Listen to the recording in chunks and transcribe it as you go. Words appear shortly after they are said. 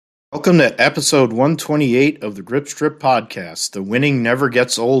Welcome to episode 128 of the Grip Strip Podcast, the Winning Never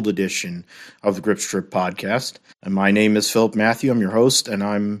Gets Old edition of the Grip Strip Podcast. And my name is Philip Matthew. I'm your host, and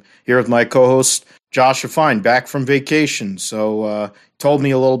I'm here with my co-host, Josh Fine, back from vacation. So, told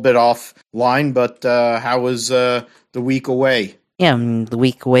me a little bit offline, but how was the week away? Yeah, the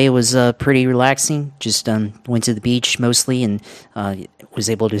week away was pretty relaxing. Just went to the beach mostly and was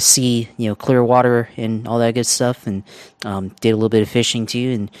able to see, clear water and all that good stuff, and did a little bit of fishing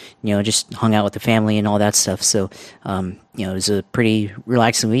too, and just hung out with the family and all that stuff. So it was a pretty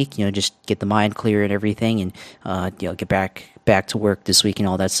relaxing week. Just get the mind clear and everything, and get back to work this week and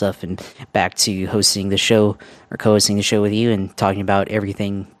all that stuff, and back to hosting the show or co-hosting the show with you and talking about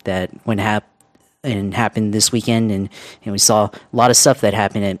everything that happened this weekend, and we saw a lot of stuff that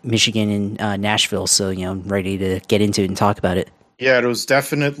happened at Michigan and Nashville. So I'm ready to get into it and talk about it. Yeah, it was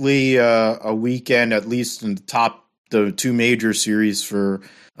definitely a weekend, at least in the two major series for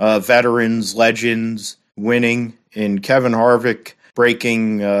veterans, legends winning, and Kevin Harvick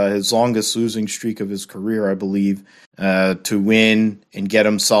breaking his longest losing streak of his career, I believe, to win and get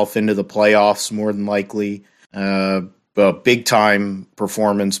himself into the playoffs more than likely. A big-time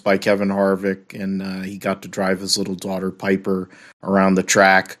performance by Kevin Harvick, and he got to drive his little daughter Piper around the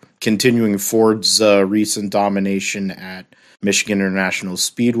track, continuing Ford's recent domination at Michigan International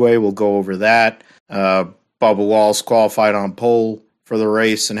Speedway. We'll go over that. Bubba Wallace qualified on pole for the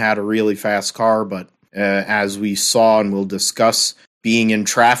race and had a really fast car, but as we saw and we'll discuss, being in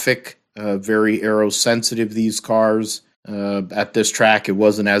traffic, very aero-sensitive, these cars. At this track, it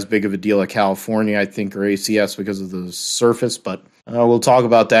wasn't as big of a deal at California, I think, or ACS because of the surface, but we'll talk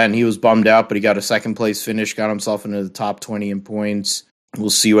about that. And he was bummed out, but he got a second place finish, got himself into the top 20 in points. We'll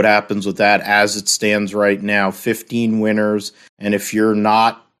see what happens with that as it stands right now. 15 winners, and if you're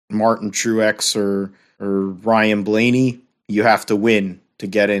not Martin Truex or Ryan Blaney, you have to win to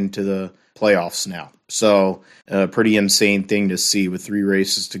get into the playoffs now. So, a pretty insane thing to see with 3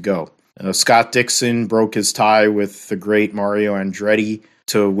 races to go. Scott Dixon broke his tie with the great Mario Andretti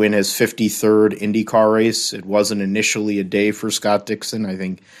to win his 53rd IndyCar race. It wasn't initially a day for Scott Dixon. I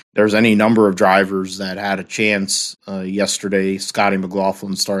think there's any number of drivers that had a chance yesterday. Scotty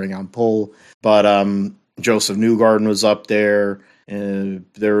McLaughlin starting on pole, but Joseph Newgarden was up there.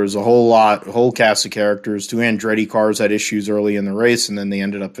 There was a whole cast of characters. 2 Andretti cars had issues early in the race, and then they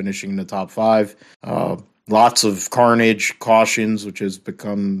ended up finishing in the top 5. Lots of carnage, cautions, which has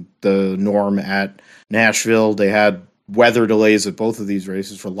become the norm at Nashville. They had weather delays at both of these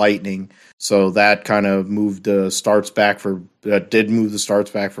races for lightning, so that kind of moved the starts back for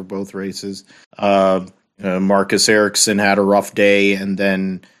both races. Marcus Ericsson had a rough day and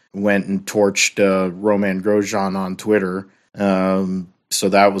then went and torched Romain Grosjean on Twitter, so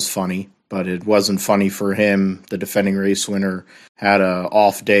that was funny. But it wasn't funny for him. The defending race winner had an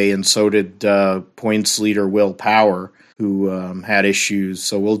off day, and so did points leader Will Power, who had issues.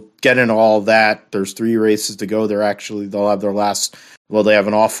 So we'll get into all of that. There's 3 races to go. They'll have they have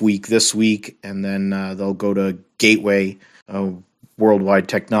an off week this week, and then they'll go to Gateway, Worldwide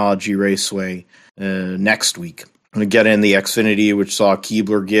Technology Raceway, next week. I'm going to get in the Xfinity, which saw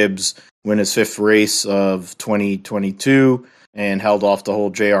Keebler Gibbs win his 5th race of 2022. And held off the whole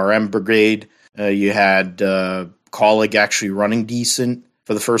JRM brigade. You had Kaulig actually running decent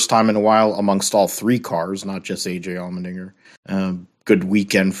for the first time in a while amongst all 3 cars, not just AJ Allmendinger. Good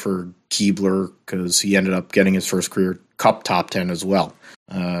weekend for Keebler because he ended up getting his first career Cup top 10 as well.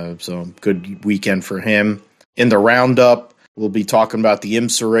 So good weekend for him. In the roundup, we'll be talking about the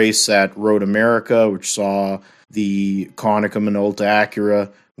IMSA race at Road America, which saw the Konica Minolta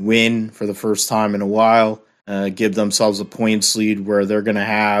Acura win for the first time in a while. Give themselves a points lead where they're going to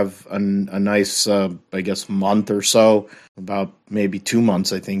have a nice, month or so, about maybe 2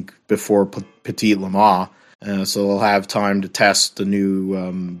 months, I think, before Petit Le Mans. So they'll have time to test the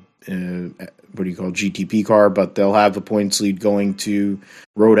new, GTP car, but they'll have the points lead going to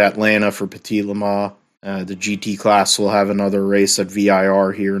Road Atlanta for Petit Le Mans. The GT class will have another race at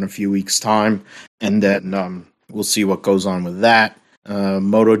VIR here in a few weeks' time, and then we'll see what goes on with that.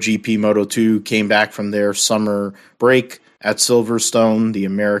 MotoGP, Moto2 came back from their summer break at Silverstone. The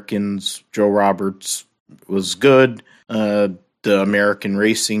Americans, Joe Roberts was good. The American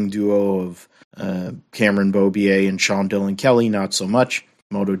racing duo of Cameron Beaubier and Sean Dillon Kelly, not so much.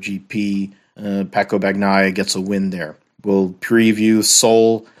 MotoGP, Pecco Bagnaia gets a win there. We'll preview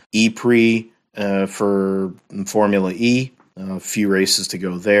Seoul E-Prix for Formula E. A few races to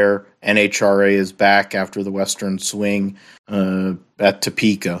go there. NHRA is back after the Western Swing at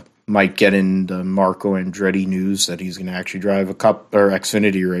Topeka. Might get into Marco Andretti news that he's going to actually drive a Cup or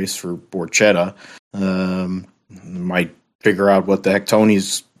Xfinity race for Borchetta. Might figure out what the heck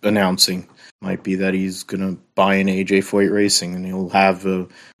Tony's announcing might be that he's going to buy an AJ Foyt Racing, and he'll have a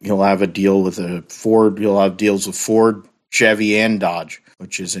deal with a Ford. He'll have deals with Ford, Chevy, and Dodge,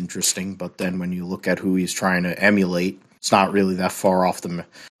 which is interesting. But then when you look at who he's trying to emulate, it's not really that far off there.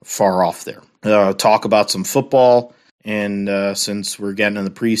 Talk about some football, and since we're getting in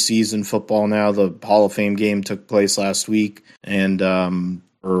the preseason football now, the Hall of Fame game took place last week, and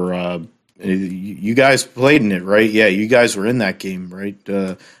you guys played in it, right? Yeah, you guys were in that game, right?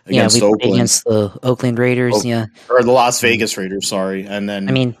 Against Oakland. Against the Oakland Raiders, or the Las Vegas Raiders. Sorry, and then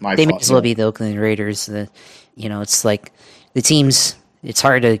they may as well be the Oakland Raiders. It's like the teams. It's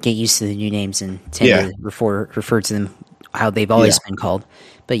hard to get used to the new names and tend to refer to them how they've always been called.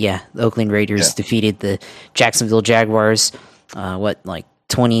 But yeah, the Oakland Raiders defeated the Jacksonville Jaguars.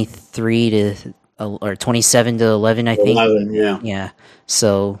 27-11, I think. 11, yeah. Yeah.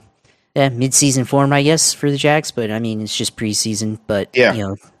 So. Yeah, mid-season form, I guess, for the Jags, but I mean, it's just preseason. But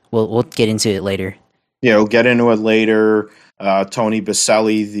we'll get into it later. Yeah, we'll get into it later. Tony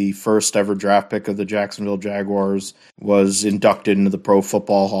Boselli, the first ever draft pick of the Jacksonville Jaguars, was inducted into the Pro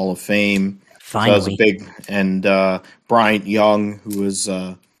Football Hall of Fame. Finally, so that was big. And Bryant Young, who was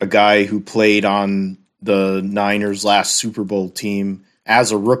a guy who played on the Niners' last Super Bowl team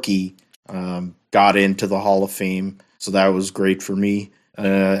as a rookie, got into the Hall of Fame. So that was great for me.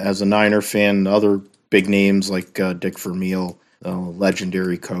 As a Niner fan, other big names like Dick Vermeil,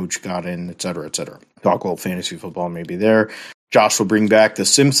 legendary coach, got in, et cetera, et cetera. Talk about fantasy football maybe there. Josh will bring back the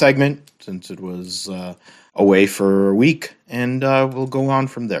sim segment since it was away for a week, and we'll go on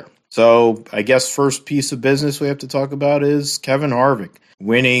from there. So I guess first piece of business we have to talk about is Kevin Harvick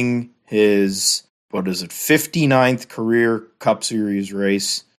winning his, 59th career Cup Series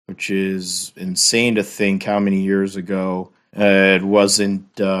race, which is insane to think how many years ago. He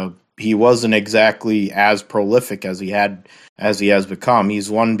wasn't exactly as prolific as he has become. He's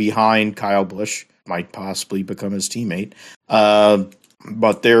one behind Kyle Busch, might possibly become his teammate.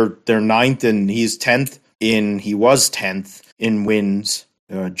 But they're ninth and he's 10th he was 10th in wins.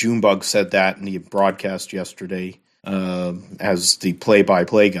 Junebug said that in the broadcast yesterday, as the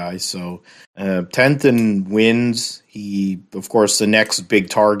play-by-play guy. So, 10th in wins. Of course, the next big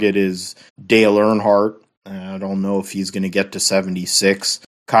target is Dale Earnhardt. I don't know if he's going to get to 76.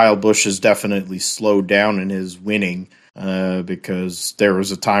 Kyle Busch has definitely slowed down in his winning because there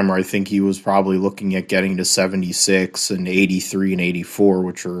was a time where I think he was probably looking at getting to 76 and 83 and 84,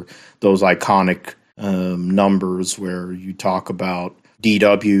 which are those iconic numbers where you talk about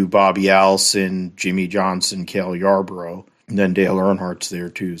DW, Bobby Allison, Jimmy Johnson, Cale Yarborough, and then Dale Earnhardt's there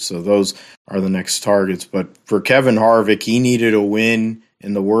too. So those are the next targets. But for Kevin Harvick, he needed a win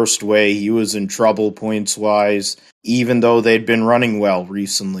in the worst way. He was in trouble points-wise, even though they'd been running well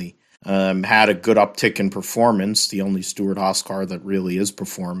recently. Had a good uptick in performance, the only Stewart-Haas car that really is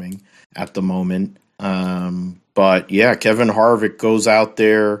performing at the moment. But yeah, Kevin Harvick goes out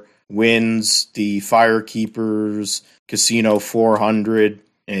there, wins the Firekeepers Casino 400.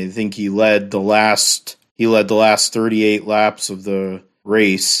 And I think he led the last 38 laps of the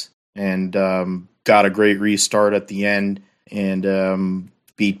race and got a great restart at the end. And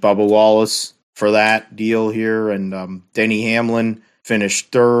beat Bubba Wallace for that deal here. And Denny Hamlin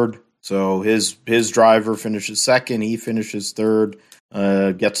finished third. So his driver finishes second. He finishes third.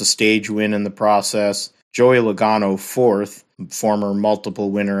 Gets a stage win in the process. Joey Logano fourth. Former multiple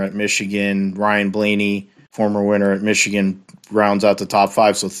winner at Michigan. Ryan Blaney, former winner at Michigan, rounds out the top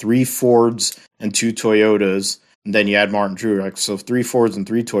five. So 3 Fords and 2 Toyotas. And then you add Martin Truex. So 3 Fords and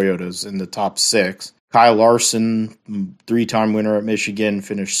 3 Toyotas in the top 6. Kyle Larson, 3-time winner at Michigan,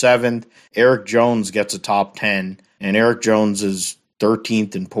 finished 7th. Eric Jones gets a top 10, and Eric Jones is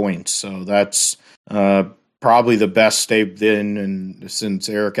 13th in points. So that's probably the best they've been. And since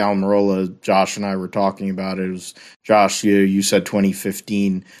Eric Almirola, Josh and I were talking about it, was Josh, you said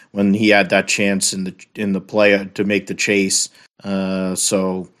 2015 when he had that chance in the play to make the chase.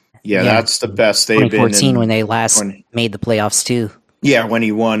 So that's the best they've been. 2014 when they last made the playoffs too. Yeah, when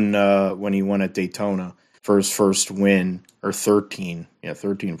he won at Daytona for his first win, or 13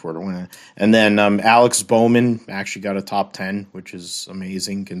 for the win. And then Alex Bowman actually got a top 10, which is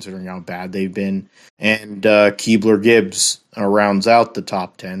amazing considering how bad they've been. And Keebler Gibbs rounds out the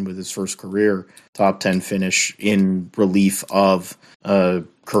top 10 with his first career top 10 finish in relief of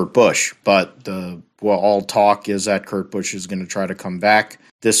Kurt Busch. But all talk is that Kurt Busch is going to try to come back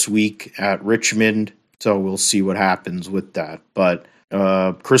this week at Richmond. So we'll see what happens with that. But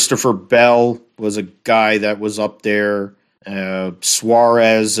Christopher Bell was a guy that was up there.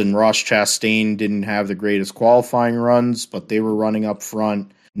 Suarez and Ross Chastain didn't have the greatest qualifying runs, but they were running up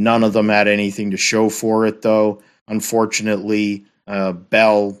front. None of them had anything to show for it, though, unfortunately.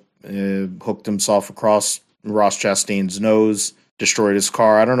 Bell hooked himself across Ross Chastain's nose, destroyed his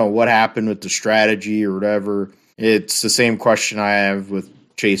car. I don't know what happened with the strategy or whatever. It's the same question I have with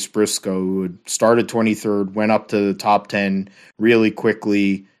Chase Briscoe, who had started 23rd, went up to the top 10 really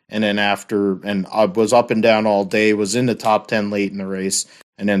quickly, and then was up and down all day, was in the top 10 late in the race,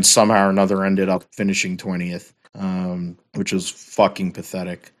 and then somehow or another ended up finishing 20th. Which was fucking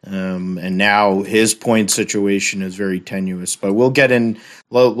pathetic. And now his point situation is very tenuous. But we'll get in.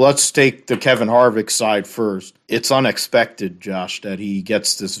 Let's take the Kevin Harvick side first. It's unexpected, Josh, that he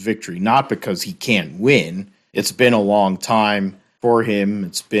gets this victory. Not because he can't win. It's been a long time for him.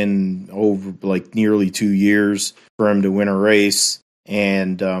 It's been over like nearly 2 years for him to win a race.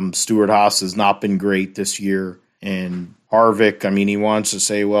 And Stewart-Haas has not been great this year. And Harvick, I mean, he wants to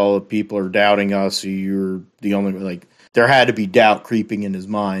say, well, if people are doubting us, you're the only, like, there had to be doubt creeping in his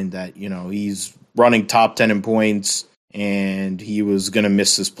mind that, you know, he's running top 10 in points and he was going to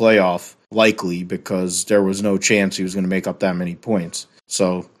miss this playoff, likely, because there was no chance he was going to make up that many points.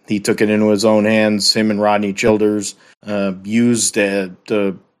 So he took it into his own hands. Him and Rodney Childers used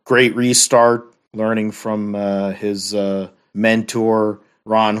the great restart, learning from his mentor,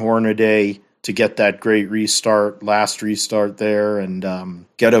 Ron Hornaday, to get that great last restart there, and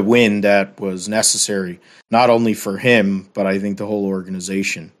get a win that was necessary, not only for him, but I think the whole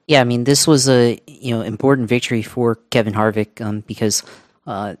organization. Yeah, I mean, this was a important victory for Kevin Harvick because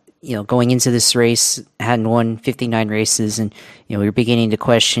going into this race, hadn't won 59 races, and we were beginning to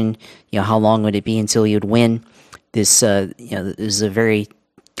question how long would it be until he would win. This is a very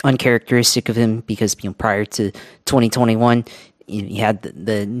uncharacteristic of him because prior to 2021. He had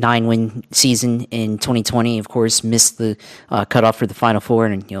the 9-win season in 2020, of course, missed the cutoff for the Final Four.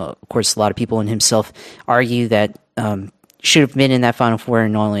 And, of course, a lot of people and himself argue that should have been in that Final Four.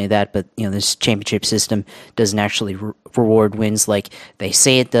 And not only that, but, this championship system doesn't actually reward wins like they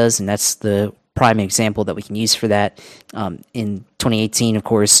say it does. And that's the prime example that we can use for that. In 2018, of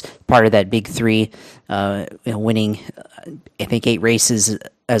course, part of that big three, winning, I think, 8 races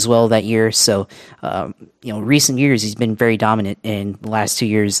as well that year. So, recent years, he's been very dominant. In the last 2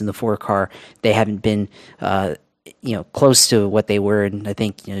 years in the 4-car, they haven't been, close to what they were. And I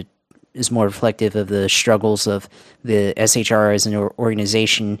think, is more reflective of the struggles of the SHR as an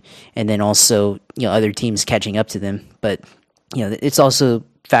organization, and then also, other teams catching up to them. But, it's also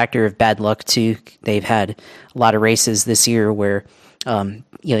factor of bad luck too. They've had a lot of races this year where,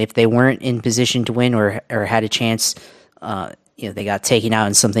 if they weren't in position to win or had a chance, they got taken out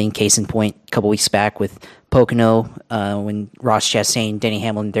in something. Case in point, a couple weeks back with Pocono, when Ross Chastain, Denny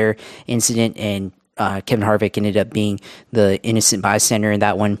Hamlin, their incident, and Kevin Harvick ended up being the innocent bystander in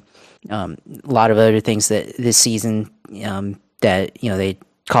that one. A lot of other things that this season that they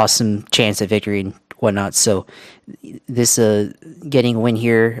cost them chance at victory and whatnot. So this getting a win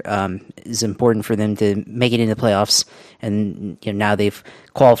here is important for them to make it into the playoffs, and now they've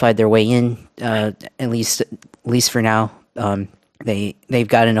qualified their way in, at least for now. They've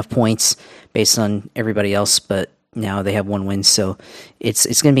got enough points based on everybody else, but now they have 1 win. So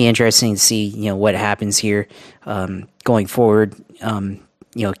it's going to be interesting to see what happens here going forward.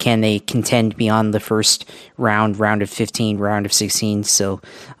 Can they contend beyond the first round of 15, round of 16? So,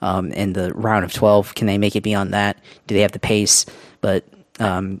 and the round of 12, can they make it beyond that? Do they have the pace? But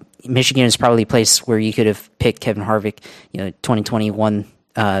Michigan is probably a place where you could have picked Kevin Harvick. 2021,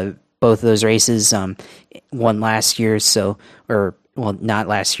 both of those races, won last year. So, not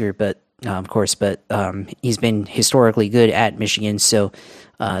last year, but of course, but he's been historically good at Michigan. So,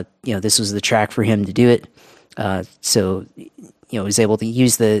 this was the track for him to do it. So. Was able to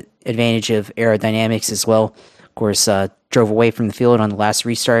use the advantage of aerodynamics as well. Of course, drove away from the field on the last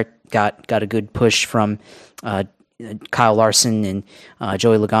restart. Got a good push from Kyle Larson and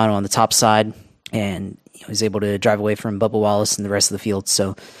Joey Logano on the top side, and was able to drive away from Bubba Wallace and the rest of the field.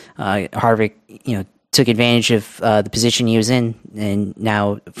 So Harvick, took advantage of the position he was in, and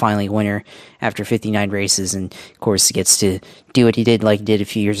now finally a winner after 59 races. And of course, he gets to do what he did like he did a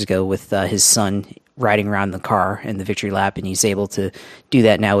few years ago with his son riding around the car in the victory lap, and he's able to do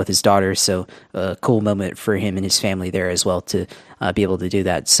that now with his daughter. So a cool moment for him and his family there as well to be able to do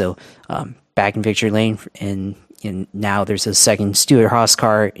that. So back in victory lane, and now there's a second Stewart-Haas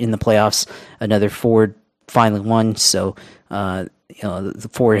car in the playoffs. Another Ford finally won. So the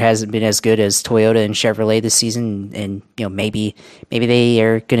Ford hasn't been as good as Toyota and Chevrolet this season, and maybe they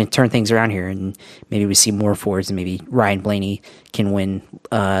are going to turn things around here, and maybe we see more Fords, and maybe Ryan Blaney can win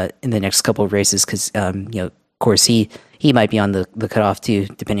in the next couple of races, because of course he might be on the cutoff too,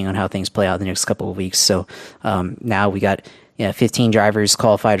 depending on how things play out the next couple of weeks. So now we got 15 drivers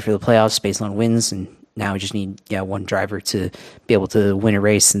qualified for the playoffs based on wins, and now we just need one driver to be able to win a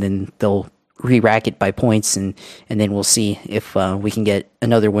race, and then they'll re-rack it by points, and then we'll see if we can get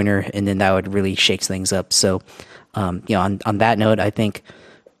another winner, and then that would really shake things up. So, on that note, I think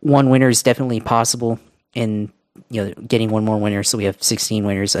one winner is definitely possible, and getting one more winner, so we have 16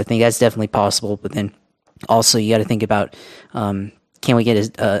 winners. I think that's definitely possible, but then also you got to think about can we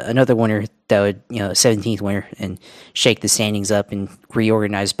get another winner that would, a 17th winner, and shake the standings up and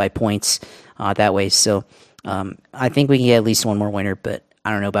reorganize by points that way. So I think we can get at least one more winner, but I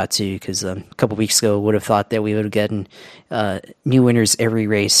don't know about two, because a couple weeks ago would have thought that we would have gotten new winners every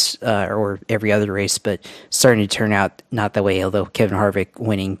race or every other race, but starting to turn out not that way, although Kevin Harvick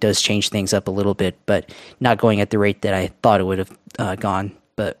winning does change things up a little bit, but not going at the rate that I thought it would have gone.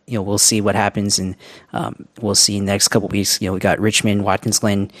 But, we'll see what happens, and we'll see in the next couple weeks. We got Richmond, Watkins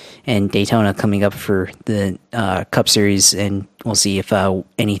Glen, and Daytona coming up for the Cup Series, and we'll see if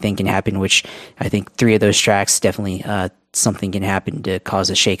anything can happen, which I think 3 of those tracks definitely something can happen to cause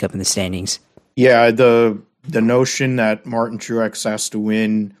a shakeup in the standings. Yeah, the notion that Martin Truex has to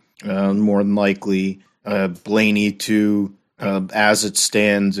win, more than likely, Blaney too, as it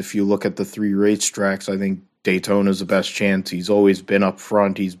stands, if you look at the 3 racetracks, I think Daytona's the best chance. He's always been up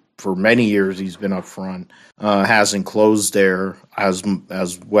front. For many years he's been up front. Hasn't closed there as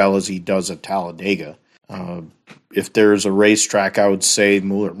well as he does at Talladega. If there's a racetrack, I would say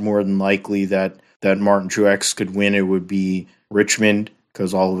more than likely that Martin Truex could win, it would be Richmond,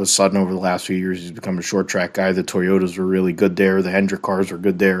 because all of a sudden over the last few years he's become a short track guy. The Toyotas were really good there. The Hendrick cars were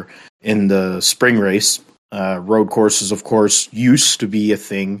good there in the spring race. Road courses, of course, used to be a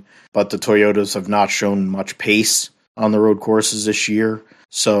thing, but the Toyotas have not shown much pace on the road courses this year,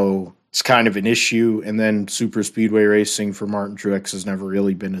 so it's kind of an issue. And then super speedway racing for Martin Truex has never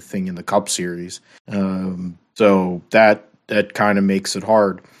really been a thing in the Cup Series, so that kind of makes it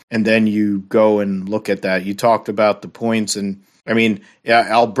hard. And then you go and look at that. You talked about the points, and I mean, yeah,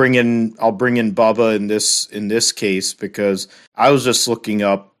 I'll bring in Bubba in this case, because I was just looking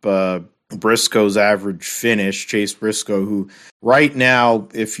up Briscoe's average finish, Chase Briscoe, who right now,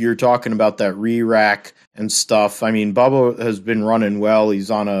 if you're talking about that re-rack and stuff, I mean, Bubba has been running well. He's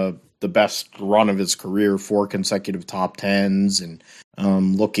on the best run of his career, 4 consecutive top 10s,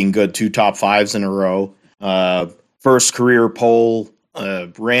 and looking good, 2 top 5s in a row. First career pole,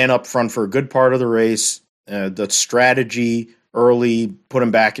 ran up front for a good part of the race. The strategy early put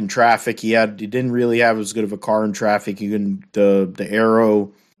him back in traffic. He didn't really have as good of a car in traffic. The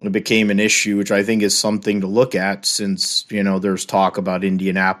aero became an issue, which I think is something to look at, since there's talk about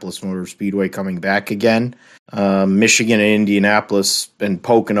Indianapolis Motor Speedway coming back again. Michigan and Indianapolis and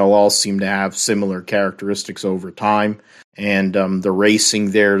Pocono all seem to have similar characteristics over time, and the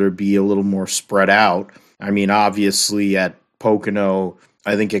racing there to be a little more spread out. I mean, obviously at Pocono,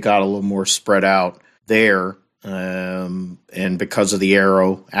 I think it got a little more spread out there, and because of the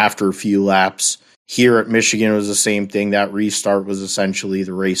aero after a few laps. Here at Michigan, it was the same thing. That restart was essentially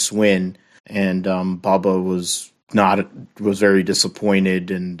the race win, and Bubba was very disappointed,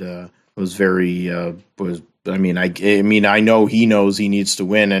 and was very I mean, I know he knows he needs to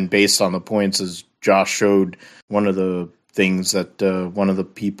win, and based on the points, as Josh showed, one of the things that one of the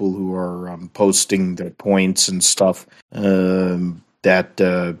people who are posting the points and stuff,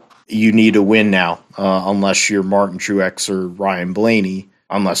 that you need to win now, unless you're Martin Truex or Ryan Blaney.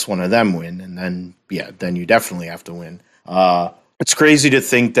 Unless one of them win, and then you definitely have to win. It's crazy to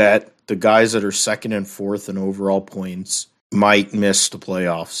think that the guys that are 2nd and 4th in overall points might miss the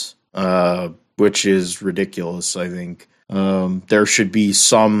playoffs, which is ridiculous, I think. There should be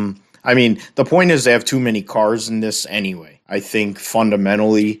some... I mean, the point is they have too many cars in this anyway. I think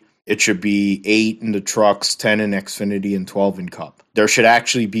fundamentally it should be 8 in the trucks, 10 in Xfinity, and 12 in Cup. There should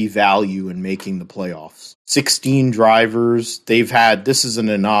actually be value in making the playoffs. 16 drivers. This is an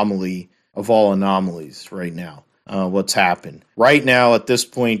anomaly of all anomalies right now, what's happened. Right now, at this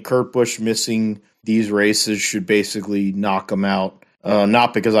point, Kurt Busch missing these races should basically knock him out.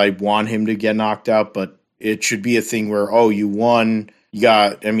 Not because I want him to get knocked out, but it should be a thing where, you won.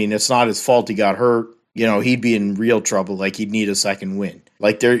 It's not his fault he got hurt. He'd be in real trouble. Like, he'd need a second win.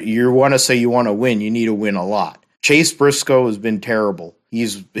 Like, you want to say you want to win, you need to win a lot. Chase Briscoe has been terrible.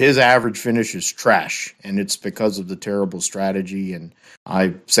 His average finish is trash, and it's because of the terrible strategy. And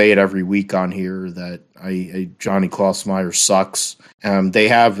I say it every week on here that Johnny Klausmeier sucks. They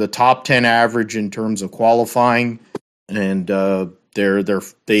have the top 10 average in terms of qualifying, and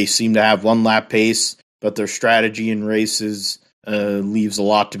they seem to have 1 lap pace, but their strategy in races leaves a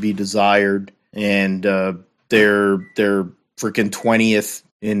lot to be desired. And they're freaking 20th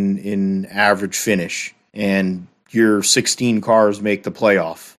in average finish. And your 16 cars make the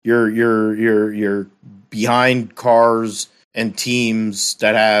playoff. You're behind cars and teams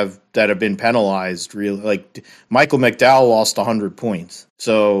that have been penalized. Really, like Michael McDowell lost 100 points,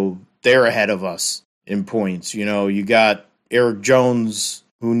 so they're ahead of us in points. You got Eric Jones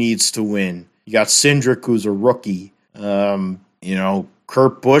who needs to win. You got Cindric who's a rookie.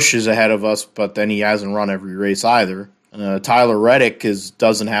 Kurt Busch is ahead of us, but then he hasn't run every race either. Tyler Reddick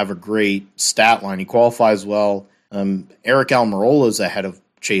doesn't have a great stat line. He qualifies well. Eric Almirola is ahead of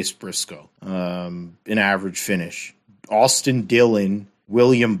Chase Briscoe in average finish. Austin Dillon,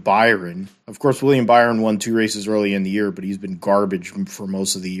 William Byron. Of course, William Byron won 2 races early in the year, but he's been garbage for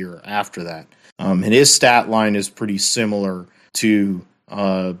most of the year after that. And his stat line is pretty similar to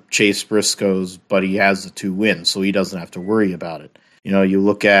Chase Briscoe's, but he has the 2 wins, so he doesn't have to worry about it. You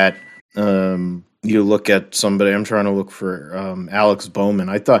look at somebody. I'm trying to look for Alex Bowman.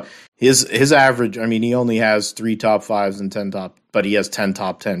 I thought his average. I mean, he only has 3 top 5s and 10 but he has 10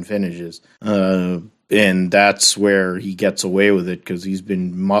 top 10 finishes. And that's where he gets away with it because he's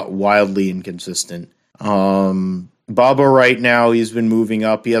been wildly inconsistent. Bubba right now, he's been moving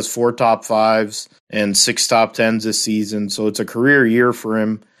up. He has 4 top 5s and 6 top 10s this season, so it's a career year for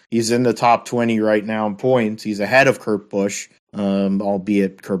him. He's in the top 20 right now in points. He's ahead of Kurt Busch,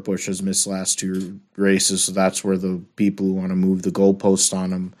 albeit Kurt Busch has missed last 2 races, so that's where the people who want to move the goalpost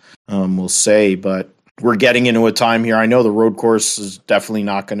on him will say. But we're getting into a time here. I know the road course is definitely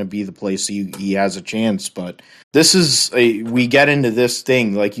not going to be the place he has a chance, but we get into this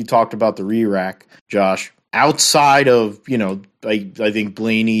thing, like you talked about the re-rack, Josh. Outside of, I think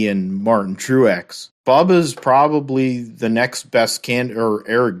Blaney and Martin Truex, Bubba's probably the next best or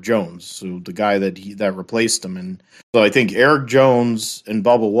Eric Jones, so the guy that replaced him. And so I think Eric Jones and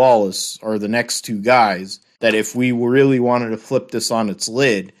Bubba Wallace are the next 2 guys that if we really wanted to flip this on its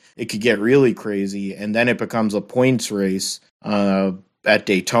lid, it could get really crazy, and then it becomes a points race at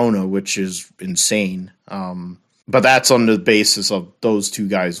Daytona, which is insane. But that's on the basis of those 2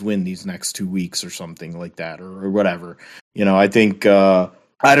 guys win these next 2 weeks or something like that, or whatever. I think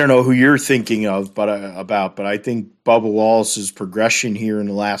I don't know who you're thinking of, but I think Bubba Wallace's progression here in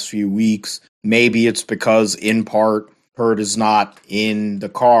the last few weeks. Maybe it's because in part Hurt is not in the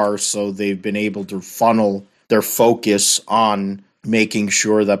car, so they've been able to funnel their focus on making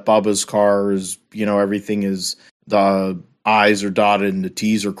sure that Bubba's car is, everything is, the I's are dotted and the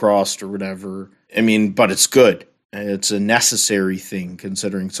T's are crossed or whatever. I mean, but it's good. It's a necessary thing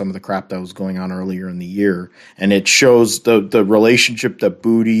considering some of the crap that was going on earlier in the year. And it shows the relationship that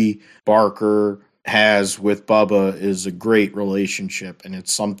Booty Barker has with Bubba is a great relationship. And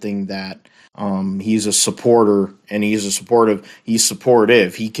it's something that he's a supporter and he's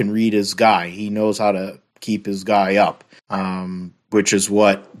supportive. He can read his guy. He knows how to keep his guy up, which is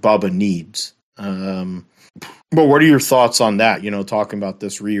what Bubba needs. But what are your thoughts on that? Talking about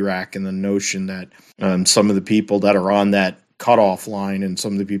this re-rack and the notion that some of the people that are on that cutoff line and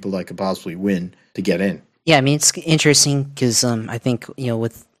some of the people that could possibly win to get in. Yeah, I mean, it's interesting because I think,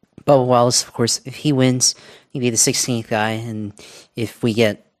 with Bubba Wallace, of course, if he wins, he'd be the 16th guy. And if we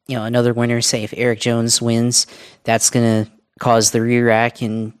get, another winner, say if Eric Jones wins, that's going to cause the re-rack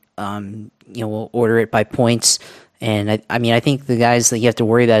and, we'll order it by points. And I think the guys that you have to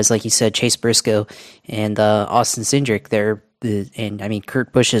worry about is, like you said, Chase Briscoe and Austin Cindric. And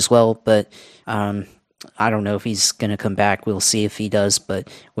Kurt Busch as well. But I don't know if he's going to come back. We'll see if he does. But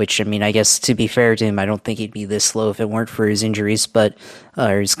I guess to be fair to him, I don't think he'd be this slow if it weren't for his injuries,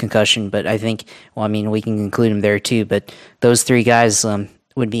 or his concussion. But I think, we can include him there too. But those 3 guys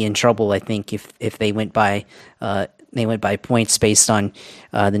would be in trouble, I think, if they went by points based on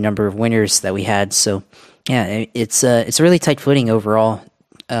the number of winners that we had. So. Yeah, it's a really tight footing overall.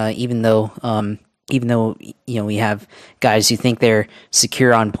 Even though we have guys who think they're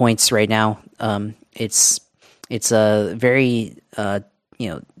secure on points right now, it's a very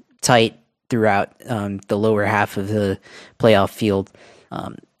tight throughout the lower half of the playoff field. I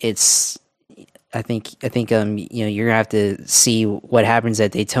think you're gonna have to see what happens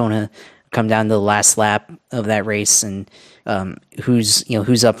at Daytona, come down to the last lap of that race, and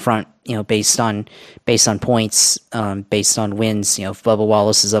who's up front, based on points, based on wins. If Bubba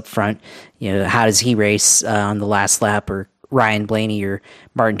Wallace is up front, how does he race on the last lap, or Ryan Blaney or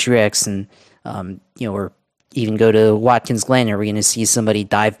Martin Truex, and or even go to Watkins Glen? Are we going to see somebody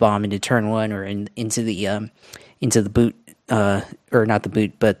dive bomb into turn 1 or into the boot, or not the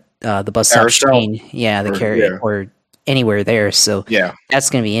boot, but the bus stop chain? Yeah, the carrot, or anywhere there. So yeah, that's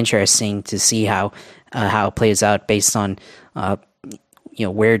going to be interesting to see how it plays out based on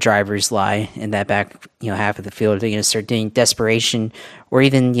where drivers lie in that back, half of the field. Are they going to start doing desperation, or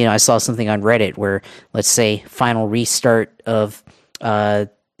even, I saw something on Reddit where, let's say, final restart of,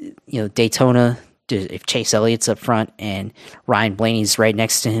 Daytona, if Chase Elliott's up front and Ryan Blaney's right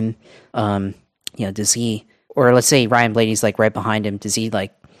next to him, does he, or let's say Ryan Blaney's like right behind him, does he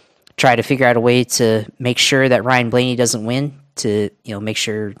like try to figure out a way to make sure that Ryan Blaney doesn't win, to make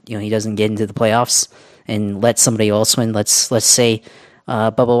sure he doesn't get into the playoffs and let somebody else win? Let's say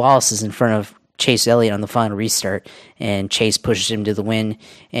Bubba Wallace is in front of Chase Elliott on the final restart, and Chase pushes him to the win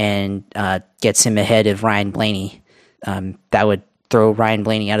and gets him ahead of Ryan Blaney. That would throw Ryan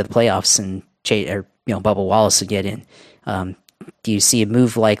Blaney out of the playoffs, and Bubba Wallace would get in. Do you see a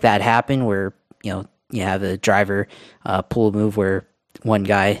move like that happen, where you have a driver pull a move where one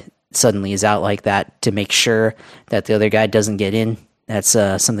guy suddenly is out like that to make sure that the other guy doesn't get in? That's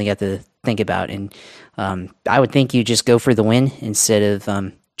something you have to think about. And I would think you just go for the win instead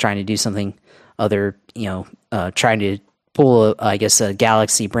of trying to do something other, trying to pull a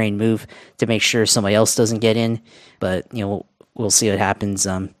galaxy brain move to make sure somebody else doesn't get in. But, we'll see what happens.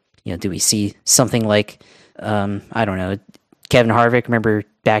 Do we see something like, I don't know, Kevin Harvick? Remember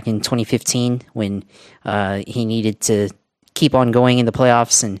back in 2015 when he needed to keep on going in the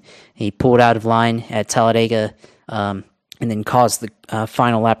playoffs and he pulled out of line at Talladega, and then caused the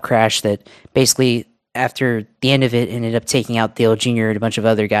final lap crash that basically, after the end of it, ended up taking out Dale Jr. and a bunch of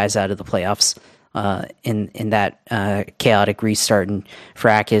other guys out of the playoffs in that chaotic restart and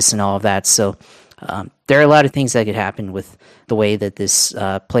fracas and all of that. So there are a lot of things that could happen with the way that this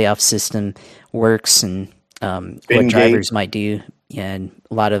playoff system works, and what drivers might do, and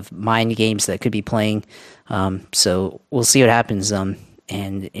a lot of mind games that could be playing. So we'll see what happens.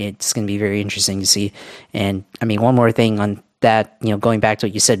 And it's going to be very interesting to see. And I mean, one more thing on that, going back to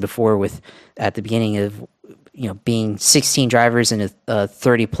what you said before with at the beginning of, being 16 drivers in a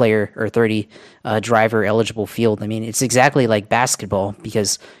 30 player or 30 driver eligible field. I mean, it's exactly like basketball,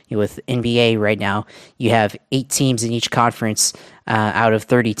 because with NBA right now, you have 8 teams in each conference out of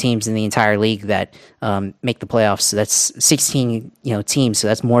 30 teams in the entire league that make the playoffs. So that's 16, teams. So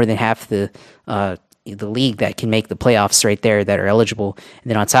that's more than half the league that can make the playoffs right there, that are eligible.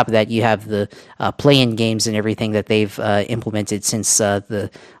 And then on top of that, you have the play-in games and everything that they've implemented since the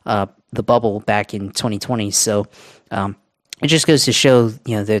bubble back in 2020. So it just goes to show,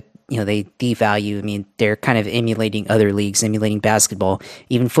 that they devalue. I mean, they're kind of emulating other leagues, emulating basketball,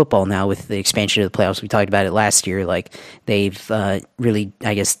 even football now with the expansion of the playoffs. We talked about it last year. Like, they've really,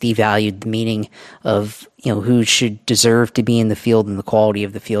 I guess, devalued the meaning of, who should deserve to be in the field and the quality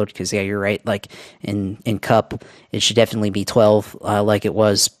of the field. Because, yeah, you're right. Like in Cup, it should definitely be 12, like it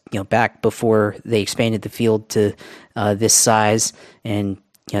was, back before they expanded the field to this size. And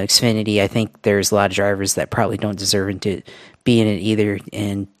Xfinity, I think there's a lot of drivers that probably don't deserve to be in it either,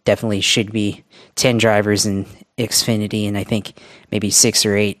 and definitely should be 10 drivers in Xfinity, and I think maybe 6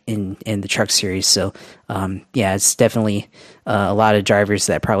 or 8 in the Truck Series. So, it's definitely a lot of drivers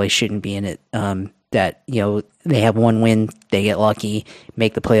that probably shouldn't be in it. That they have one win, they get lucky,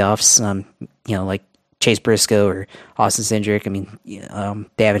 make the playoffs. Like Chase Briscoe or Austin Cindric. I mean,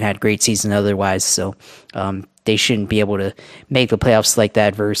 they haven't had a great season otherwise, so they shouldn't be able to make the playoffs like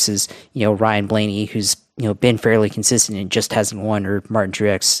that versus, Ryan Blaney, who's, been fairly consistent and just hasn't won, or Martin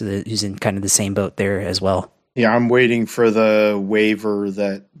Truex, who's in kind of the same boat there as well. Yeah, I'm waiting for the waiver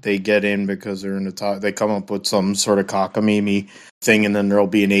that they get in because they're in the top. They come up with some sort of cockamamie thing, and then there'll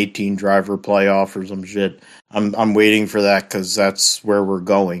be an 18 driver playoff or some shit. I'm waiting for that because that's where we're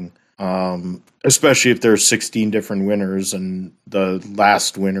going. Especially if there's 16 different winners and the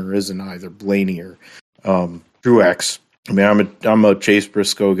last winner isn't either Blaney or Truex. I mean, I'm a Chase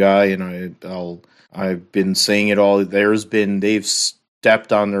Briscoe guy, and I've been saying it all. They've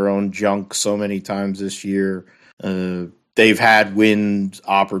stepped on their own junk so many times this year. They've had win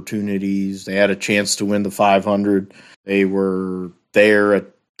opportunities. They had a chance to win the 500. They were there at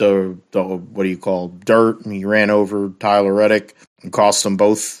the what do you call dirt, and he ran over Tyler Reddick and cost them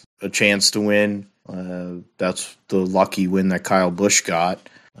both a chance to win. That's the lucky win that Kyle Busch got,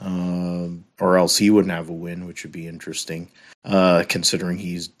 or else he wouldn't have a win, which would be interesting, considering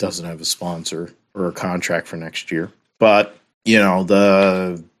he doesn't have a sponsor or a contract for next year. But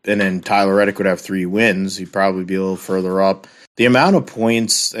and then Tyler Reddick would have 3 wins. He'd probably be a little further up. The amount of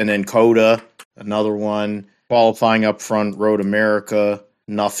points, and then Coda, another one, qualifying up front, Road America,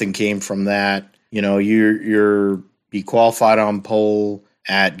 nothing came from that. You qualified on pole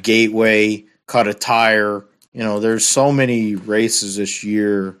at Gateway, cut a tire. There's so many races this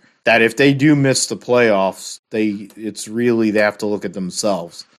year that if they do miss the playoffs, they have to look at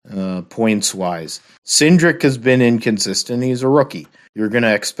themselves. points wise. Cindric has been inconsistent. He's a rookie. You're going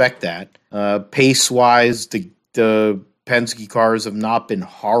to expect that. Pace wise, the Penske cars have not been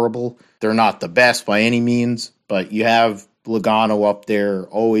horrible. They're not the best by any means, but you have Logano up there,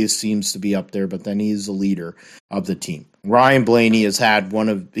 always seems to be up there, but then he's the leader of the team. Ryan Blaney has had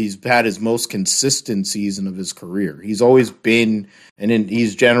he's had his most consistent season of his career. He's always been,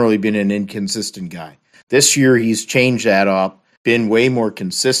 he's generally been an inconsistent guy. This year he's changed that up, been way more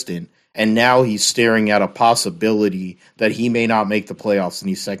consistent, and now he's staring at a possibility that he may not make the playoffs and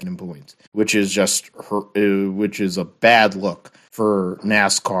he's second in points, which is a bad look for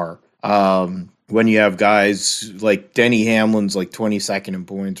NASCAR. When you have guys like Denny Hamlin's like 22nd in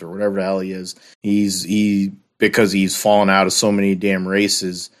points or whatever the hell he is, because he's fallen out of so many damn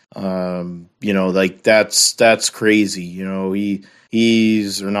races. Like that's crazy.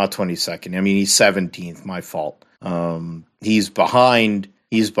 He's or not 22nd. I mean, he's 17th. My fault. He's behind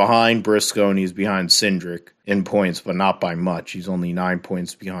Briscoe and he's behind Cindric in points, but not by much. He's only 9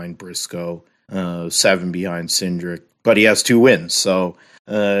 points behind Briscoe, 7 behind Cindric, but he has 2 wins. So,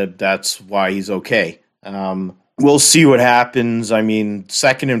 that's why he's okay. We'll see what happens. I mean,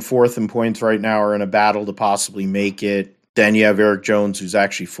 2nd and 4th in points right now are in a battle to possibly make it. Then you have Eric Jones, who's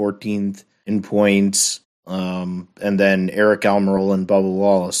actually 14th in points. And then Eric Almirola and Bubba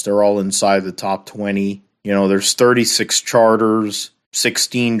Wallace. They're all inside the top 20. There's 36 charters,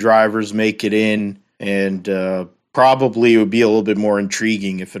 16 drivers make it in, and probably it would be a little bit more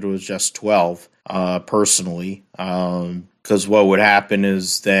intriguing if it was just 12, personally. Because what would happen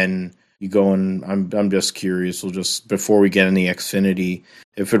is then you go and I'm just curious. Before we get in the Xfinity,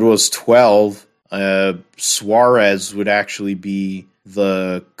 if it was 12, Suarez would actually be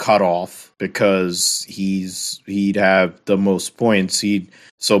the cutoff because he'd have the most points.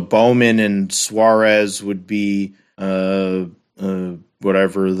 So Bowman and Suarez would be whatever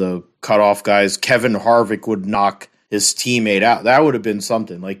the cutoff guys. Kevin Harvick would knock his teammate out. That would have been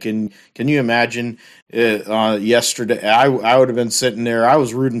something. Like, can you imagine yesterday? I would have been sitting there. I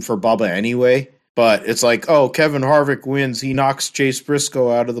was rooting for Bubba anyway, but it's like, oh, Kevin Harvick wins. He knocks Chase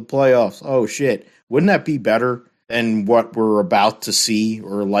Briscoe out of the playoffs. Oh, shit. Wouldn't that be better than what we're about to see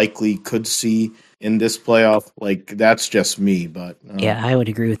or likely could see in this playoff? Like, that's just me, but yeah, I would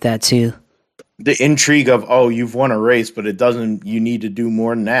agree with that too. The intrigue of, oh, you've won a race, but it doesn't. You need to do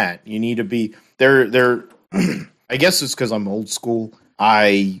more than that. You need to be there. I guess it's because I'm old school.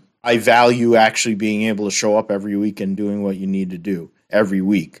 I value actually being able to show up every week and doing what you need to do every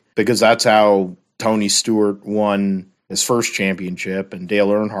week, because that's how Tony Stewart won his first championship and Dale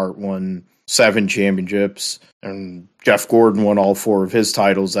Earnhardt won 7 championships and Jeff Gordon won all 4 of his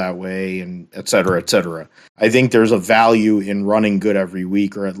titles that way, and et cetera, et cetera. I think there's a value in running good every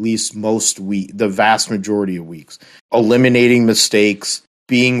week, or at least the vast majority of weeks. Eliminating mistakes,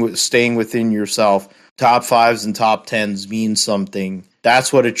 staying within yourself. Top 5s and top 10s mean something.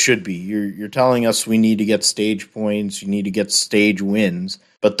 That's what it should be. You're telling us we need to get stage points, you need to get stage wins,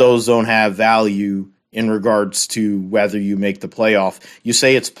 but those don't have value in regards to whether you make the playoff. You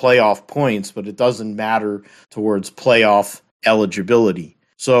say it's playoff points, but it doesn't matter towards playoff eligibility.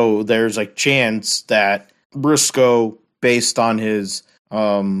 So there's a chance that Briscoe, based on his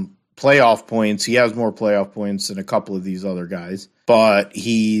playoff points, he has more playoff points than a couple of these other guys, but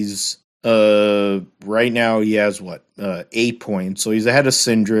he's right now he has 8 points. So he's ahead of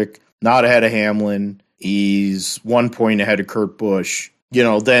Cindric, not ahead of Hamlin. He's 1 point ahead of Kurt Busch.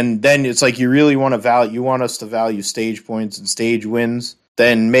 Then it's like you really want us to value stage points and stage wins,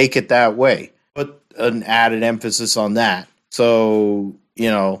 then make it that way. Put an added emphasis on that. So,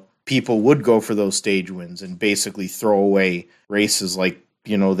 people would go for those stage wins and basically throw away races like,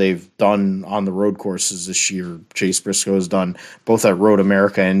 they've done on the road courses this year. Chase Briscoe has done both at Road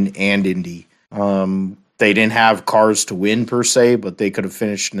America and Indy. They didn't have cars to win per se, but they could have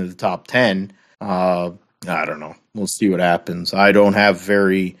finished in the top 10. I don't know. We'll see what happens. I don't have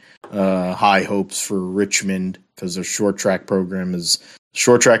very high hopes for Richmond because their short track program has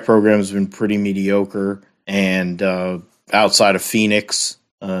been pretty mediocre. And outside of Phoenix,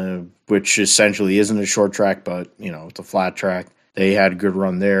 which essentially isn't a short track, but it's a flat track, they had a good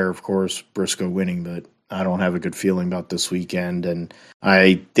run there. Of course, Briscoe winning, but I don't have a good feeling about this weekend, and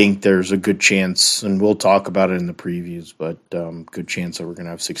I think there's a good chance, and we'll talk about it in the previews, but good chance that we're going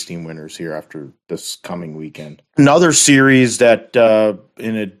to have 16 winners here after this coming weekend. Another series that,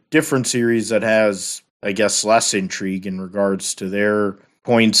 in a different series that has, I guess, less intrigue in regards to their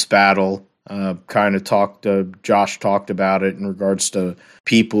points battle, Josh talked about it in regards to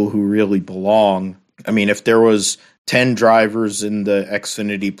people who really belong. I mean, if there was 10 drivers in the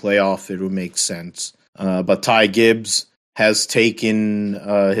Xfinity playoff, it would make sense. But Ty Gibbs has taken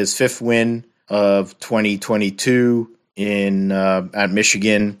his fifth win of 2022 at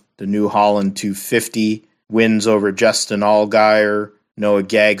Michigan, the New Holland 250, wins over Justin Allgaier, Noah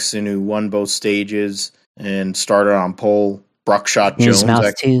Gragson, who won both stages and started on pole. Bruckshot In his Jones.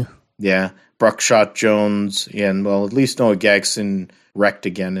 mouth, too. Yeah, Bruckshot Jones. Yeah, and well, at least Noah Gragson wrecked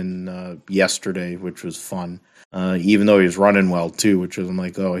again yesterday, which was fun. Even though he was running well, too, which was, I'm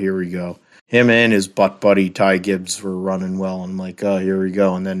like, oh, here we go. Him and his butt buddy Ty Gibbs were running well. I'm like, oh, here we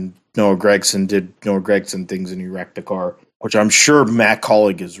go. And then Noah Gragson did Noah Gragson things and he wrecked the car, which I'm sure Matt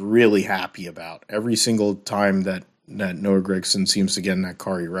Collig is really happy about. Every single time that Noah Gragson seems to get in that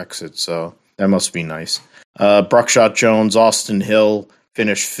car, he wrecks it. So that must be nice. Bruckshot Jones, Austin Hill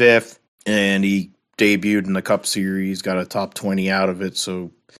finished fifth, and he debuted in the Cup Series, got a top 20 out of it.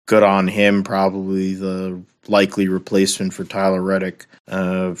 So good on him. Probably the likely replacement for Tyler Reddick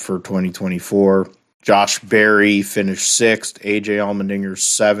for 2024. Josh Berry finished sixth, AJ Allmendinger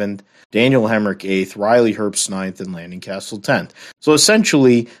seventh, Daniel Hemrick eighth, Riley Herbst ninth, and Landon Castle 10th. So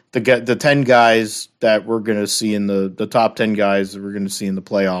essentially, the 10 guys that we're going to see in the top 10 guys that we're going to see in the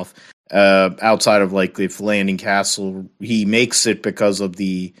playoff, outside of like if Landon Castle, he makes it because of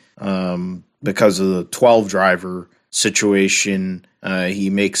the 12 driver situation. He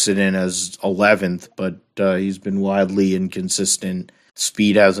makes it in as 11th, but he's been wildly inconsistent.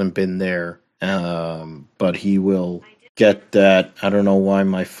 Speed hasn't been there, but he will get that. I don't know why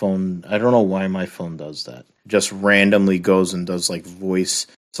my phone does that. Just randomly goes and does like voice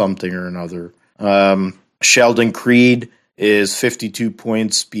something or another. Sheldon Creed is 52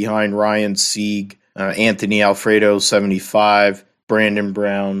 points behind Ryan Sieg. Anthony Alfredo 75. Brandon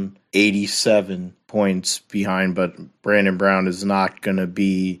Brown 87 points behind, but Brandon Brown is not going to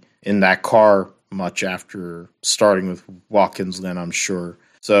be in that car much after starting with Watkins Glen, I'm sure.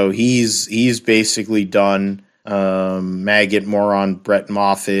 So he's basically done. Maggot Moron Brett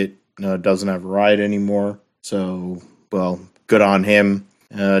Moffitt doesn't have a ride anymore. So, well, good on him.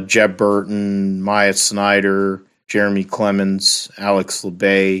 Jeb Burton, Maya Snyder, Jeremy Clements, Alex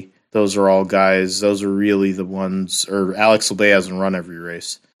LeBay. Those are all guys. Those are really the ones. Or Alex LeBay hasn't run every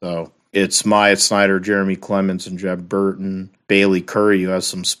race. So it's Maya Snyder, Jeremy Clements, and Jeb Burton. Bailey Curry, who has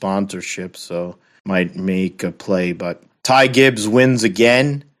some sponsorship, so might make a play. But Ty Gibbs wins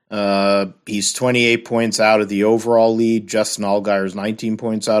again. He's 28 points out of the overall lead. Justin Allgaier's 19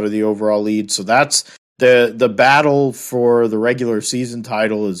 points out of the overall lead. So that's the battle for the regular season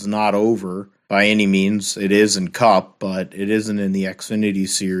title is not over by any means. It is in Cup, but it isn't in the Xfinity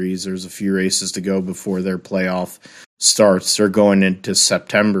Series. There's a few races to go before their playoff starts. They're going into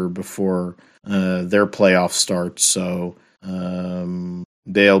September before their playoff starts. So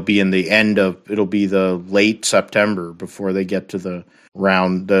they'll be in it'll be the late September before they get to the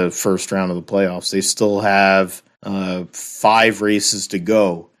first round of the playoffs. They still have 5 races to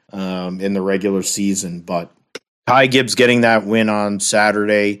go in the regular season, but Ty Gibbs getting that win on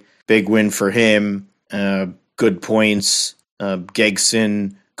Saturday, big win for him. Good points.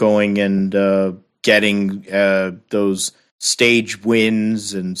 Gragson going and getting those stage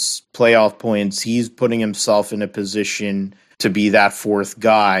wins and playoff points. He's putting himself in a position to be that fourth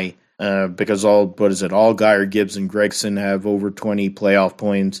guy. Because Allgaier, Gibbs, and Gragson have over 20 playoff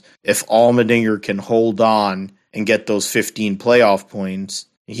points. If Allmendinger can hold on and get those 15 playoff points,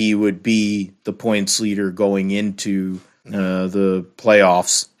 he would be the points leader going into the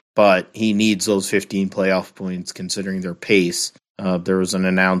playoffs. But he needs those 15 playoff points considering their pace. There was an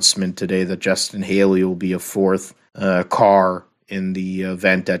announcement today that Justin Haley will be a fourth car in the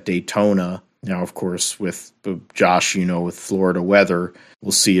event at Daytona. Now, of course, with Josh, with Florida weather,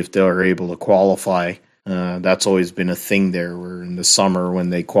 we'll see if they're able to qualify. That's always been a thing there, where in the summer when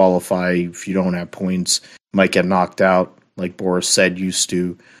they qualify, if you don't have points, you might get knocked out, like Boris said used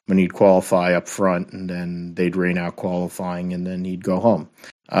to, when he'd qualify up front, and then they'd rain out qualifying, and then he'd go home.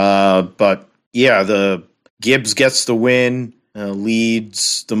 But, yeah, the Gibbs gets the win,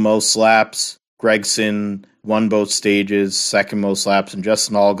 leads the most laps. Gragson won both stages, second most laps, and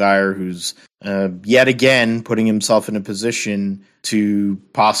Justin Allgaier, who's yet again putting himself in a position to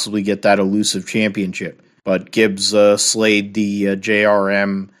possibly get that elusive championship. But Gibbs slayed the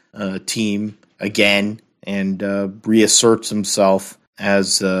JRM team again and reasserts himself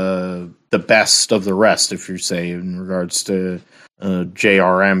as the best of the rest, if you say, in regards to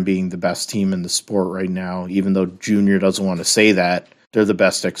JRM being the best team in the sport right now, even though Junior doesn't want to say that. They're the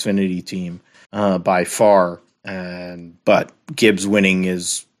best Xfinity team by far. But Gibbs winning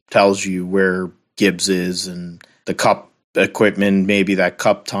tells you where Gibbs is, and the Cup equipment, maybe that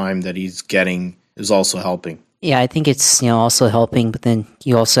Cup time that he's getting is also helping. Yeah, I think it's also helping, but then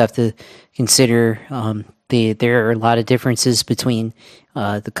you also have to consider there are a lot of differences between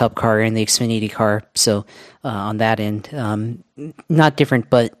the Cup car and the Xfinity car. So on that end, not different,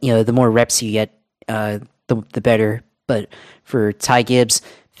 but the more reps you get, the better. But for Ty Gibbs,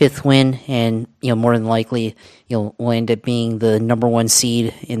 5th win, and more than likely will end up being the number 1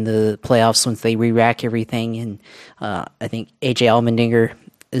 seed in the playoffs once they re-rack everything. And I think AJ Allmendinger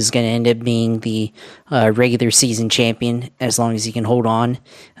is going to end up being the regular season champion as long as he can hold on,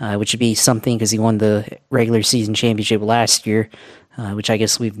 which would be something because he won the regular season championship last year, which I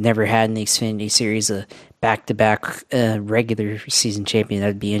guess we've never had in the Xfinity Series, a back-to-back regular season champion. That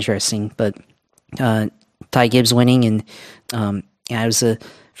would be interesting. But Ty Gibbs winning, and it was a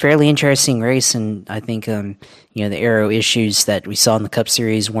fairly interesting race, and I think the aero issues that we saw in the Cup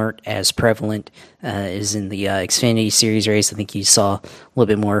Series weren't as prevalent as in the Xfinity Series race. I think you saw a little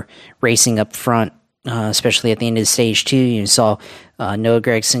bit more racing up front, especially at the end of the stage 2. You saw Noah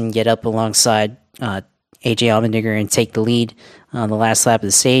Gragson get up alongside AJ Allmendinger and take the lead on the last lap of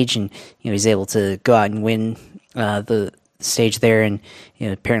the stage, and he was able to go out and win the stage there, and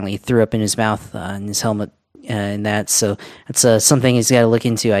apparently threw up in his mouth in his helmet. And that, so that's something he's got to look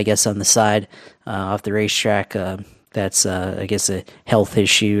into, I guess, on the side off the racetrack. That's I guess a health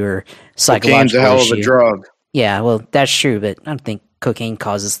issue or psychological issue. Cocaine's a hell of a drug. Yeah, well, that's true, but I don't think cocaine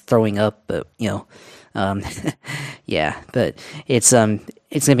causes throwing up. But yeah, but it's gonna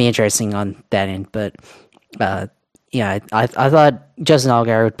be interesting on that end. But yeah, I thought Justin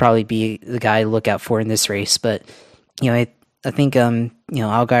Allgaier would probably be the guy to look out for in this race, but I think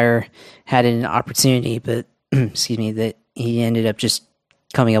Allgaier had an opportunity, but excuse me, that he ended up just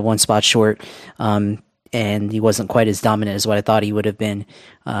coming up 1 spot short, and he wasn't quite as dominant as what I thought he would have been.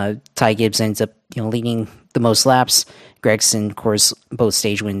 Ty Gibbs ends up leading the most laps. Gragson, of course, both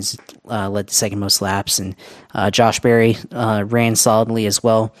stage wins, led the second most laps, and Josh Berry ran solidly as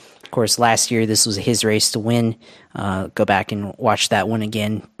well. Of course, last year this was his race to win. Go back and watch that one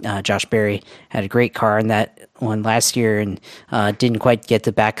again. Josh Berry had a great car in that one last year and didn't quite get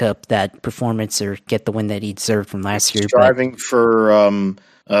to back up that performance or get the win that he deserved from last year. Driving for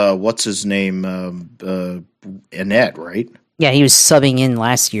what's his name, Annette, right? Yeah, he was subbing in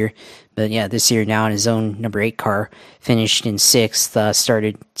last year, but yeah, this year now in his own number 8 car, finished in 6th,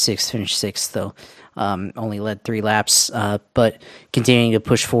 started 6th, finished 6th though. Only led 3 laps, but continuing to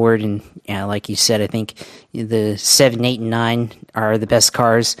push forward. And like you said, I think the 7, 8, and 9 are the best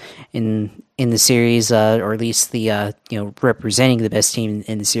cars in the series, or at least the representing the best team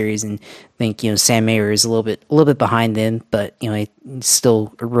in the series. And I think Sam Mayer is a little bit behind them, but he's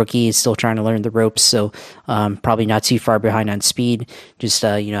still a rookie, he's still trying to learn the ropes, so probably not too far behind on speed. Just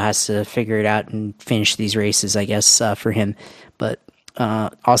has to figure it out and finish these races, I guess, for him. But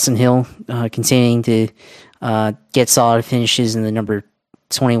Austin Hill continuing to get solid finishes in the number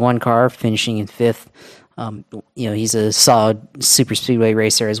 21 car, finishing in 5th. He's a solid super speedway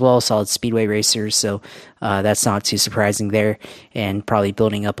racer as well, solid speedway racer, so that's not too surprising there, and probably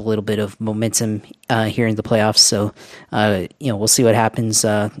building up a little bit of momentum here in the playoffs. So we'll see what happens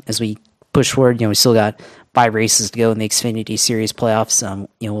as we push forward. We still got 5 races to go in the Xfinity Series playoffs.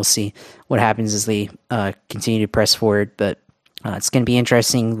 We'll see what happens as they continue to press forward, but it's going to be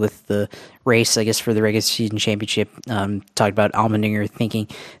interesting with the race, I guess, for the regular season championship. Talked about Allmendinger, thinking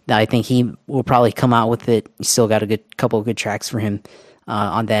that I think he will probably come out with it. He's still got a couple of good tracks for him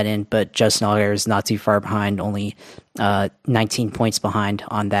on that end, but Justin Allgaier is not too far behind, only 19 points behind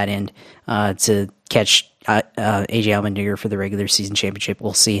on that end to catch AJ Allmendinger for the regular season championship.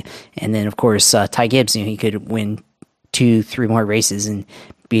 We'll see. And then, of course, Ty Gibbs, he could win 2-3 more races and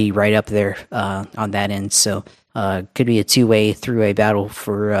be right up there on that end. So could be a 2-way, 3-way battle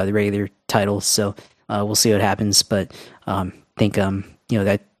for the regular title. So we'll see what happens. But I think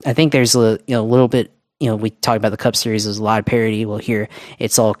I think there's a little bit. We talked about the Cup Series. There's a lot of parity. Well, here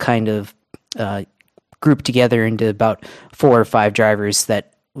it's all kind of grouped together into about 4 or 5 drivers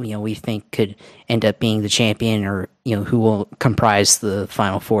that we think could end up being the champion, or who will comprise the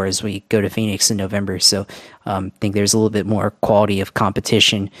final 4 as we go to Phoenix in November. So I think there's a little bit more quality of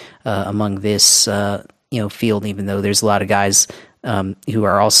competition among this field, even though there's a lot of guys who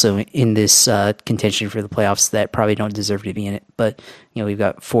are also in this contention for the playoffs that probably don't deserve to be in it. But we've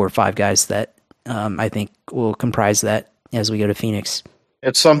got 4 or 5 guys that I think will comprise that as we go to Phoenix.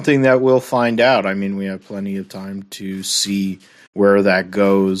 It's something that we'll find out. I mean, we have plenty of time to see where that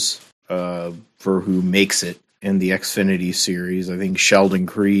goes for who makes it in the Xfinity Series. I think Sheldon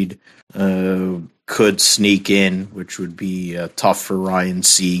Creed could sneak in, which would be tough for Ryan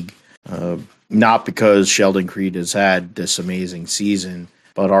Sieg. Not because Sheldon Creed has had this amazing season,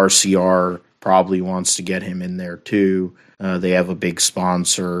 but RCR probably wants to get him in there too. They have a big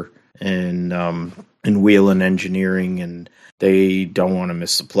sponsor, in Whelen Engineering, and they don't want to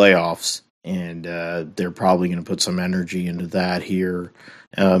miss the playoffs. And they're probably going to put some energy into that here.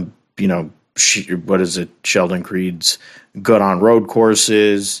 What is it? Sheldon Creed's good on road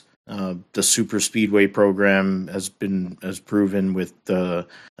courses. The super speedway program has proven with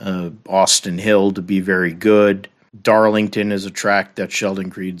Austin Hill to be very good. Darlington is a track that Sheldon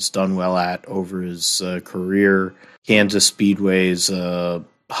Creed's done well at over his career. Kansas Speedway's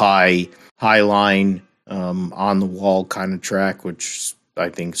high line on the wall kind of track, which I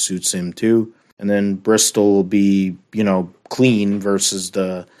think suits him too. And then Bristol will be clean versus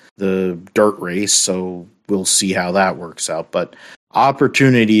the dirt race, so we'll see how that works out. But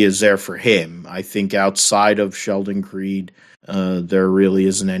opportunity is there for him. I think outside of Sheldon Creed, there really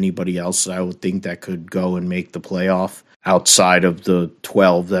isn't anybody else that I would think that could go and make the playoff outside of the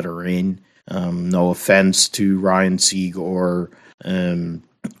 12 that are in. No offense to Ryan Sieg or Landon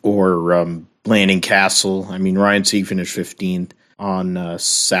Castle. I mean, Ryan Sieg finished 15th on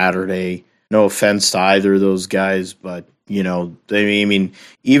Saturday. No offense to either of those guys, but even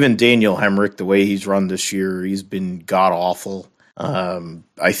Daniel Hemrick, the way he's run this year, he's been god awful.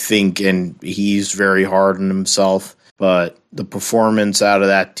 I think, and he's very hard on himself. But the performance out of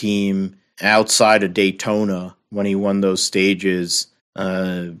that team outside of Daytona when he won those stages,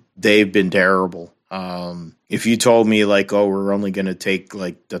 they've been terrible. If you told me we're only going to take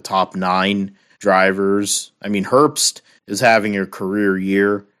the top 9 drivers, I mean, Herbst is having a career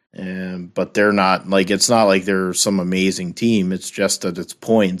year. But they're not it's not like they're some amazing team. It's just that it's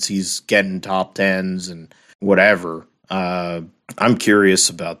points. He's getting top 10s and whatever. I'm curious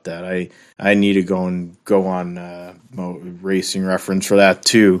about that. I need to go on Racing Reference for that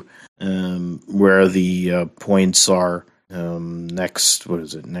too, where the points are next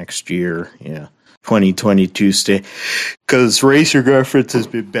year? Yeah. 2022 state, because Racing Reference has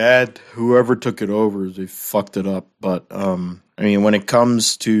been bad. Whoever took it over, they fucked it up. But when it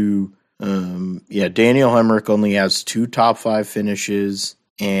comes to Daniel Hemrick only has 2 top 5 finishes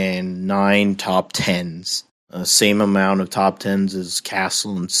and 9 top 10s. Same amount of top 10s as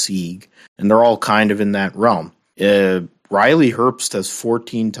Castle and Sieg, and they're all kind of in that realm. Riley Herbst has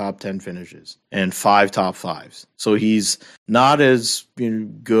 14 top 10 finishes and 5 top 5s. So he's not as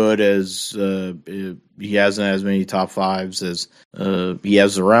good as he hasn't as many top 5s as he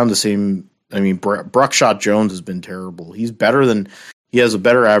has around the same. I mean, Bruckshot Jones has been terrible. He has a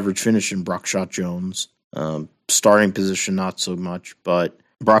better average finish than Bruckshot Jones. Starting position, not so much, but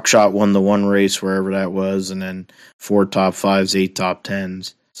Bruckshot won the one race wherever that was, and then 4 top 5s, 8 top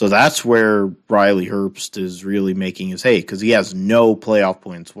 10s. So that's where Riley Herbst is really making his hay, because he has no playoff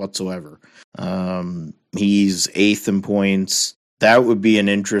points whatsoever. He's 8th in points. That would be an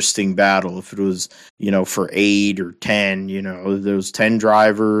interesting battle if it was, for 8 or 10, those 10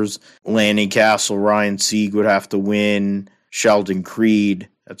 drivers, Landon Castle, Ryan Sieg would have to win, Sheldon Creed,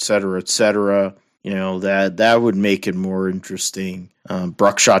 et cetera, that would make it more interesting.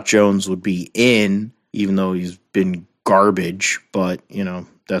 Bruckshot Jones would be in, even though he's been garbage, but,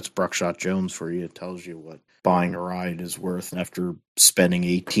 that's Bruckshot Jones for you. It tells you what buying a ride is worth after spending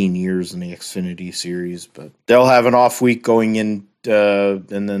 18 years in the Xfinity Series. But they'll have an off week going in, and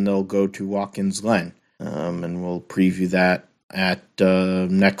then they'll go to Watkins Glen. And we'll preview that at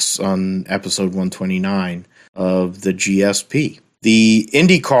next on episode 129 of the GSP. The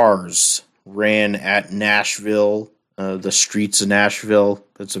Indy cars ran at Nashville, the streets of Nashville.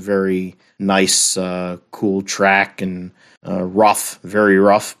 It's a very nice, cool track and rough, very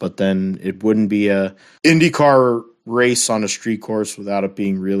rough, but then it wouldn't be a IndyCar race on a street course without it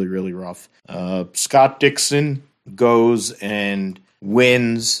being really, really rough. Scott Dixon goes and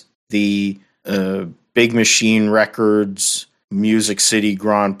wins the Big Machine Records Music City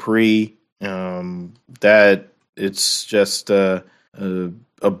Grand Prix. That it's just a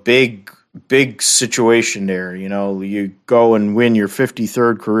big situation there. You go and win your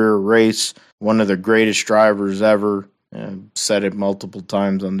 53rd career race, one of the greatest drivers ever. I've said it multiple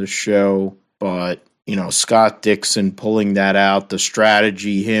times on this show, but Scott Dixon pulling that out, the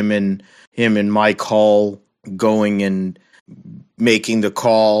strategy, him and Mike Hull going and making the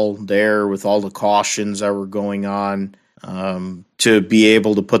call there with all the cautions that were going on, to be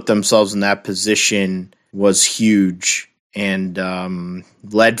able to put themselves in that position was huge. And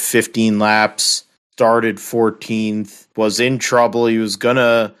led 15 laps, started 14th, was in trouble. He was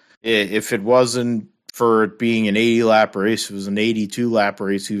gonna, if it wasn't for it being an 80-lap race, it was an 82-lap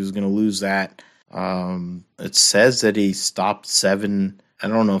race, he was going to lose that. It says that he stopped 7. I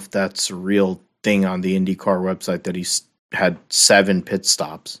don't know if that's a real thing on the IndyCar website, that he had 7 pit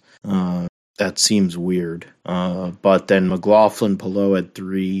stops. That seems weird. But then McLaughlin Palou had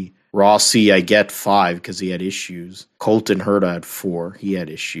 3, Rossi, I get 5 because he had issues. Colton Herta had 4. He had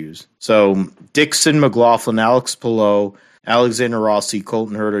issues. So Dixon, McLaughlin, Alex Palou, Alexander Rossi,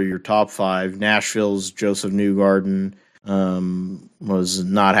 Colton Herta are your top 5. Nashville's Joseph Newgarden was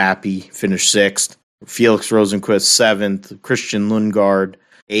not happy, finished 6th. Felix Rosenqvist 7th. Christian Lundgaard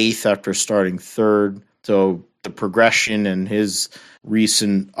 8th after starting 3rd. So the progression and his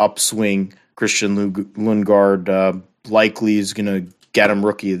recent upswing, Christian Lundgaard likely is going to get him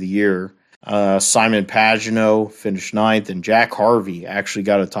Rookie of the Year. Simon Pagenaud finished 9th, and Jack Harvey actually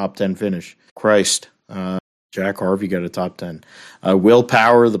got a top 10 finish. Christ. Jack Harvey got a top 10. Will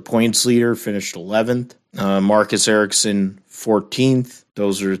Power, the points leader, finished 11th. Marcus Ericsson, 14th.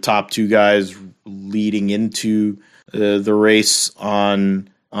 Those are the top 2 guys leading into the race on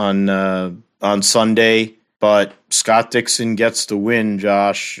Sunday. But Scott Dixon gets the win,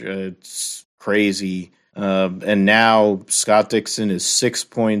 Josh. It's crazy. And now Scott Dixon is 6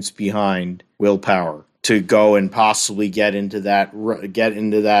 points behind Will Power to go and possibly get into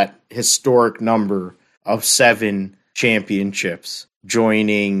that historic number of 7 championships.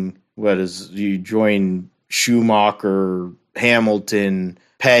 Join Schumacher, Hamilton,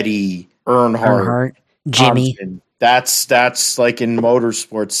 Petty, Earnhardt, Jimmy. Thompson. That's like in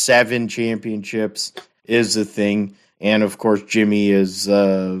motorsports, 7 championships is the thing. And of course, Jimmy is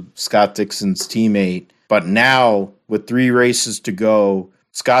Scott Dixon's teammate. But now, with 3 races to go,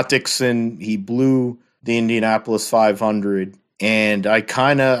 Scott Dixon, he blew the Indianapolis 500. And I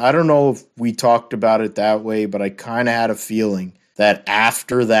don't know if we talked about it that way, but I kind of had a feeling that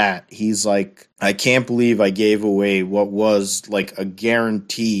after that, he's like, I can't believe I gave away what was like a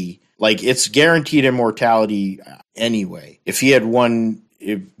guarantee. Like, it's guaranteed immortality anyway. If he had won,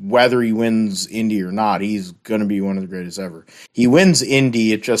 whether he wins Indy or not, he's going to be one of the greatest ever. He wins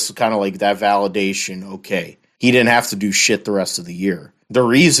Indy, it's just kind of like that validation. Okay, he didn't have to do shit the rest of the year. The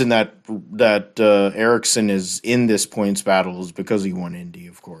reason that Ericsson is in this points battle is because he won Indy,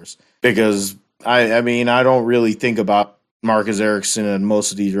 of course. Because, I mean, I don't really think about Marcus Ericsson in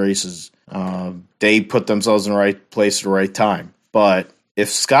most of these races. They put themselves in the right place at the right time. But if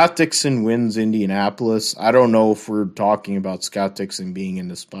Scott Dixon wins Indianapolis, I don't know if we're talking about Scott Dixon being in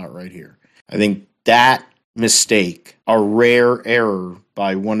the spot right here. I think that mistake, a rare error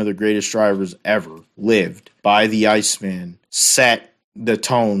by one of the greatest drivers ever lived, by the Iceman, set the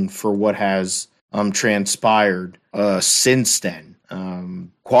tone for what has transpired since then.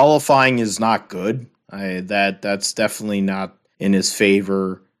 Qualifying is not good. That's definitely not in his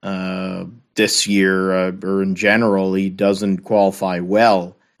favor this year, or in general. He doesn't qualify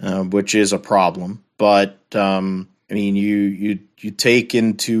well, which is a problem. But I mean, you take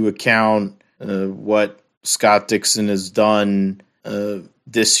into account what Scott Dixon has done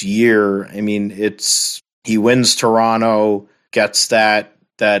this year. I mean, he wins Toronto, gets that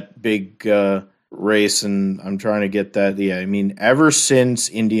big race, and I'm trying to get that. Yeah, I mean, ever since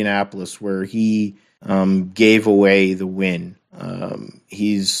Indianapolis, where he gave away the win,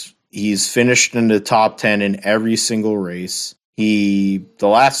 he's finished in the top 10 in every single race. The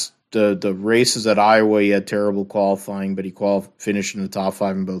races at Iowa, he had terrible qualifying, but he finished in the top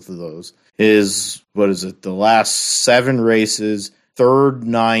 5 in both of those. The last 7 races, 3rd,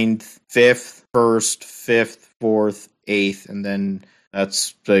 9th, 5th, 1st, 5th, 4th, 8th, and then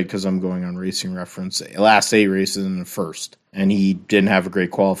that's because I'm going on Racing Reference. Last 8 races in the 1st, and he didn't have a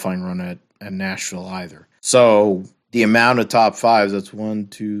great qualifying run at Nashville either. So the amount of top 5s, that's 1,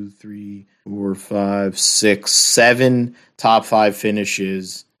 2, 3, 4, 5, 6, 7 top 5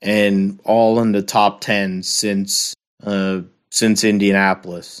 finishes, and all in the top 10 since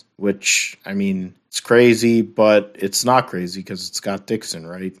Indianapolis, which, I mean, it's crazy, but it's not crazy because it's Scott Dixon,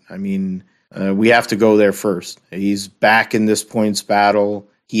 right? I mean, we have to go there first. He's back in this points battle.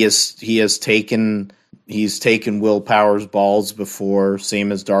 He's taken Will Power's balls before,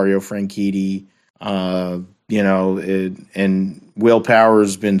 same as Dario Franchitti. And Will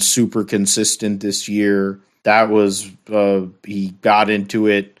Power's been super consistent this year. That was he got into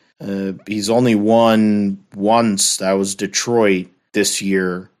it. He's only won once. That was Detroit this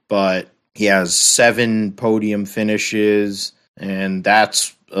year, but he has 7 podium finishes, and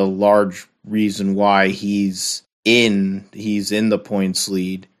that's a large reason why he's in the points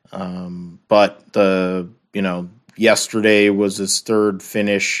lead. But yesterday was his 3rd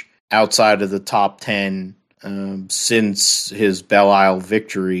finish outside of the top 10 since his Belle Isle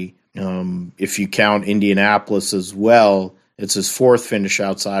victory. If you count Indianapolis as well, it's his 4th finish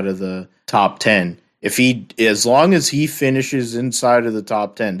outside of the top 10. As long as he finishes inside of the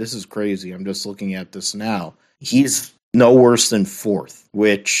top 10, this is crazy. I'm just looking at this now. He's no worse than fourth,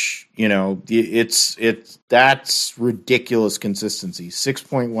 which, that's ridiculous consistency.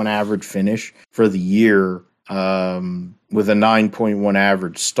 6.1 average finish for the year, with a 9.1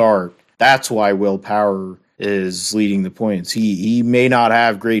 average start. That's why Will Power is leading the points. He may not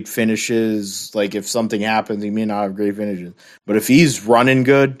have great finishes. Like, if something happens, he may not have great finishes. But if he's running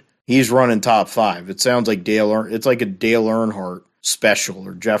good, he's running top 5. It sounds like it's like a Dale Earnhardt special,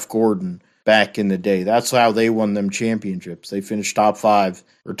 or Jeff Gordon back in the day. That's how they won them championships. They finished top 5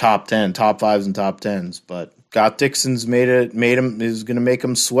 or top 10, top 5s and top 10s. But Scott Dixon's is going to make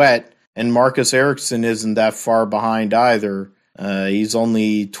him sweat. And Marcus Ericsson isn't that far behind either. He's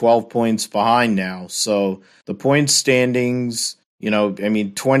only 12 points behind now. So the point standings,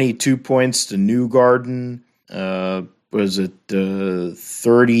 22 points to Newgarden. Was it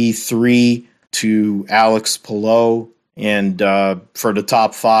 33 to Alex Palou? And for the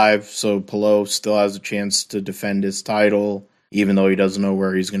top 5, so Palou still has a chance to defend his title, even though he doesn't know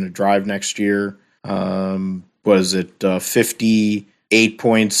where he's going to drive next year. Was it 58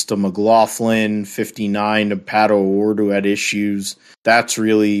 points to McLaughlin, 59 to Pato O'Ward, who had issues? That's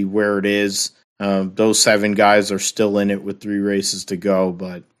really where it is. Those 7 guys are still in it with 3 races to go,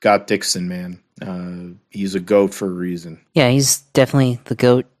 but Scott Dixon, man, he's a GOAT for a reason. Yeah, he's definitely the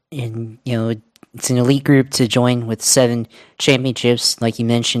GOAT, and it's an elite group to join with 7 championships, like you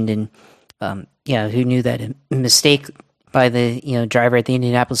mentioned. And who knew that a mistake by the driver at the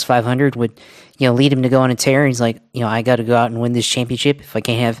Indianapolis 500 would lead him to go on a tear? He's like, I got to go out and win this championship. If I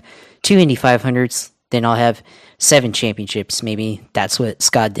can't have 2 Indy 500s, then I'll have 7 championships. Maybe that's what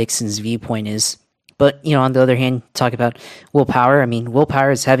Scott Dixon's viewpoint is. But on the other hand, talk about Will Power. I mean, Will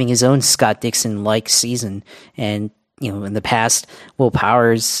Power is having his own Scott Dixon-like season, and in the past, Will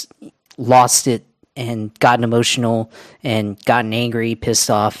Power's lost it and gotten emotional and gotten angry, pissed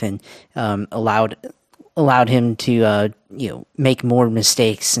off, and allowed him to make more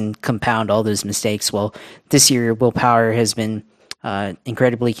mistakes and compound all those mistakes. Well, this year Will Power has been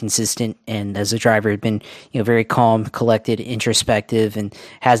incredibly consistent, and as a driver had been very calm, collected, introspective, and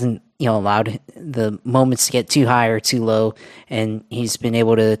hasn't allowed the moments to get too high or too low, and he's been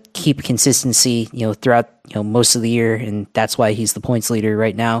able to keep consistency throughout most of the year, and that's why he's the points leader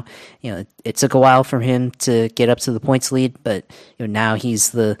right now. It took a while for him to get up to the points lead, but now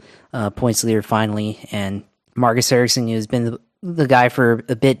he's the points leader finally. And Marcus Ericsson has been the guy for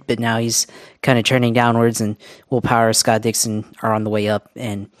a bit, but now he's kind of trending downwards, and Will Power, Scott Dixon are on the way up.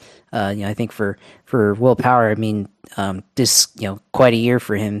 And I think for Will Power, I mean, this quite a year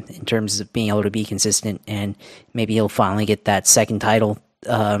for him in terms of being able to be consistent, and maybe he'll finally get that second title.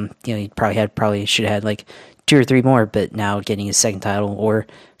 He probably should have had like 2 or 3 more, but now getting his second title, or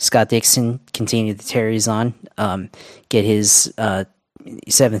Scott Dixon continue the tear he's on, get his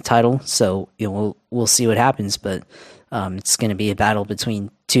 7th title. So we'll see what happens, but it's going to be a battle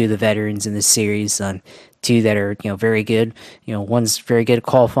between 2 of the veterans in this series. 2 that are very good. One's very good at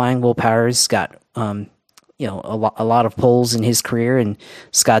qualifying. Will Power's got a lot of poles in his career, and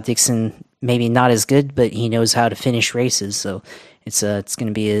Scott Dixon maybe not as good, but he knows how to finish races. So it's going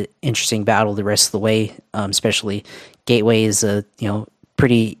to be an interesting battle the rest of the way. Especially Gateway is a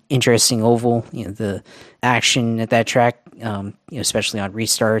pretty interesting oval. The action at that track, especially on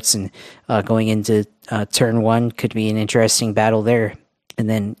restarts and going into turn 1, could be an interesting battle there. And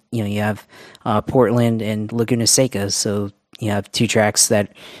then you have Portland and Laguna Seca, so you have 2 tracks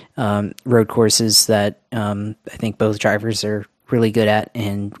that road courses that I think both drivers are really good at,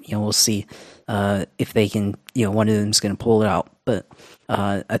 and we'll see if they can. One of them's going to pull it out. But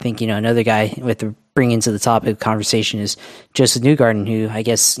I think another guy with the bring into the topic of conversation is Joseph Newgarden, who I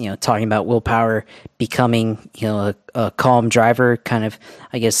guess talking about Will Power becoming a calm driver, kind of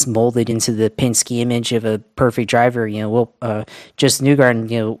I guess molded into the Penske image of a perfect driver. Joseph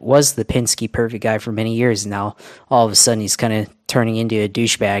Newgarden was the Penske perfect guy for many years. Now all of a sudden he's kind of turning into a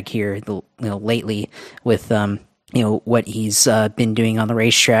douchebag here lately with what he's been doing on the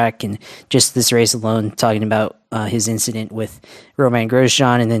racetrack, and just this race alone, talking about his incident with Romain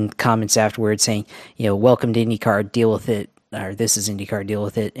Grosjean, and then comments afterwards saying, welcome to IndyCar, deal with it, or this is IndyCar, deal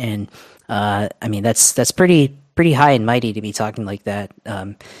with it. And I mean, that's pretty high and mighty to be talking like that.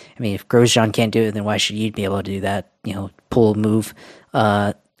 I mean, if Grosjean can't do it, then why should you be able to do that? Pull a move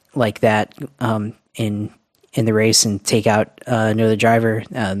like that in the race and take out another driver.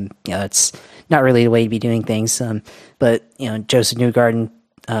 It's not really the way to be doing things. But Joseph Newgarden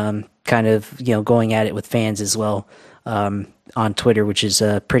kind of going at it with fans as well on Twitter, which is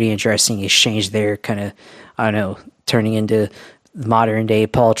a pretty interesting exchange there. Kind of, I don't know, turning into modern day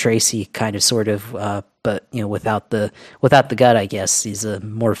Paul Tracy kind of sort of, but without the gut, I guess. He's a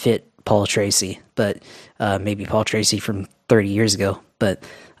more fit Paul Tracy, but maybe Paul Tracy from 30 years ago. But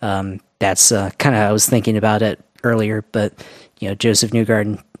that's kind of how I was thinking about it earlier. But Joseph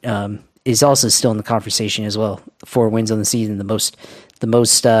Newgarden is also still in the conversation as well. 4 wins on the season, the most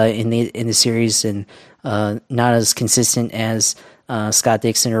in the series, and not as consistent as Scott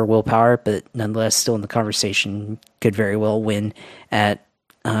Dixon or Will Power, but nonetheless still in the conversation. Could very well win at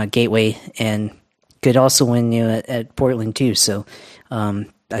Gateway and could also win at Portland too. So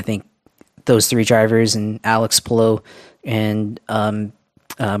I think those 3 drivers and Alex Palou and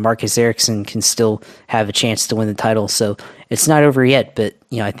Marcus Ericsson can still have a chance to win the title. So it's not over yet, but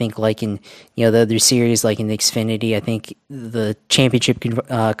I think like in the other series, like in the Xfinity, I think the championship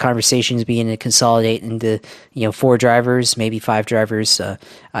conversations begin to consolidate into 4 drivers, maybe 5 drivers.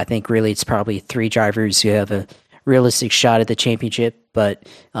 I think really it's probably 3 drivers who have a realistic shot at the championship, but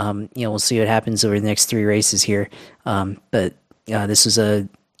we'll see what happens over the next 3 races here. But this was a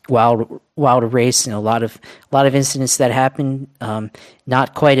wild race, and a lot of incidents that happened.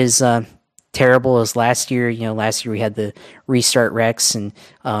 Not quite as terrible as last year. Last year we had the restart wrecks and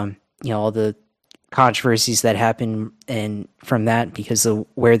all the controversies that happened, and from that because of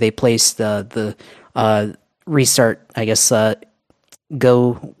where they placed the restart, I guess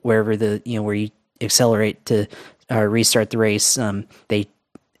go wherever where you accelerate to restart the race. They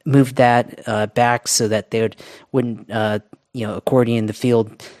moved that back so that they wouldn't accordion the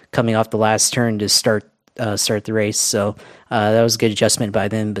field coming off the last turn to start the race. So that was a good adjustment by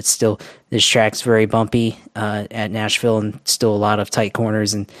them, but still this track's very bumpy at Nashville, and still a lot of tight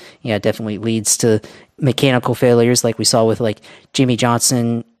corners, and it definitely leads to mechanical failures like we saw with like Jimmy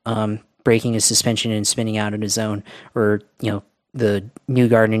Johnson breaking his suspension and spinning out on his own, or the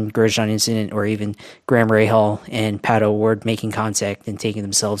Newgarden and Grosjean incident, or even Graham Rahal and Pato O'Ward making contact and taking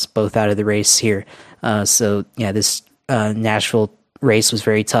themselves both out of the race here. So this Nashville race was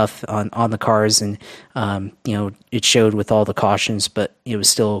very tough on the cars, and it showed with all the cautions, but it was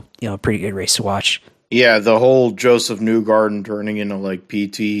still a pretty good race to watch. Yeah, the whole Joseph Newgarden turning into like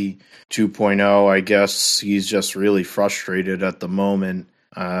PT 2.0, I guess he's just really frustrated at the moment.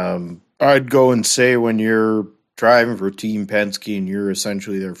 I'd go and say when you're driving for Team Penske and you're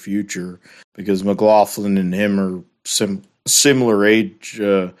essentially their future, because McLaughlin and him are similar age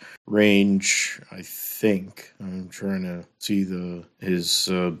range, I think. I'm trying to see his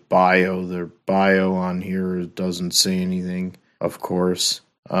bio. Their bio on here doesn't say anything, of course.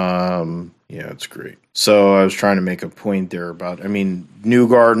 Yeah, it's great. So I was trying to make a point there about,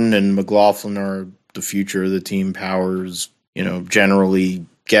 Newgarden and McLaughlin are the future of the team. Powers, generally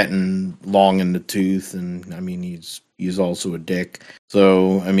getting long in the tooth, and he's also a dick.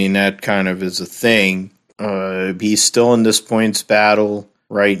 So that kind of is a thing. He's still in this points battle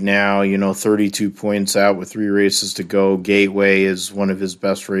right now. 32 points out with 3 races to go. Gateway is one of his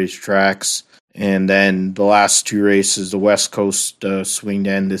best race tracks, and then the last 2 races, the West Coast swing to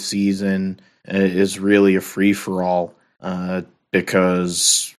end the season, is really a free for all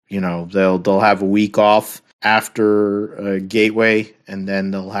because they'll have a week off after Gateway, and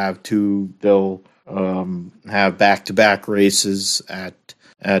then they'll have have back-to-back races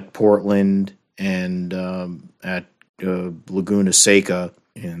at Portland and at Laguna Seca,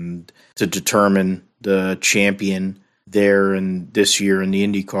 and to determine the champion there and this year in the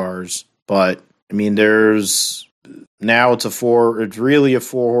Indy cars. But it's really a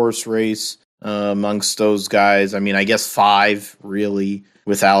 4-horse race amongst those guys. I guess 5 really,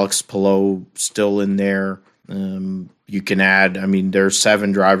 with Alex Palou still in there. You can add, there's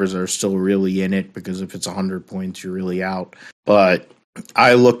 7 drivers that are still really in it, because if it's 100 points, you're really out. But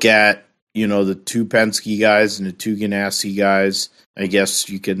I look at, the 2 Penske guys and the 2 Ganassi guys. I guess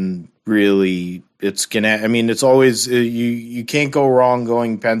you can really, it's always, you can't go wrong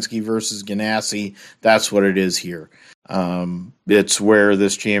going Penske versus Ganassi. That's what it is here. It's where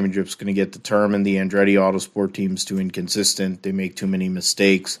this championship's going to get determined. The Andretti Autosport team's too inconsistent. They make too many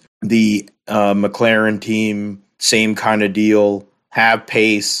mistakes. The McLaren team, same kind of deal, have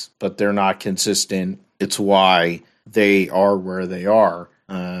pace, but they're not consistent. It's why they are where they are,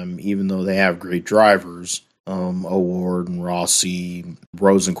 even though they have great drivers. O'Ward and Rossi,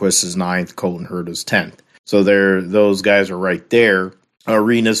 Rosenquist is 9th, Colton Herta is 10th. So those guys are right there.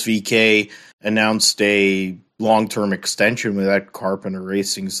 Rinus VeeKay announced a long-term extension with Ed Carpenter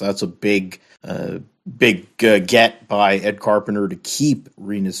Racing, so that's a big get by Ed Carpenter to keep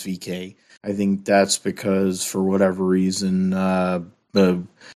Rinus VeeKay. I think that's because, for whatever reason, Chip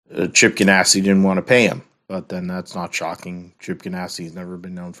Ganassi didn't want to pay him. But then that's not shocking. Chip Ganassi has never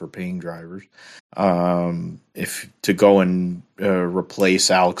been known for paying drivers. If to go and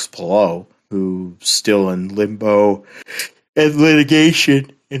replace Alex Palou, who's still in limbo and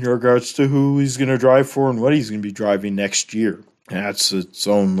litigation, in regards to who he's going to drive for and what he's going to be driving next year. That's its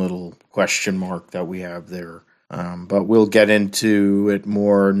own little question mark that we have there. But we'll get into it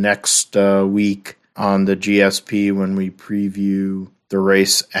more next week on the GSP when we preview the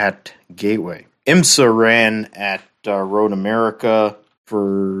race at Gateway. IMSA ran at Road America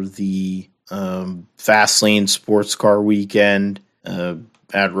for the Fastlane Sports Car Weekend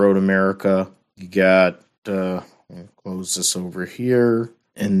at Road America. You got, I'll close this over here,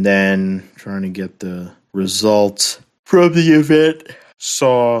 and then trying to get the results from the event.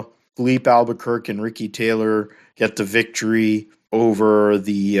 Saw Philippe Albuquerque and Ricky Taylor get the victory over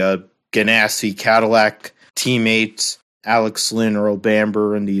the Ganassi Cadillac teammates, Alex Lynn, Earl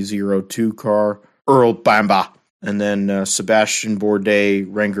Bamber in the 02 car, Earl Bamba, and then Sebastian Bourdais,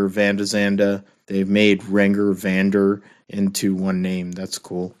 Renger van de Zande. They've made Renger Vander into one name. That's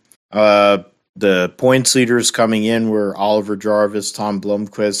cool. The points leaders coming in were Oliver Jarvis, Tom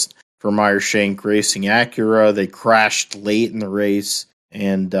Blomqvist for Meyer Shank Racing Acura. They crashed late in the race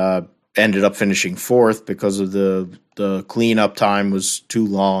and ended up finishing fourth because of the cleanup time was too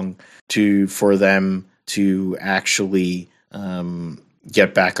long for them to actually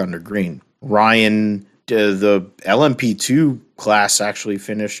get back under green. Ryan, the LMP2 class actually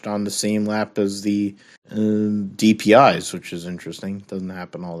finished on the same lap as the DPIs, which is interesting. Doesn't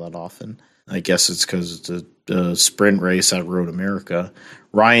happen all that often. I guess it's because it's a sprint race at Road America.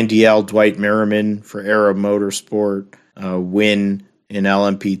 Ryan DL, Dwight Merriman for Arrow Motorsport win in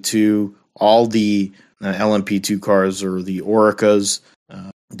LMP2. All the LMP2 cars are the Oricas.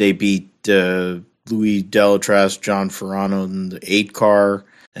 They beat Louis Delatraz, John Ferrano in the 8 car,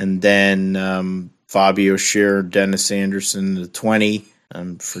 and then Fabio Scheer, Dennis Anderson in the 20.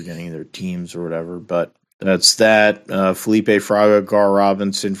 I'm forgetting their teams or whatever, but that's that. Felipe Fraga, Gar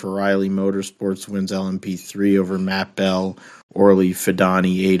Robinson for Riley Motorsports wins LMP3 over Matt Bell, Orly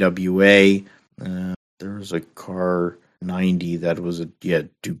Fidani, AWA. There was a car 90 that was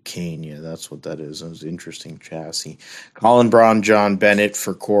Duquesne. Yeah, that's what that is. It was an interesting chassis. Colin Braun, John Bennett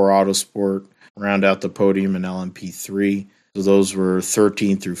for Core Autosport round out the podium in LMP3. So those were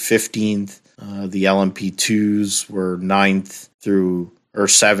 13th through 15th. The LMP2s were 7th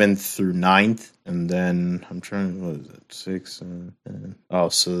through 9th. And then I'm trying, what is it, 6?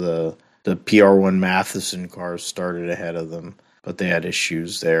 So the PR1 Matheson cars started ahead of them, but they had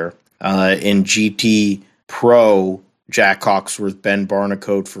issues there. In GT Pro, Jack Hawksworth, Ben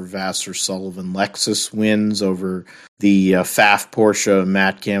Barnicoat for Vassar Sullivan Lexus wins over the Pfaff Porsche,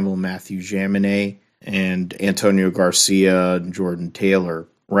 Matt Campbell, Matthew Jaminet, and Antonio Garcia and Jordan Taylor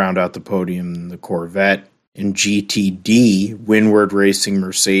round out the podium in the Corvette. In GTD, Windward Racing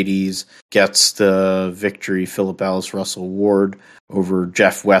Mercedes gets the victory. Philip Ellis, Russell Ward over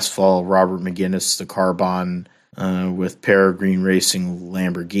Jeff Westphal, Robert McGuinness, the Carbon with Peregrine Racing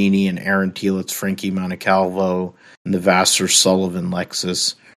Lamborghini, and Aaron Telitz, Frankie Montecalvo, and the Vassar Sullivan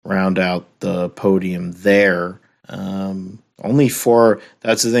Lexus round out the podium there. Only 4,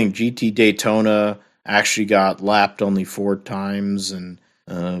 that's the thing, GT Daytona actually got lapped only 4 times, and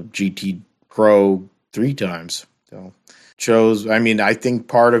GT Pro 3 times. So I think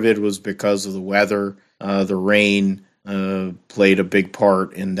part of it was because of the weather. The rain played a big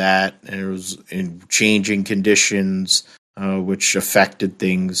part in that, and it was in changing conditions, which affected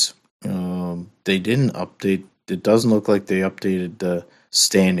things. They didn't update. It doesn't look like they updated the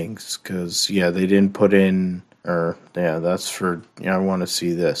standings because, they didn't put in, that's for, I want to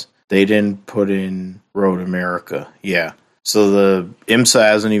see this. They didn't put in Road America. Yeah. So the IMSA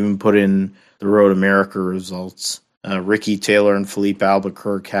hasn't even put in the Road America results. Ricky Taylor and Philippe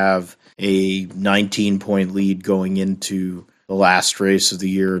Albuquerque have a 19-point lead going into the last race of the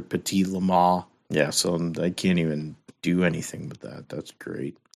year at Petit Le Mans. Yeah, so I can't even do anything with that. That's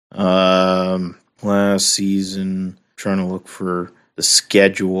great. Last season, trying to look for the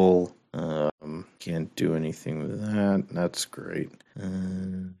schedule. Can't do anything with that. That's great.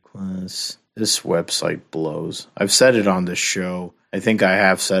 This website blows. I've said it on this show. I think I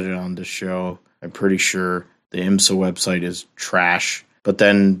have said it on this show. I'm pretty sure the IMSA website is trash. But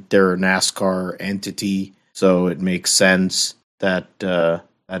then they're a NASCAR entity, so it makes sense that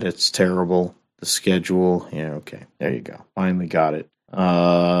it's terrible. The schedule, okay, there you go. Finally got it.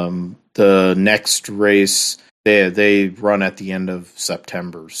 The next race, they run at the end of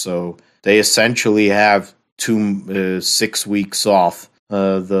September, so they essentially have 6 weeks off.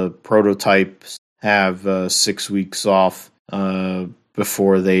 The prototypes have 6 weeks off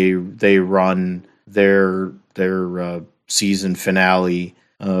before they run their season finale.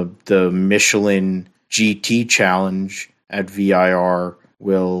 The Michelin GT Challenge at VIR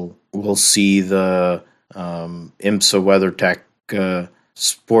will see the IMSA WeatherTech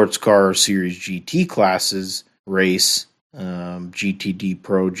Sports Car Series GT classes race, GTD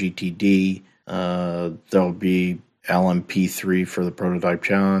Pro, GTD. There'll be LMP3 for the prototype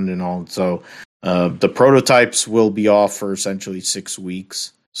challenge and all. So the prototypes will be off for essentially 6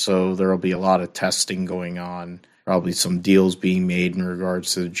 weeks. So there'll be a lot of testing going on, probably some deals being made in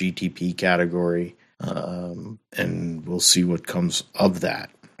regards to the GTP category. And we'll see what comes of that.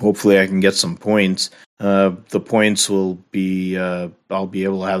 Hopefully I can get some points. The points will be, I'll be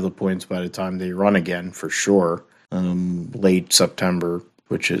able to have the points by the time they run again for sure. Late September,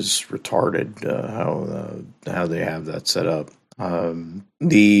 which is retarded, how they have that set up.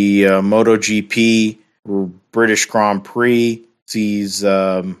 The MotoGP British Grand Prix sees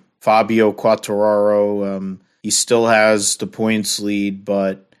Fabio Quartararo. He still has the points lead,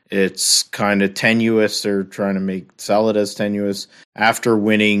 but it's kind of tenuous. They're trying to sell it as tenuous after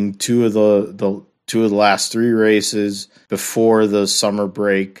winning two of the last 3 races before the summer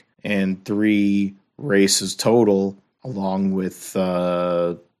break and 3 races total, along with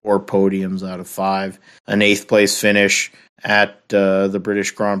 4 podiums out of 5, an 8th place finish at the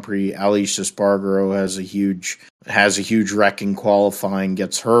British Grand Prix. Aleix Espargaro has a huge wreck in qualifying,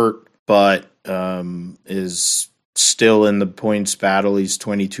 gets hurt, but is still in the points battle. He's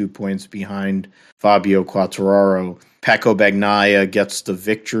 22 points behind Fabio Quartararo. Pecco Bagnaia gets the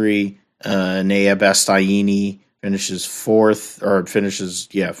victory. Nea Bastianini finishes 4th.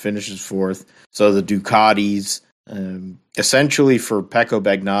 So the Ducatis, essentially for Pecco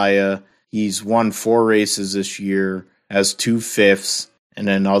Bagnaia, he's won 4 races this year, has 2 fifths, and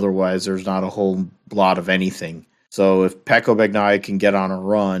then otherwise there's not a whole lot of anything. So if Pecco Bagnaia can get on a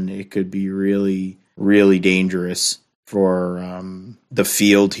run, it could be really, really dangerous for the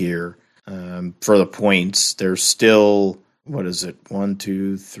field here. For the points, there's still, 1,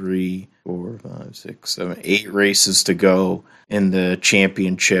 2, 3, 4, 5, 6, 7, 8 races to go in the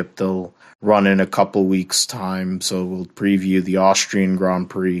championship. They'll run in a couple weeks' time, so we'll preview the Austrian Grand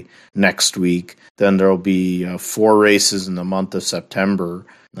Prix next week. Then there'll be 4 races in the month of September.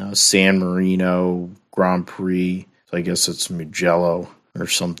 San Marino Grand Prix, so I guess it's Mugello or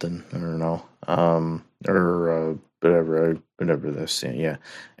something. I don't know. Or whatever that's saying. Yeah.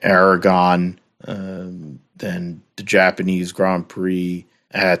 Aragon, then the Japanese Grand Prix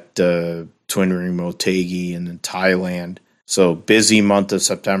at Twin Ring Motegi, and then Thailand. So busy month of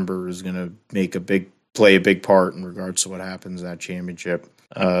September is going to play a big part in regards to what happens in that championship.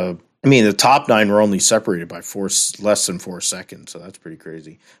 The top 9 were only separated by less than 4 seconds, so that's pretty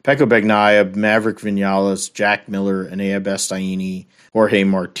crazy. Pecco Bagnaia, Maverick Vinales, Jack Miller, Enea Bastianini, Jorge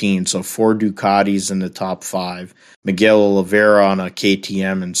Martin. So 4 Ducatis in the top 5. Miguel Oliveira on a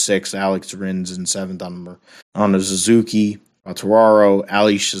KTM in 6th. Alex Rins in 7th on a Suzuki. Quartararo,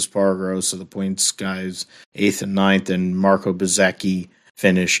 Aleix Espargaro, so the points guys 8th and 9th, and Marco Bezzecchi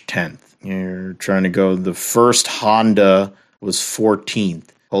finished 10th. You're trying to go. The first Honda was 14th,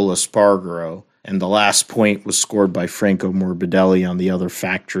 Pol Espargaro, and the last point was scored by Franco Morbidelli on the other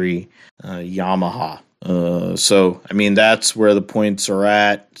factory, Yamaha. That's where the points are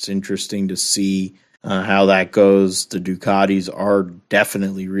at. It's interesting to see how that goes. The Ducatis are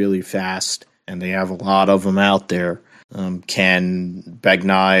definitely really fast, and they have a lot of them out there. Can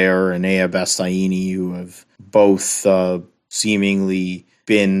Bagnaia or Enea Bastianini, who have both seemingly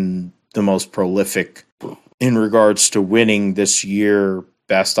been the most prolific in regards to winning this year.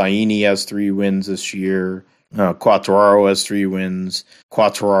 Bastianini has 3 wins this year. Quartararo has 3 wins.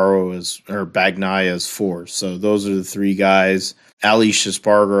 Bagnaia has 4. So those are the 3 guys. Aleix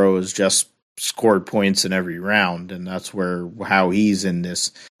Espargaro has just scored points in every round, and that's how he's in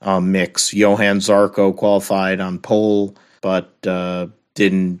this mix. Johan Zarco qualified on pole, but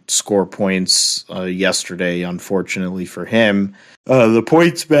didn't score points yesterday, unfortunately for him. The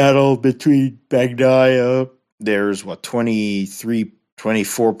points battle between Bagnaia, there's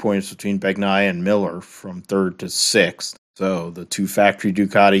 24 points between Bagnaia and Miller from 3rd to 6th. So the 2 factory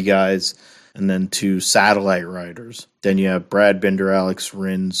Ducati guys, and then 2 satellite riders. Then you have Brad Binder, Alex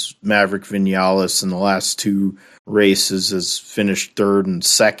Rins, Maverick Vinales in the last 2 races has finished 3rd and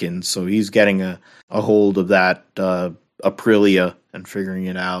 2nd. So he's getting a hold of that Aprilia and figuring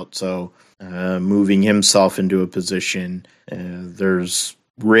it out. So moving himself into a position. There's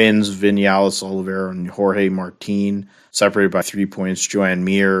Rins, Vinales, Oliveira, and Jorge Martin separated by 3 points. Joan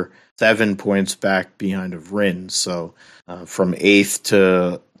Mir, 7 points back behind of Rins. So from 8th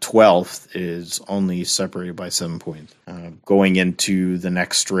to 12th is only separated by 7 points. Going into the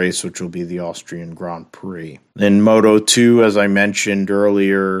next race, which will be the Austrian Grand Prix. In Moto 2, as I mentioned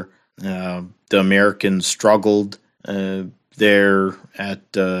earlier, the Americans struggled there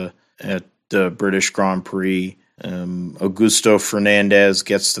at the British Grand Prix. Augusto Fernandez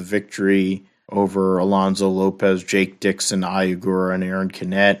gets the victory over Alonso Lopez, Jake Dixon, Ayagura, and Aaron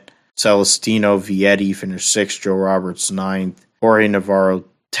Canet. Celestino Vietti finished 6th, Joe Roberts 9th, Jorge Navarro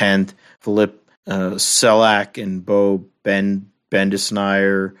 10th, Philippe Selak and Bo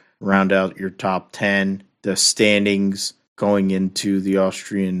Bendisneier round out your top 10. The standings going into the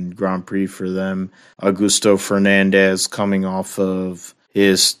Austrian Grand Prix for them. Augusto Fernandez coming off of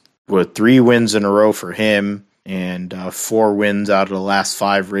his 3 wins in a row for him and 4 wins out of the last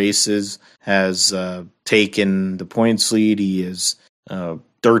 5 races, has taken the points lead. He is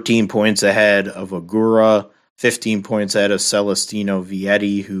 13 points ahead of Agura, 15 points ahead of Celestino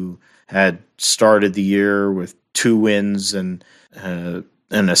Vietti, who had started the year with 2 wins and a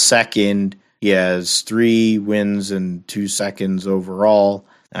second. He has 3 wins and 2 seconds overall.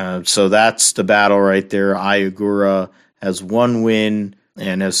 So that's the battle right there. Ayagura has 1 win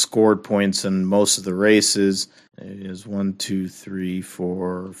and has scored points in most of the races. It is 1, 2, 3,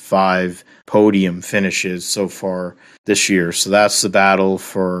 4, 5 podium finishes so far this year. So that's the battle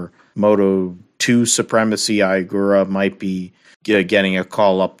for Moto 2 supremacy. Ayagura might be getting a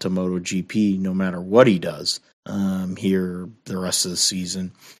call up to MotoGP no matter what he does here the rest of the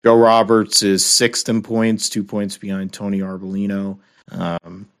season. Joe Roberts is 6th in points, 2 points behind Tony Arbolino.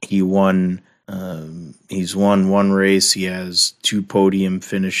 He's won 1 race. He has 2 podium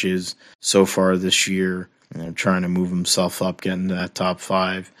finishes so far this year. Trying to move himself up, getting to that top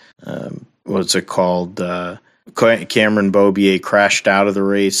 5. What's it called? Cameron Bobier crashed out of the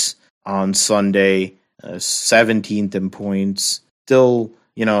race on Sunday, 17th in points. Still,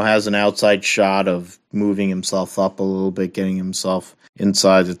 has an outside shot of moving himself up a little bit, getting himself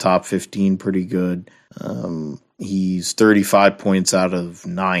inside the top 15 pretty good. He's 35 points out of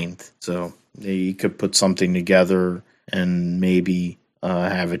 9th, so he could put something together and maybe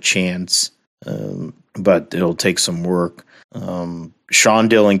have a chance. But it'll take some work. Sean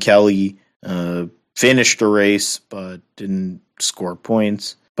Dillon Kelly finished the race but didn't score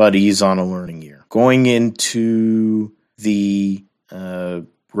points, but he's on a learning year. Going into the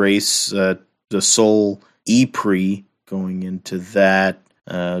race, the Seoul E-Prix, going into that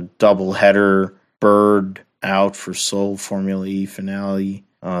doubleheader, Bird out for Seoul Formula E finale.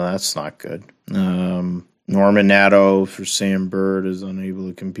 Oh, that's not good. Norman Nato for Sam Bird is unable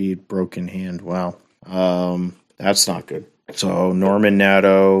to compete. Broken hand. Wow. That's not good. So Norman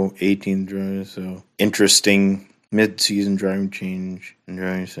Nato, 18th driver. So interesting mid-season driving change and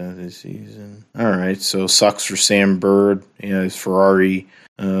driving style this season. All right. So sucks for Sam Bird. He's Ferrari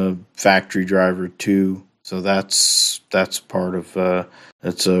factory driver too. So that's part of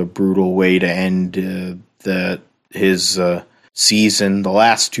that's a brutal way to end his season. The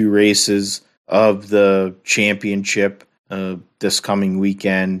last 2 races of the championship this coming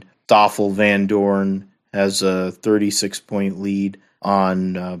weekend. Stoffel Van Dorn has a 36-point lead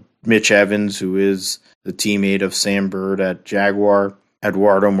on Mitch Evans, who is the teammate of Sam Bird at Jaguar.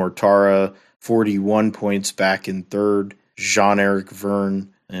 Eduardo Mortara, 41 points back in 3rd. Jean-Eric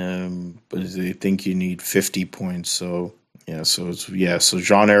Verne, but they think you need 50 points. So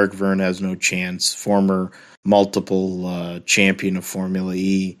Jean-Eric Verne has no chance. Former multiple champion of Formula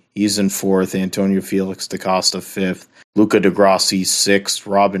E. He's in 4th. Antonio Felix da Costa 5th. Luca de Grassi 6th.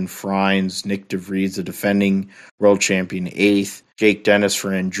 Robin Freins, Nick de Vries, the defending world champion, 8th. Jake Dennis for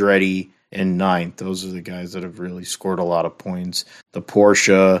Andretti in 9th. Those are the guys that have really scored a lot of points. The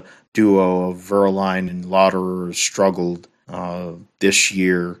Porsche duo of Verline and Lauderer struggled this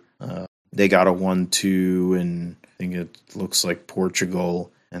year. They got a 1-2, and I think it looks like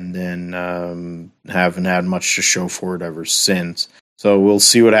Portugal, and then haven't had much to show for it ever since. So we'll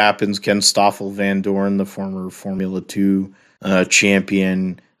see what happens. Ken Stoffel Van Dorn, the former Formula 2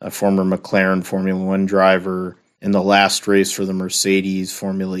 champion, a former McLaren Formula 1 driver, in the last race for the Mercedes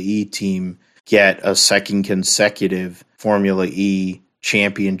Formula E team, get a second consecutive Formula E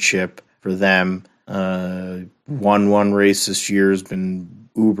championship for them. Won 1 race this year, has been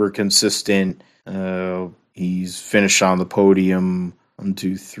uber consistent. He's finished on the podium 1,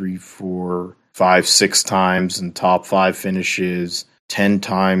 2, 3, 4, 5, 6 times in top 5 finishes, 10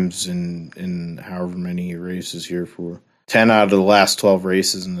 times in however many races here for 10 out of the last 12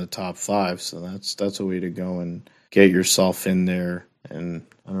 races in the top 5. So that's a way to go and get yourself in there. And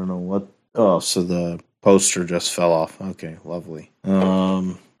I don't know what. Oh, so the poster just fell off. Okay, lovely.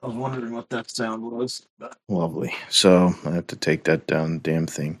 I was wondering what that sound was. Lovely. So I have to take that down, damn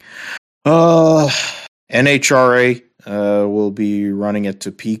thing. NHRA will be running at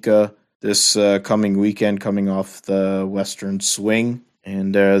Topeka this coming weekend, coming off the Western Swing,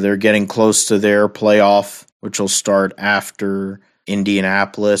 and they're getting close to their playoff, which will start after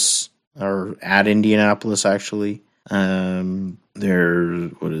Indianapolis. or at Indianapolis, actually.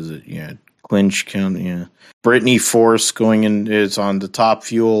 What is it? Yeah, Clinch County. Yeah, Brittany Force going in is on the Top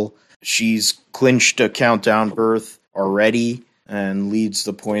Fuel. She's clinched a countdown berth already and leads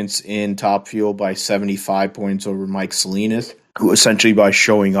the points in Top Fuel by 75 points over Mike Salinas, who essentially by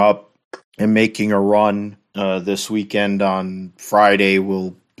showing up and making a run this weekend on Friday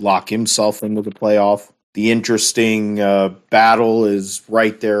will lock himself into the playoff. The interesting battle is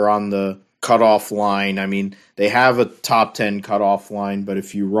right there on the cutoff line. I mean, they have a top 10 cutoff line, but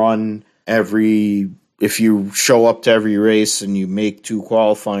if you show up to every race and you make 2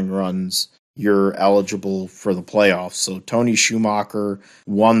 qualifying runs, you're eligible for the playoffs. So Tony Schumacher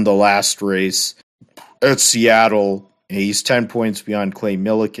won the last race at Seattle. He's 10 points behind Clay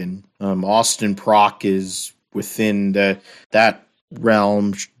Millican. Austin Prock is within that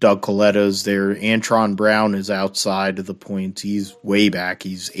realm. Doug Coletta's there. Antron Brown is outside of the points. He's way back.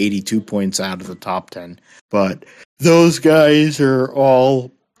 He's 82 points out of the top 10. But those guys are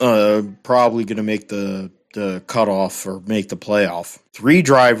all probably going to make the cutoff or make the playoff. 3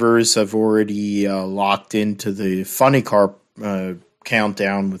 drivers have already locked into the funny car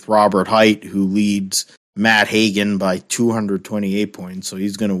countdown with Robert Hight, who leads Matt Hagan by 228 points, so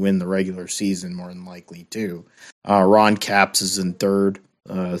he's going to win the regular season more than likely too. Ron Capps is in third.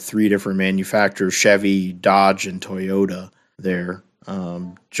 3 different manufacturers, Chevy, Dodge, and Toyota there.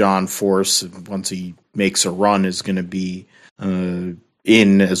 John Force, once he makes a run, is going to be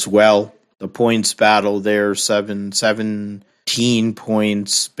in as well. The points battle there, 17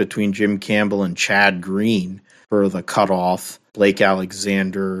 points between Jim Campbell and Chad Green for the cutoff. Blake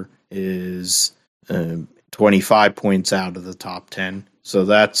Alexander is 25 points out of the top 10. So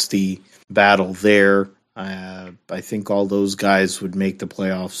that's the battle there. I think all those guys would make the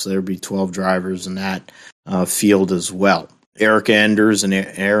playoffs. So there'd be 12 drivers in that field as well. Erica Enders and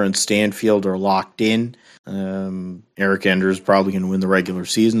Aaron Stanfield are locked in. Erica Enders is probably going to win the regular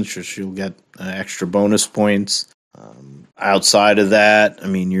season, so she'll get extra bonus points. Outside of that, I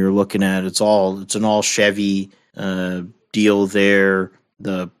mean, you're looking at it's an all Chevy deal there.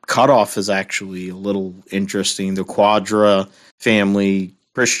 The cutoff is actually a little interesting. The Quadra family,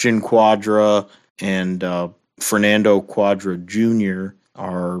 Christian Quadra and Fernando Quadra Jr.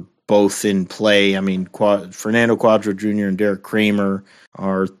 are both in play. I mean, Fernando Quadra Jr. and Derek Kramer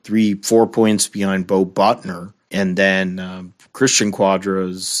are 4 points behind Bo Butner. And then Christian Quadra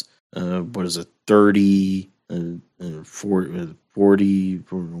is,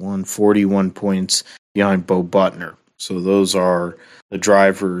 41 points behind Bo Butner. So those are the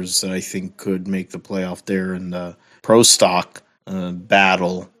drivers that I think could make the playoff there in the Pro Stock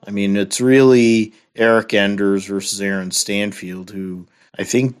battle. I mean, it's really Eric Enders versus Aaron Stanfield, who I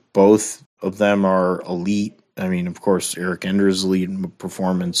think both of them are elite. I mean, of course, Eric Enders is elite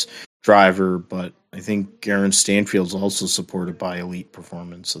performance driver, but I think Aaron Stanfield's also supported by elite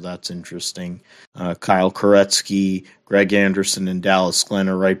performance, so that's interesting. Kyle Koretsky, Greg Anderson, and Dallas Glenn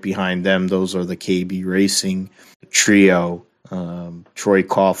are right behind them. Those are the KB Racing trio. Troy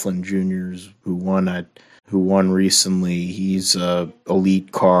Coughlin Jr., who won recently. He's a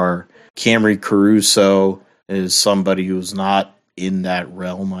elite car. Camry Caruso is somebody who's not in that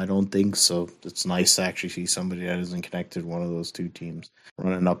realm, I don't think. So it's nice to actually see somebody that isn't connected to one of those 2 teams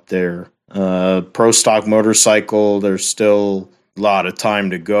running up there. Pro Stock Motorcycle, there's still a lot of time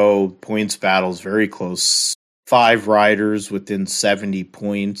to go. Points battle's very close. 5 riders within 70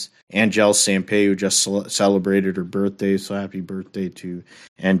 points. Angelle Sampey, who just celebrated her birthday, so happy birthday to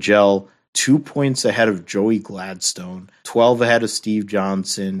Angelle. 2 points ahead of Joey Gladstone, 12 ahead of Steve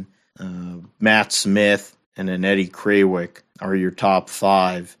Johnson, Matt Smith, and then Eddie Krawick are your top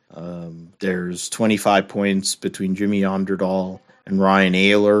 5. There's 25 points between Jimmy Onderdahl and Ryan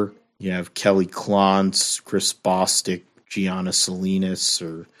Ayler. You have Kelly Klontz, Chris Bostic, Gianna Salinas,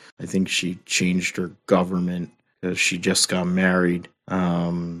 or I think she changed her government because she just got married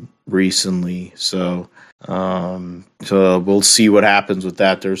recently. So we'll see what happens with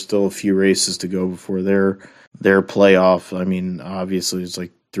that. There's still a few races to go before their playoff. I mean, obviously it's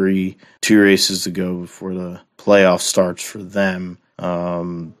like 2 races to go before the playoff starts for them.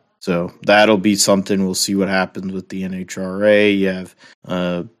 So that'll be something. We'll see what happens with the NHRA.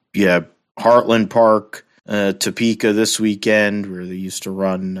 You have Heartland Park, Topeka this weekend, where they used to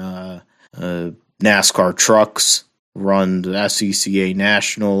run NASCAR trucks, run the SCCA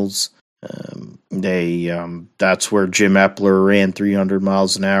Nationals. That's where Jim Epler ran 300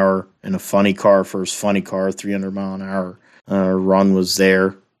 miles an hour in a funny car. First funny car, 300 mile an hour run was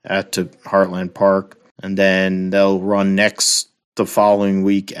there at Heartland Park. And then they'll run the following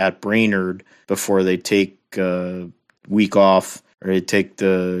week at Brainerd before they take a week off or they take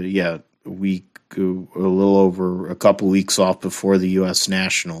a week, a little over a couple weeks off before the U.S.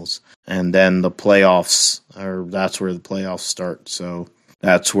 Nationals, and then the playoffs, or that's where the playoffs start. So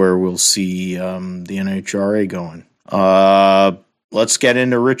that's where we'll see the NHRA going. Let's get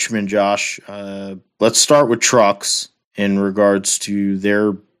into Richmond, Josh. Let's start with trucks in regards to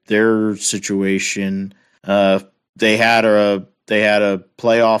their situation. They had a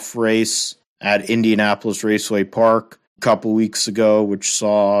playoff race at Indianapolis Raceway Park a couple weeks ago, which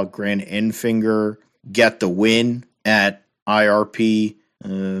saw Grant Enfinger get the win at IRP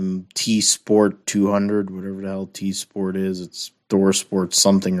T Sport 200, whatever the hell T Sport is. It's Thor Sport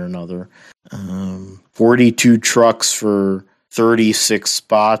something or another. 42 trucks for 36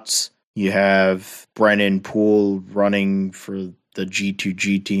 spots. You have Brennan Poole running for the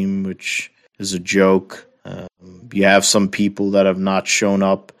G2G team, which is a joke. You have some people that have not shown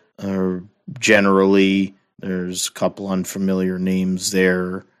up. Generally, there's a couple unfamiliar names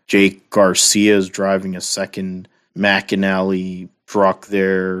there. Jake Garcia is driving a second McAnally truck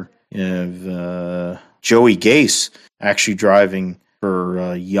there. You have Joey Gase actually driving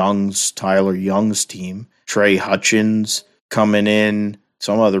for Tyler Young's team. Trey Hutchins coming in.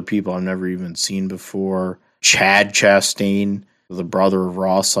 Some other people I've never even seen before. Chad Chastain, the brother of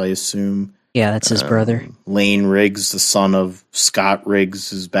Ross, I assume. Yeah, that's his brother. Lane Riggs, the son of Scott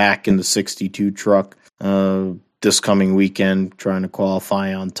Riggs, is back in the 62 truck this coming weekend, trying to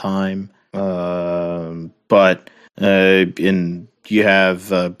qualify on time. But you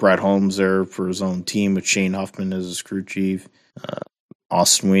have Brett Holmes there for his own team with Shane Huffman as his crew chief.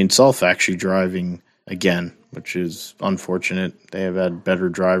 Austin Wayne Self actually driving again, which is unfortunate. They have had better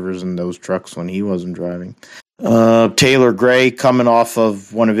drivers in those trucks when he wasn't driving. Taylor Gray coming off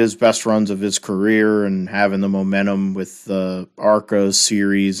of one of his best runs of his career and having the momentum with the ARCA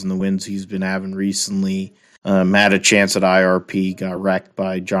series and the wins he's been having recently. Had a chance at IRP, got wrecked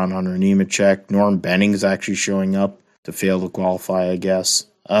by John Hunter Nemechek. Norm Benning's actually showing up to fail to qualify, I guess.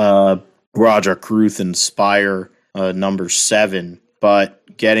 Roger Cruth and Spire, number 7.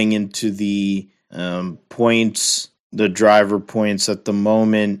 But getting into the points, the driver points at the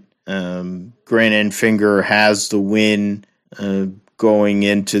moment, Grant Enfinger has the win going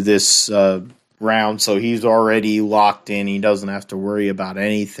into this round, so he's already locked in. He doesn't have to worry about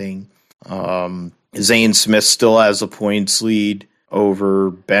anything. Zane Smith still has a points lead over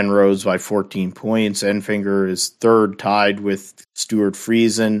Ben Rhodes by 14 points. Enfinger is third, tied with Stuart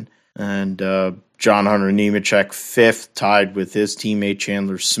Friesen, and John Hunter Nemechek fifth, tied with his teammate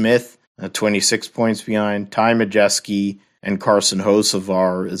Chandler Smith, 26 points behind. Ty Majeski and Carson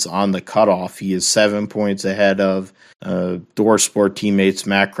Hocevar is on the cutoff. He is 7 points ahead of Dorsport teammates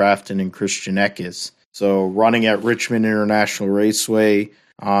Matt Crafton and Christian Eckes. So running at Richmond International Raceway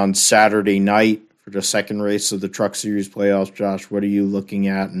on Saturday night for the second race of the Truck Series playoffs. Josh, what are you looking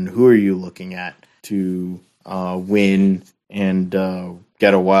at, and who are you looking at to win and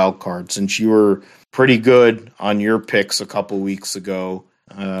get a wild card? Since you were pretty good on your picks a couple weeks ago,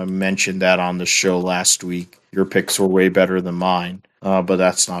 mentioned that on the show last week. Your picks were way better than mine, but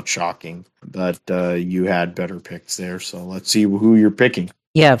that's not shocking. But you had better picks there, so let's see who you're picking.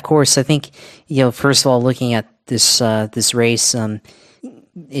 Yeah, of course. I think, first of all, looking at this race,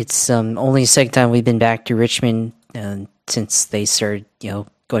 it's only the second time we've been back to Richmond since they started,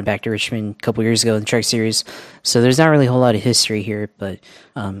 going back to Richmond a couple years ago in the Truck Series. So there's not really a whole lot of history here, but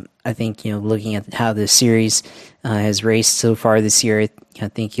I think, looking at how the series has raced so far this year, I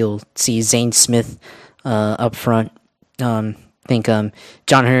think you'll see Zane Smith up front. I think John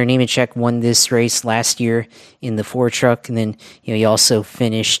Hunter Nemechek won this race last year in the 4 truck, and then he also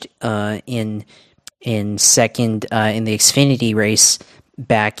finished in second in the Xfinity race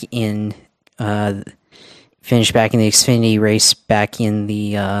back in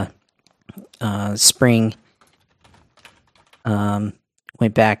the spring.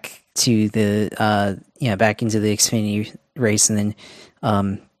 Went back to the back into the Xfinity race, and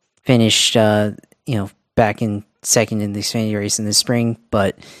then finished back in second in the Xfinity race in the spring.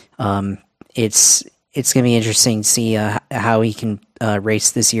 But it's going to be interesting to see how he can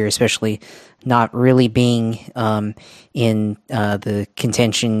race this year, especially not really being in the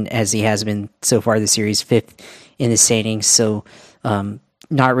contention as he has been so far this series, 5th in the standings. So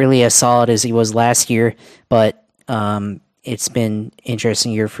not really as solid as he was last year, but it's been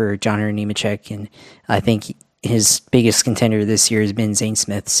interesting year for John Hunter Nemechek, and I think his biggest contender this year has been Zane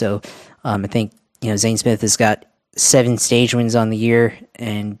Smith. So I think Zane Smith has got 7 stage wins on the year,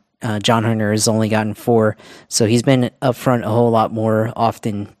 and John Hunter has only gotten 4. So he's been up front a whole lot more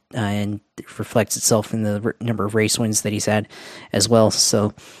often, and it reflects itself in the number of race wins that he's had as well.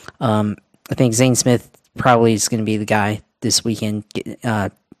 So I think Zane Smith probably is going to be the guy this weekend,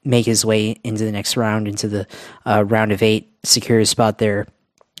 make his way into the next round, into the round of 8, secure a spot there.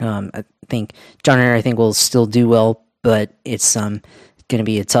 I think John Hunter, will still do well, but it's going to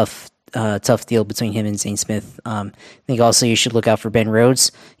be a tough deal between him and Zane Smith. I think also you should look out for Ben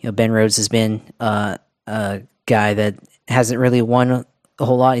Rhodes. Ben Rhodes has been a guy that hasn't really won a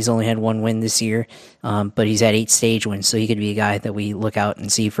whole lot. He's only had 1 win this year, but he's had 8 stage wins, so he could be a guy that we look out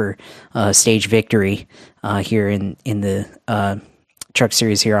and see for stage victory here in the Truck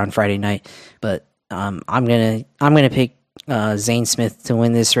Series here on Friday night. But I'm gonna pick Zane Smith to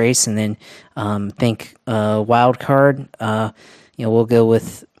win this race, and then think wild card. We'll go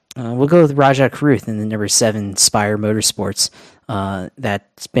with Rajah Caruth in the number 7 Spire Motorsports.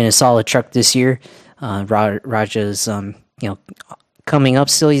 That's been a solid truck this year. Rajah's coming up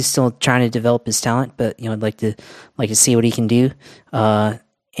still. He's still trying to develop his talent, but I'd like to see what he can do.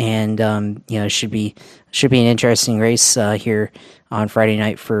 It should be an interesting race here on Friday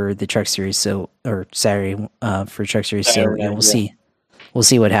night for the Truck Series. Or Saturday for Truck Series. Saturday, we'll see. We'll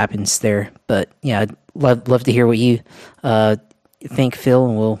see what happens there. But I'd love to hear what you think, Phil,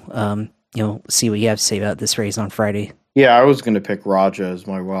 and we'll see what you have to say about this race on Friday. Yeah, I was going to pick Rajah as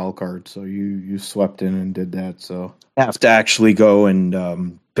my wild card, so you swept in and did that. So I have to actually go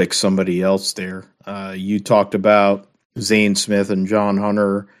and pick somebody else there. You talked about Zane Smith and John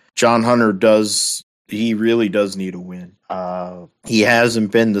Hunter. John Hunter really does need a win. He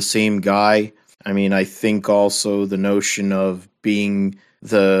hasn't been the same guy. I mean, I think also the notion of being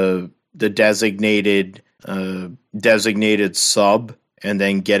the designated sub and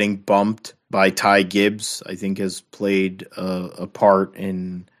then getting bumped by Ty Gibbs, I think has played a part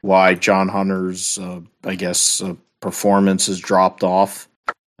in why John Hunter's, performance has dropped off.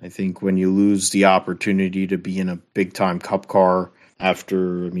 I think when you lose the opportunity to be in a big-time Cup car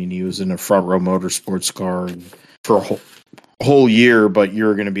he was in a Front Row Motorsports car for a whole year, but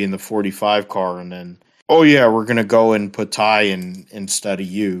you're going to be in the 45 car, and then, we're going to go and put Ty in instead of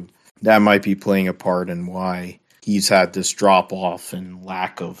you. That might be playing a part in why he's had this drop-off and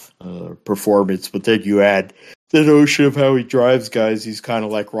lack of performance. But then you add the notion of how he drives guys. He's kind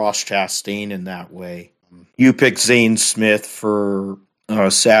of like Ross Chastain in that way. You picked Zane Smith for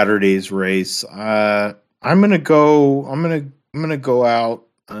Saturday's race. I'm gonna go out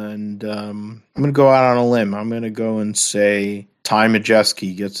and I'm gonna go out on a limb. I'm gonna go and say Ty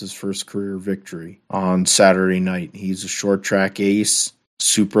Majeski gets his first career victory on Saturday night. He's a short track ace,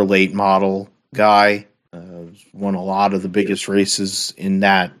 super late model guy. Won a lot of the biggest races in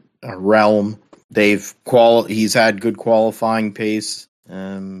that realm. He's had good qualifying pace.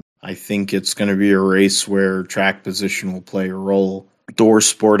 I think it's going to be a race where track position will play a role.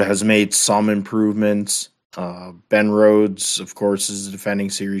 Doorsport has made some improvements. Ben Rhodes, of course, is the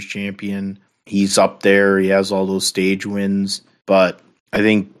defending series champion. He's up there. He has all those stage wins. But I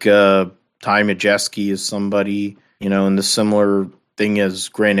think Ty Majeski is somebody, in the similar thing as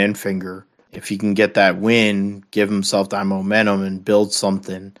Grant Enfinger. If he can get that win, give himself that momentum and build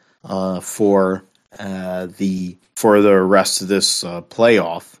something for the rest of this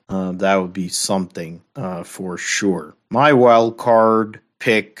playoff, that would be something for sure. My wild card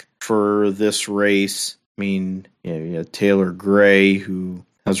pick for this race, you have Taylor Gray, who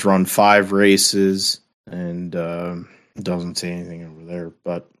has run 5 races and doesn't say anything over there,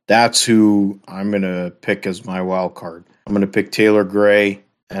 but that's who I'm going to pick as my wild card. I'm going to pick Taylor Gray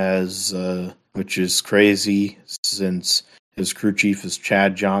which is crazy since his crew chief is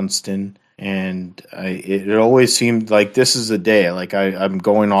Chad Johnston. And it always seemed like this is a day. I'm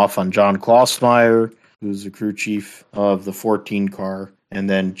going off on John Klossmeyer, who's the crew chief of the 14 car, and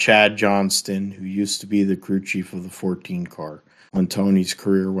then Chad Johnston, who used to be the crew chief of the 14 car when Tony's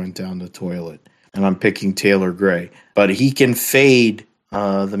career went down the toilet. And I'm picking Taylor Gray. But he can fade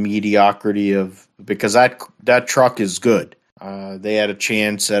the mediocrity because that truck is good. They had a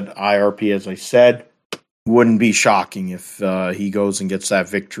chance at IRP, as I said. Wouldn't be shocking if he goes and gets that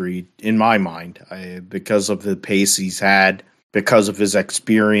victory, in my mind, because of the pace he's had, because of his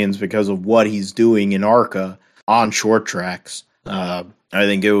experience, because of what he's doing in ARCA on short tracks. I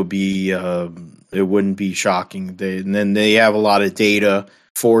think it wouldn't be shocking. And then they have a lot of data,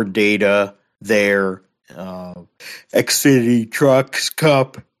 Ford data there, Xfinity Trucks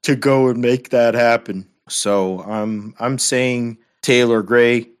Cup to go and make that happen. So I'm saying Taylor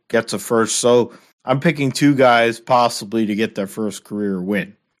Gray gets a first. So I'm picking 2 guys possibly to get their first career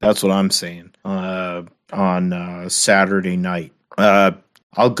win. That's what I'm saying on Saturday night.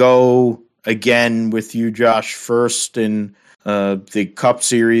 I'll go again with you, Josh, first in the Cup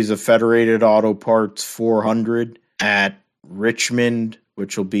Series of Federated Auto Parts 400 at Richmond,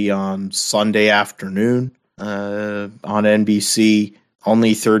 which will be on Sunday afternoon. on NBC.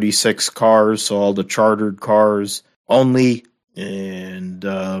 Only 36 cars, so all the chartered cars only. And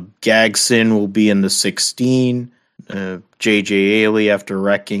Gagson will be in the 16. J.J. Ailey, after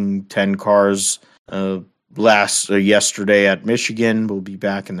wrecking 10 cars yesterday at Michigan, will be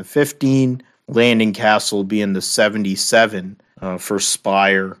back in the 15. Landon Castle will be in the 77 for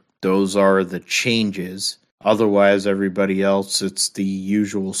Spire. Those are the changes. Otherwise, everybody else, it's the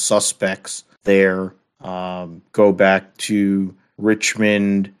usual suspects there. Go back to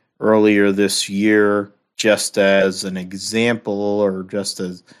Richmond earlier this year, just as an example, or just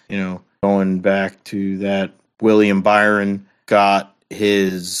as, going back to that, William Byron got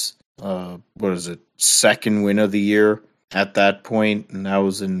his, second win of the year at that point, and that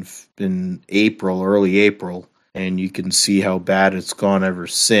was in April, early April, and you can see how bad it's gone ever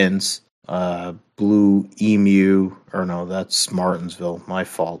since. Blue Emu, or no, that's Martinsville, my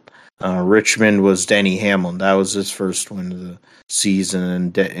fault. Richmond was Denny Hamlin. That was his first win of the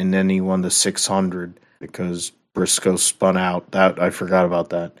season, and then he won the 600 because Briscoe spun out. I forgot about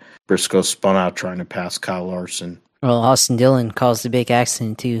that. Briscoe spun out trying to pass Kyle Larson. Well, Austin Dillon caused a big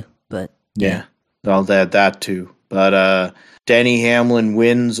accident too, but yeah, I'll add that too. But Denny Hamlin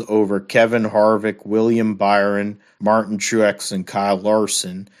wins over Kevin Harvick, William Byron, Martin Truex, and Kyle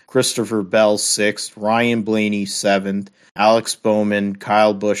Larson. Christopher Bell 6th, Ryan Blaney 7th, Alex Bowman,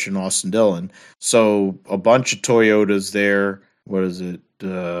 Kyle Busch, and Austin Dillon. So a bunch of Toyotas there. What is it? 4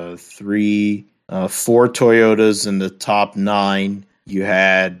 Toyotas in the top 9. You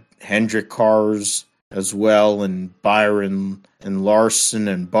had Hendrick cars as well, and Byron and Larson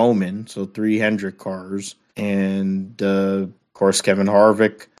and Bowman. So 3 Hendrick cars. And, of course, Kevin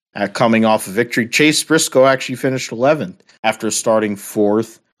Harvick coming off a victory. Chase Briscoe actually finished 11th after starting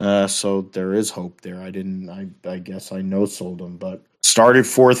 4th. So there is hope there. I guess I no-sold him, but started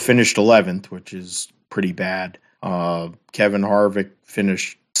 4th, finished 11th, which is pretty bad. Kevin Harvick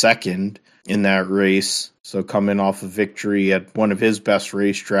finished 2nd in that race. So coming off a victory at one of his best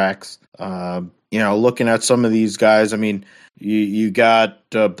racetracks. Looking at some of these guys, I mean, you got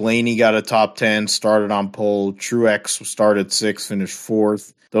Blaney got a top 10, started on pole. Truex started 6th, finished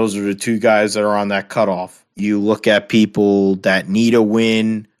 4th. Those are the 2 guys that are on that cutoff. You look at people that need a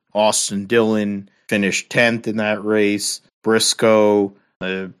win. Austin Dillon finished 10th in that race. Briscoe,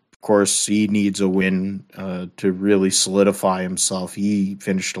 of course, he needs a win to really solidify himself. He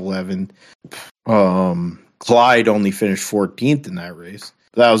finished 11th. Clyde only finished 14th in that race.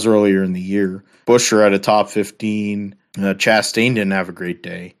 That was earlier in the year. Buescher at a top 15. Chastain didn't have a great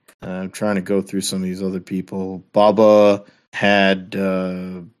day. I'm trying to go through some of these other people. Bubba had,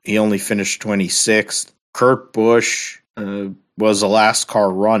 he only finished 26th. Kurt Busch was the last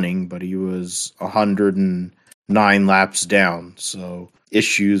car running, but he was 109 laps down. So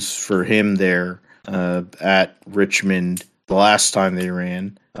issues for him there at Richmond the last time they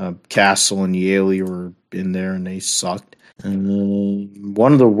ran. Castle and Yaley were in there, and they sucked.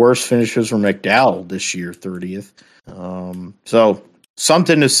 One of the worst finishes for McDowell this year, 30th. So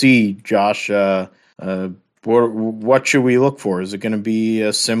something to see, Josh. What should we look for? Is it going to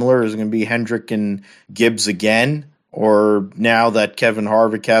be similar? Is it going to be Hendrick and Gibbs again? Or now that Kevin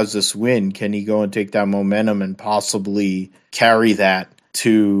Harvick has this win, can he go and take that momentum and possibly carry that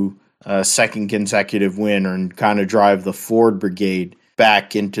to a second consecutive win, and kind of drive the Ford Brigade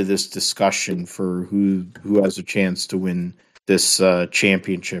back into this discussion for who has a chance to win this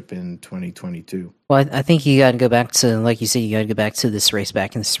championship in 2022? Well, I think you got to go back to, like you said, you got to go back to this race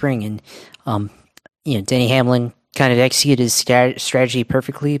back in the spring. And, Denny Hamlin kind of executed his strategy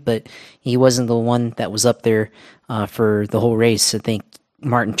perfectly, but he wasn't the one that was up there for the whole race. I think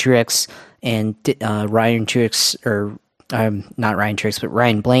Martin Truex and Ryan Truex, or not Ryan Truex, but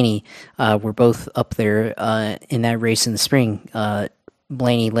Ryan Blaney were both up there in that race in the spring.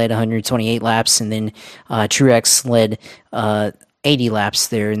 Blaney led 128 laps, and then Truex led 80 laps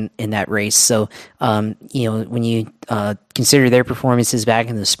there in that race. So, when you consider their performances back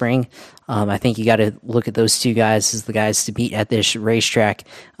in the spring, I think you got to look at those 2 guys as the guys to beat at this racetrack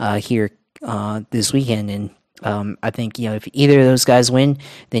here this weekend. And I think, if either of those guys win,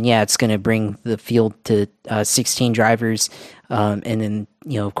 then yeah, it's going to bring the field to 16 drivers. And then,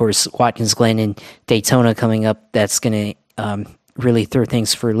 of course, Watkins Glen and Daytona coming up, that's going to really throw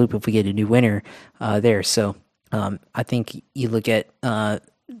things for a loop if we get a new winner there. So I think you look at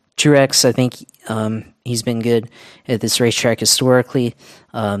Truex. I think he's been good at this racetrack historically.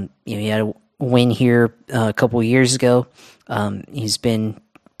 He had a win here a couple of years ago. He's been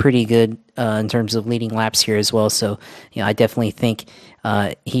pretty good in terms of leading laps here as well. So I definitely think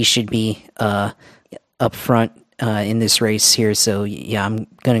he should be up front in this race here. So yeah, I'm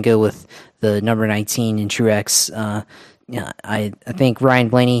going to go with the number 19 in Truex. Yeah, I think Ryan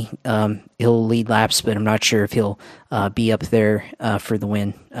Blaney, he'll lead laps, but I'm not sure if he'll be up there for the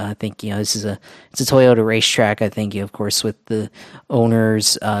win. I think this is it's a Toyota racetrack. I think of course with the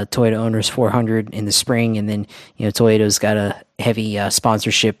owners, Toyota owners 400 in the spring, and then Toyota's got a heavy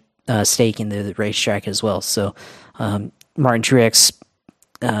sponsorship stake in the racetrack as well. So Martin Truex,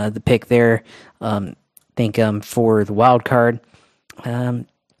 the pick there. I think for the wild card,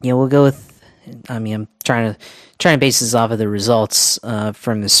 we'll go with. I mean, I'm trying to base this off of the results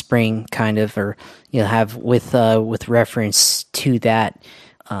from the spring, kind of, or have with reference to that.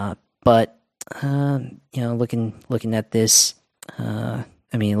 But looking at this, I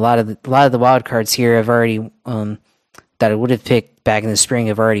mean, a lot of the wild cards here have already that I would have picked back in the spring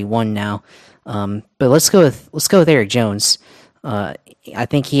have already won now. But let's go with Eric Jones. I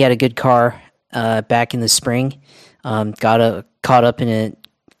think he had a good car back in the spring. Caught up in a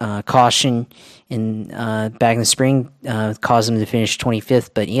caution back in the spring, caused him to finish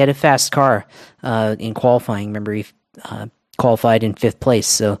 25th, but he had a fast car in qualifying. Remember, he qualified in 5th place.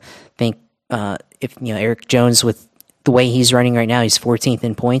 So I think if Eric Jones, with the way he's running right now, he's 14th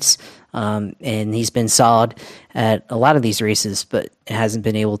in points, and he's been solid at a lot of these races, but hasn't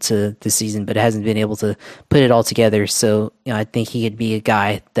been able to this season, but hasn't been able to put it all together. So I think he could be a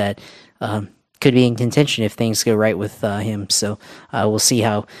guy that could be in contention if things go right with him. So we'll see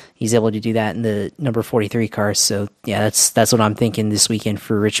how he's able to do that in the number 43 car. So yeah, that's what I'm thinking this weekend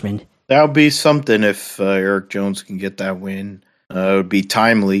for Richmond. That'll be something if Eric Jones can get that win. It would be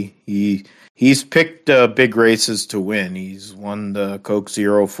timely. He's picked big races to win. He's won the Coke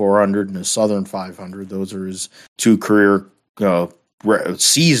Zero 400 and the Southern 500. Those are his 2 career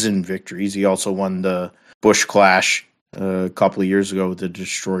season victories. He also won the Busch Clash a couple of years ago with the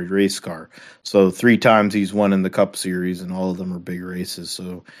destroyed race car. So 3 times he's won in the Cup Series, and all of them are big races.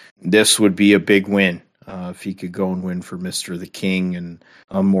 So this would be a big win if he could go and win for Mr. the King and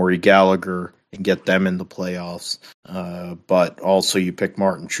Maury Gallagher and get them in the playoffs. But also you pick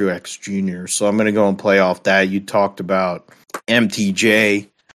Martin Truex Jr. So I'm going to go and play off that. You talked about MTJ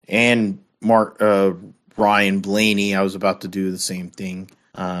and Ryan Blaney. I was about to do the same thing.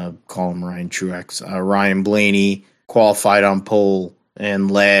 Call him Ryan Truex. Ryan Blaney qualified on pole and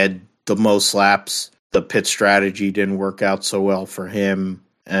led the most laps. The pit strategy didn't work out so well for him.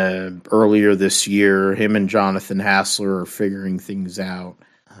 Earlier this year, him and Jonathan Hassler are figuring things out.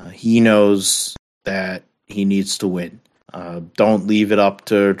 He knows that he needs to win. Don't leave it up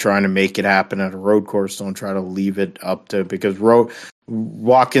to trying to make it happen at a road course. Don't try to leave it up to, because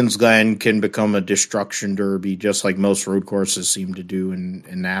Watkins Glen can become a destruction derby, just like most road courses seem to do in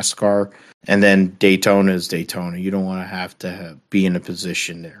NASCAR. And then Daytona is Daytona. You don't want to have to be in a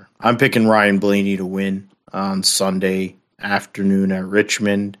position there. I'm picking Ryan Blaney to win on Sunday afternoon at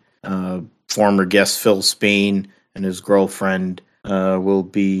Richmond. Former guest Phil Spain and his girlfriend will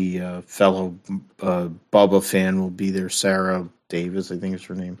be fellow Bubba fan will be there. Sarah Davis, I think is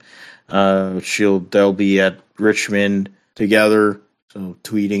her name. They'll be at Richmond together. So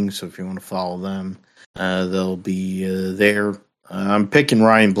tweeting. So if you want to follow them, they'll be there. I'm picking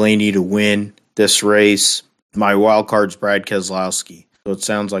Ryan Blaney to win this race. My wild card's Brad Keselowski. So it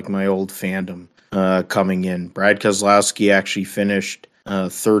sounds like my old fandom coming in. Brad Keselowski actually finished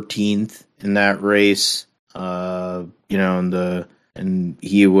 13th in that race. And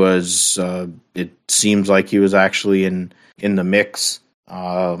he was. It seems like he was actually in the mix.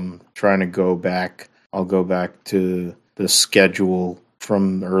 Trying to go back. I'll go back to the schedule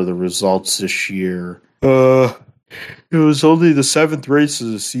the results this year. It was only the 7th race of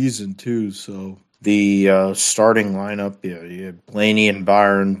the season too. So the starting lineup, you had Blaney and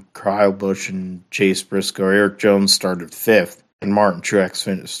Byron, Kyle Busch and Chase Briscoe. Eric Jones started 5th, and Martin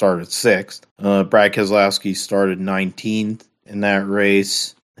Truex started 6th. Brad Keselowski started 19th in that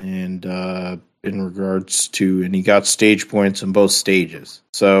race, and and he got stage points in both stages.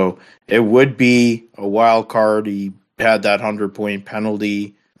 So it would be a wild card. He had that 100-point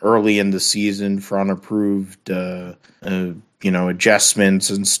penalty early in the season for unapproved,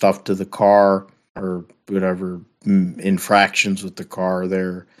 adjustments and stuff to the car or whatever infractions with the car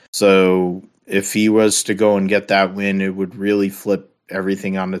there. So if he was to go and get that win, it would really flip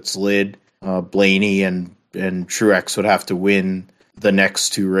everything on its lid. Blaney and Truex would have to win the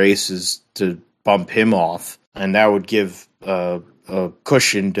next 2 races to bump him off, and that would give a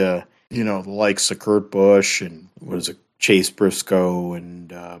cushion to the likes of Kurt Busch and Chase Briscoe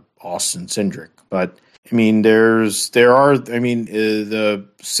and Austin Cindric. But I mean, the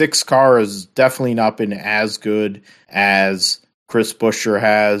 6 car has definitely not been as good as Chris Buescher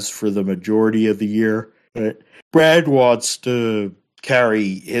has for the majority of the year. But Brad wants to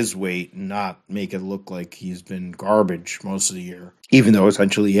carry his weight and not make it look like he's been garbage most of the year, even though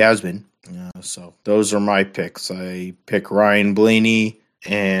essentially he has been. So those are my picks. I pick Ryan Blaney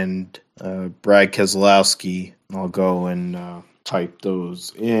and Brad Keselowski. I'll go and type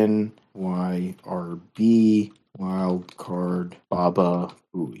those in. YRB wildcard Baba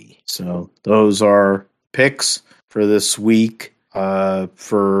Booey. So those are picks for this week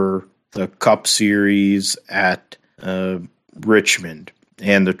for the Cup Series at Richmond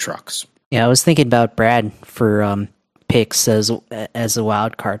and the trucks. Yeah, I was thinking about Brad for picks as a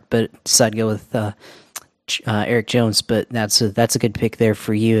wild card, but decided to go with Eric Jones. But that's a good pick there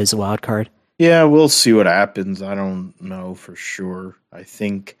for you as a wild card. Yeah, we'll see what happens. I don't know for sure.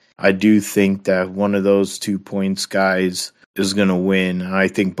 I do think that one of those 2 points guys is going to win, and I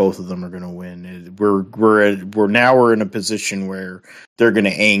think both of them are going to win. We're in a position where they're going to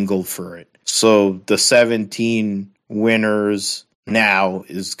angle for it. So the 17 winners now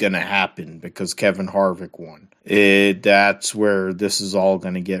is going to happen because Kevin Harvick won. That's where this is all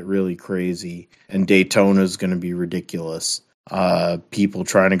going to get really crazy, and Daytona is going to be ridiculous. People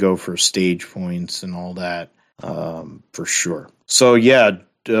trying to go for stage points and all that, for sure. So yeah,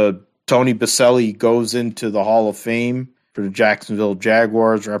 Tony Baselli goes into the Hall of Fame for the Jacksonville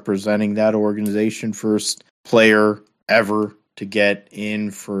Jaguars, representing that organization. First player ever to get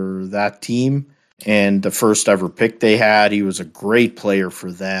in for that team, and the first ever pick they had. He was a great player for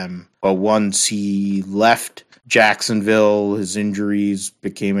them, but once he left Jacksonville, his injuries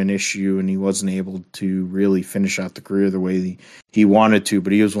became an issue, and he wasn't able to really finish out the career the way he wanted to,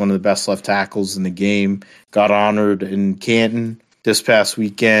 but he was one of the best left tackles in the game. Got honored in Canton this past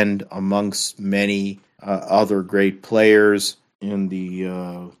weekend amongst many other great players in the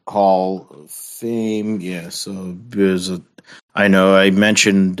Hall of Fame. Yeah, so there's I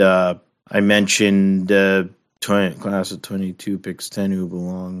mentioned class of 22 picks 10 who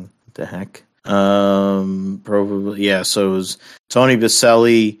belong. What the heck? Probably, yeah. So it was Tony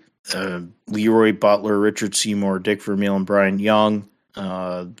Baselli, Leroy Butler, Richard Seymour, Dick Vermeil, and Brian Young.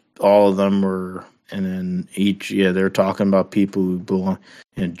 All of them were, and then they're talking about people who belong.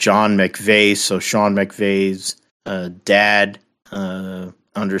 John McVay, so Sean McVay's dad,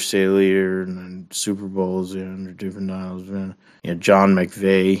 understate leader and Super Bowls, under different dials. John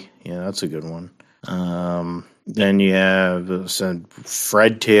McVay, that's a good one. Then you have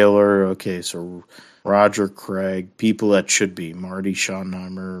Fred Taylor. Okay, so Roger Craig, people that should be Marty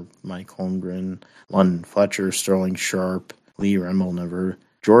Schottenheimer, Mike Holmgren, London Fletcher, Sterling Sharp, Lee Remmelnever,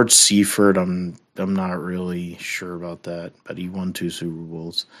 George Seifert. I'm not really sure about that, but he won 2 Super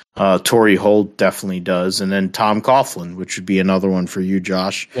Bowls. Torrey Holt definitely does, and then Tom Coughlin, which would be another one for you,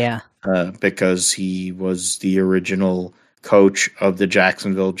 Josh. Yeah, because he was the original coach of the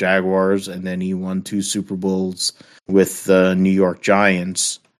Jacksonville Jaguars, and then he won 2 Super Bowls with the New York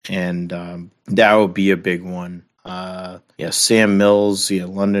Giants, and that would be a big one. Sam Mills,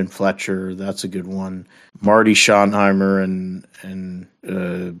 London Fletcher, that's a good one. Marty Schottenheimer and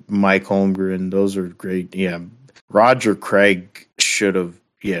Mike Holmgren, those are great. Yeah, Roger Craig should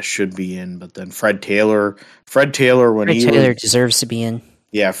be in, but then Fred Taylor deserves to be in.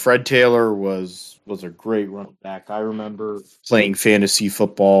 Yeah, Fred Taylor was a great running back. I remember playing fantasy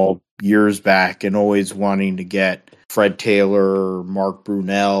football years back and always wanting to get Fred Taylor or Mark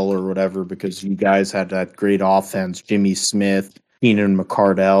Brunell or whatever, because you guys had that great offense. Jimmy Smith, Keenan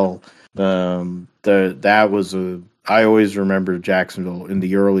McCardell. I always remember Jacksonville in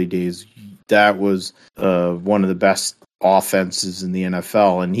the early days. That was one of the best offenses in the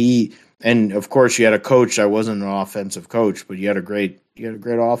NFL. And of course you had a coach that wasn't an offensive coach, but you had a great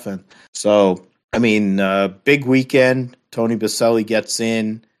offense. So, big weekend. Tony Baselli gets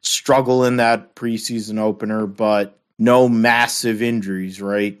in, struggle in that preseason opener, but no massive injuries,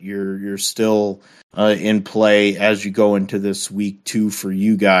 right? You're still in play as you go into this week 2 for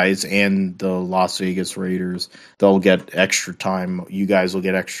you guys and the Las Vegas Raiders. They'll get extra time. You guys will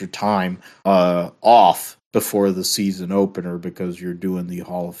get extra time off before the season opener because you're doing the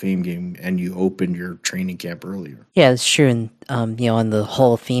Hall of Fame game and you opened your training camp earlier. Yeah, that's true. And on the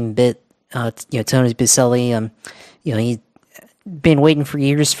Hall of Fame bit, Tony Baselli, he been waiting for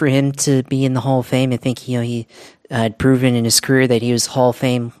years for him to be in the Hall of Fame. I think he had proven in his career that he was Hall of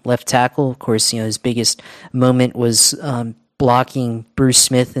Fame left tackle. Of course, his biggest moment was blocking Bruce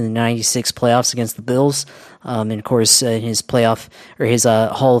Smith in the '96 playoffs against the Bills. And of course, in his playoff or his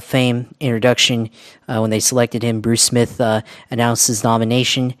Hall of Fame introduction, when they selected him, Bruce Smith announced his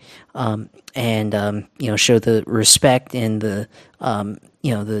nomination and showed the respect and the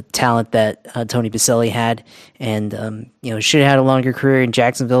the talent that Tony Baselli had, and should have had a longer career in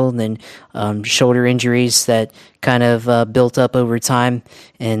Jacksonville, and then shoulder injuries that kind of built up over time.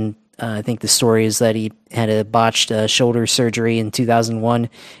 And I think the story is that he had a botched shoulder surgery in 2001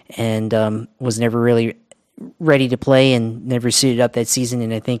 and was never really ready to play and never suited up that season.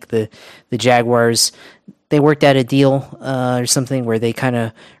 And I think the Jaguars, they worked out a deal or something where they kind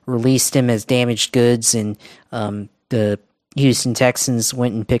of released him as damaged goods, and the Houston Texans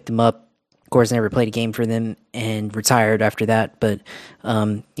went and picked him up. Of course, never played a game for them and retired after that. But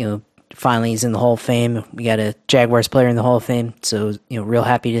finally he's in the Hall of Fame. We got a Jaguars player in the Hall of Fame, so real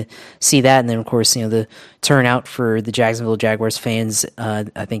happy to see that. And then of course the turnout for the Jacksonville Jaguars fans.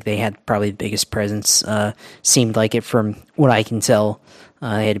 I think they had probably the biggest presence. Seemed like it from what I can tell.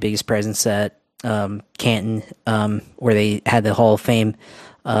 They had the biggest presence at Canton, where they had the Hall of Fame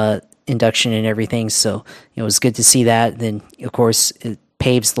induction and everything. So it was good to see that. Then of course it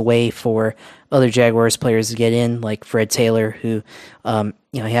paves the way for other Jaguars players to get in, like Fred Taylor, who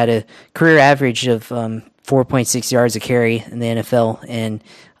he had a career average of 4.6 yards a carry in the NFL,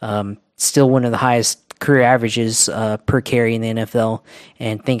 and still one of the highest career averages per carry in the NFL.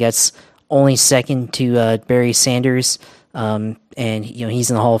 And I think that's only second to Barry Sanders. And he's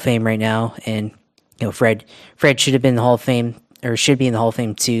in the Hall of Fame right now. And Fred should have been in the Hall of Fame, or should be in the Hall of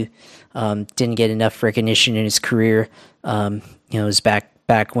Fame too. Didn't get enough recognition in his career. It was back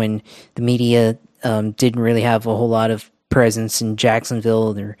when the media didn't really have a whole lot of presence in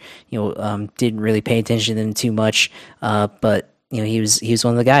Jacksonville, or didn't really pay attention to them too much. But he was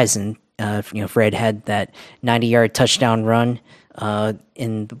one of the guys, and Fred had that 90-yard touchdown run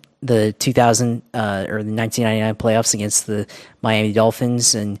in the 2000 or the 1999 playoffs against the Miami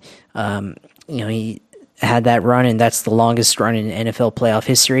Dolphins, and he had that run, and that's the longest run in NFL playoff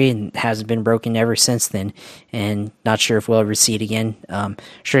history, and hasn't been broken ever since then. And not sure if we'll ever see it again.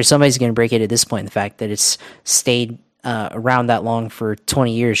 Sure, somebody's going to break it at this point. The fact that it's stayed around that long for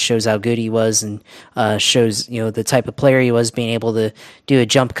 20 years shows how good he was, and shows the type of player he was, being able to do a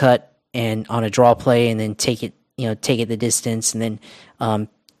jump cut and on a draw play, and then take it the distance. And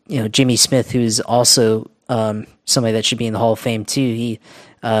then Jimmy Smith, who's also somebody that should be in the Hall of Fame too. He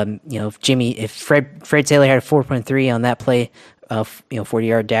if Fred Taylor had a 4.3 on that play,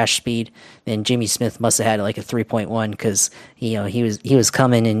 40-yard dash speed, then Jimmy Smith must have had like a 3.1, because he was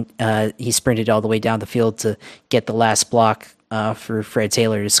coming, and he sprinted all the way down the field to get the last block for Fred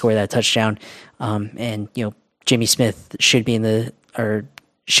Taylor to score that touchdown. And Jimmy Smith should be in the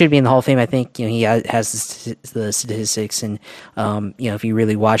Hall of Fame. I think he has the statistics, and if you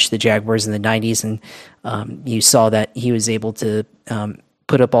really watched the Jaguars in the 90s, and you saw that he was able to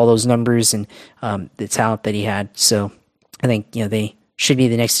put up all those numbers, and the talent that he had. So I think they should be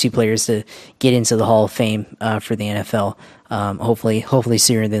the next two players to get into the Hall of Fame for the NFL. Hopefully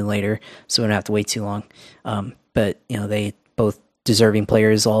sooner than later, so we don't have to wait too long. But they both deserving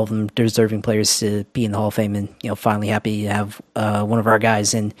players, all of them deserving players to be in the Hall of Fame, and finally happy to have one of our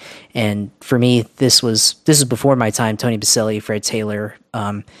guys. And for me, this was before my time. Tony Baselli, Fred Taylor,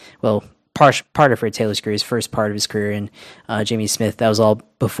 part of Fred Taylor's career, his first part of his career, and Jimmy Smith, that was all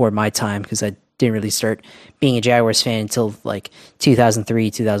before my time, because I didn't really start being a Jaguars fan until like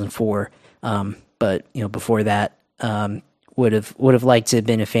 2003, 2004. But before that, would have liked to have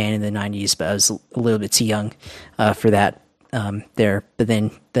been a fan in the 90s, but I was a little bit too young for that there. But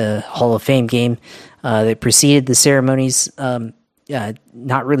then the Hall of Fame game that preceded the ceremonies,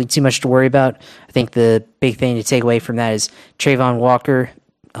 not really too much to worry about. I think the big thing to take away from that is Travon Walker.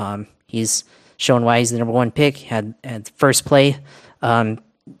 He's shown why he's the number one pick. Had first play,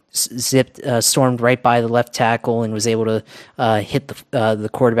 stormed right by the left tackle and was able to hit the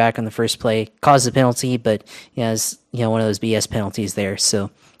quarterback on the first play. Caused a penalty, but it's one of those BS penalties there.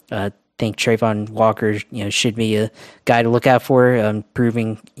 So I think Travon Walker should be a guy to look out for,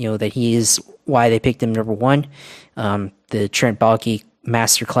 proving that he is why they picked him number one. The Trent Baalke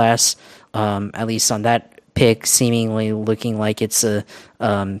masterclass, at least on that pick, seemingly looking like it's a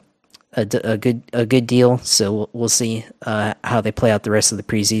good deal. So we'll see how they play out the rest of the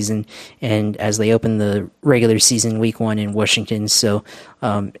preseason, and as they open the regular season week 1 in Washington. So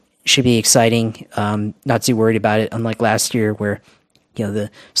should be exciting. Not too worried about it, unlike last year where all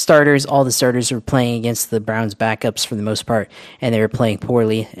the starters were playing against the Browns backups for the most part, and they were playing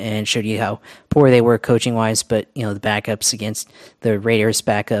poorly, and showed you how poor they were coaching wise. But the backups against the Raiders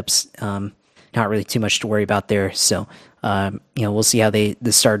backups, not really too much to worry about there. So we'll see how the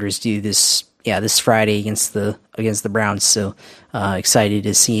starters do this Friday against the Browns. So excited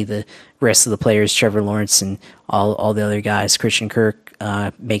to see the rest of the players, Trevor Lawrence and all the other guys, Christian Kirk,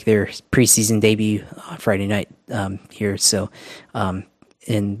 make their preseason debut on Friday night here. So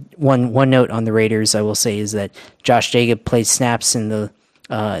and one note on the Raiders I will say is that Josh Jacob played snaps in the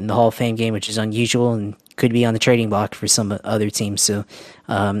Hall of Fame game, which is unusual and could be on the trading block for some other teams. So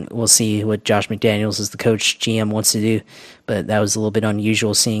we'll see what Josh McDaniels as the coach GM wants to do. But that was a little bit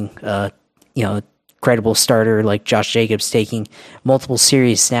unusual seeing credible starter like Josh Jacobs taking multiple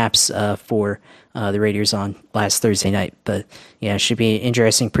serious snaps for the Raiders on last Thursday night. But yeah, it should be an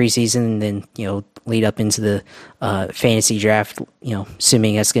interesting preseason, and then lead up into the fantasy draft.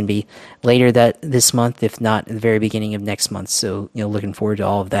 Assuming that's going to be later this month, if not at the very beginning of next month. So looking forward to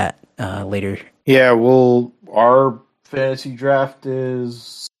all of that later. Yeah, well, our fantasy draft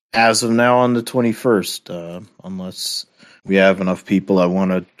is as of now on the 21st, unless we have enough people that want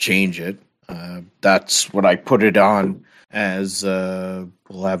to change it. That's what I put it on as.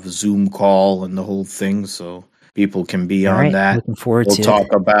 We'll have a Zoom call and the whole thing, so people can be All on right, that. looking forward We'll to talk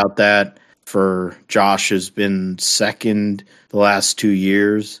it. about that. For Josh has been second the last 2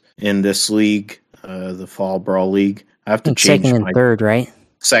 years in this league, the Fall Brawl League. I have to change second and my third, right?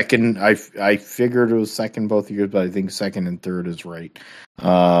 second. I figured it was second both years, but I think second and third is right.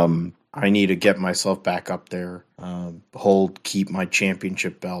 I need to get myself back up there, keep my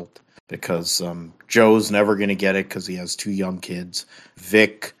championship belt, because Joe's never going to get it because he has 2 young kids.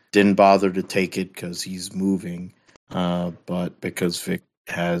 Vic didn't bother to take it because he's moving, but because Vic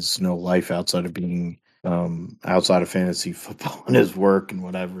has no life outside of being outside of fantasy football and his work and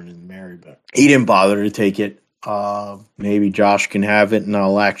whatever, and is married, but he didn't bother to take it. Maybe Josh can have it, and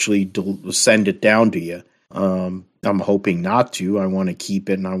I'll actually send it down to you. I'm hoping not to. I want to keep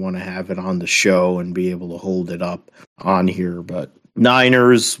it, and I want to have it on the show and be able to hold it up on here. But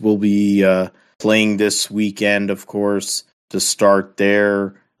Niners will be playing this weekend, of course, to start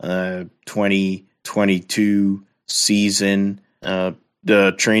their 2022 season.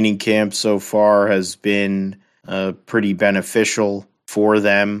 The training camp so far has been pretty beneficial for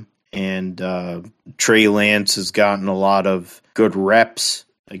them, and Trey Lance has gotten a lot of good reps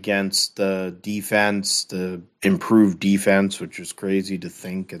against the defense, the improved defense, which is crazy to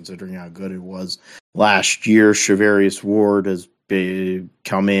think considering how good it was last year. Charvarius Ward has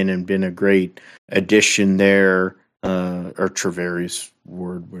come in and been a great addition there, or Travarius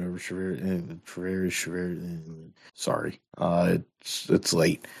Ward, whatever. Travarius. Sorry, it's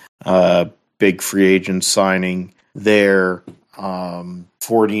late. Big free agent signing there.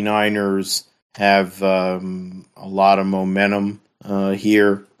 49ers have a lot of momentum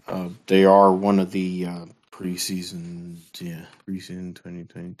here. They are one of the preseason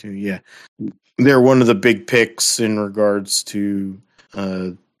 2022. Yeah, they're one of the big picks in regards to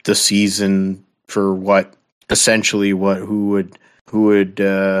the season for who would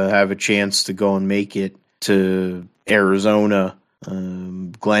have a chance to go and make it to Arizona,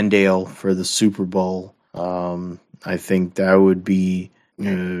 Glendale for the Super Bowl. I think that would be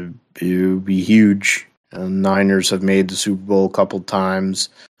huge. Niners have made the Super Bowl a couple times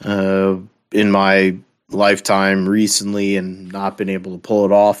in my lifetime recently and not been able to pull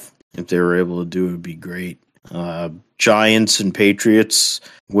it off. If they were able to do it, it would be great. Giants and Patriots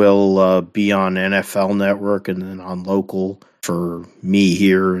will be on NFL Network and then on local for me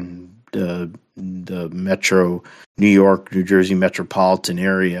here in the Metro New York, New Jersey metropolitan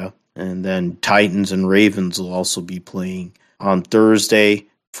area. And then Titans and Ravens will also be playing on Thursday.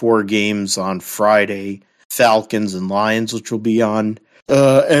 4 games on Friday. Falcons and Lions, which will be on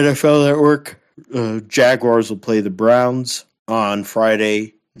NFL Network. Jaguars will play the Browns on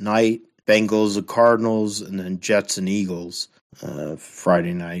Friday night. Bengals and Cardinals, and then Jets and Eagles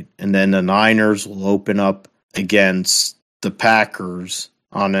Friday night. And then the Niners will open up against the Packers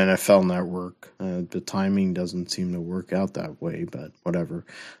on NFL Network. The timing doesn't seem to work out that way, but whatever.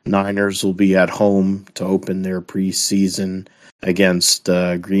 Niners will be at home to open their preseason against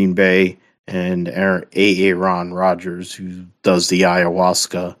Green Bay and Aaron Rodgers, who does the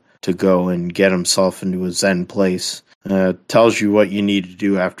ayahuasca to go and get himself into a Zen place. Tells you what you need to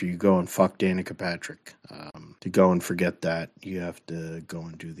do after you go and fuck Danica Patrick. To go and forget that, you have to go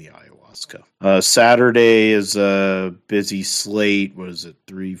and do the ayahuasca. Saturday is a busy slate. What is it?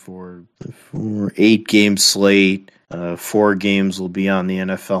 8 game slate. 4 games will be on the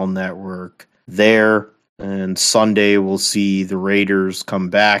NFL Network there. And Sunday we'll see the Raiders come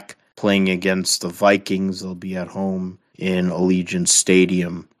back playing against the Vikings. They'll be at home in Allegiant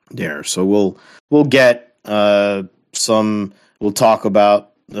Stadium there. So we'll get we'll talk about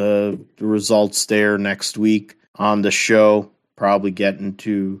the results there next week on the show. Probably get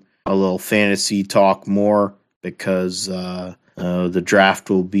into a little fantasy talk more because the draft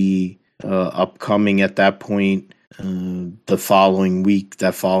will be upcoming at that point. the following week,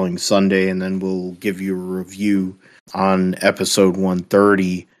 that following Sunday, and then we'll give you a review on episode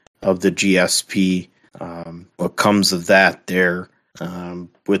 130 of the GSP. What comes of that there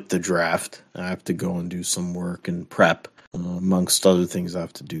with the draft. I have to go and do some work and prep, amongst other things I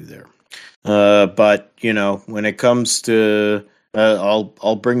have to do there. But, when it comes to,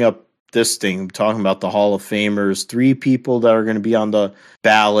 I'll bring up this thing. I'm talking about the Hall of Famers. 3 people that are going to be on the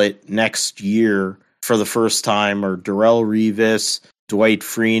ballot next year for the first time are Darrelle Revis, Dwight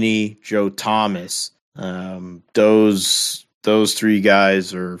Freeney, Joe Thomas. Those 3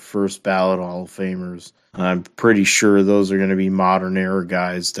 guys are first ballot Hall of Famers. I'm pretty sure those are going to be modern era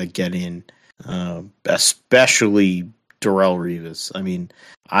guys that get in, especially Darrelle Revis. I mean,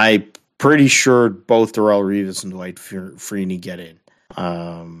 I'm pretty sure both Darrelle Revis and Dwight Freeney get in.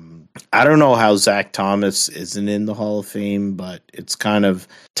 I don't know how Zach Thomas isn't in the Hall of Fame, but it's kind of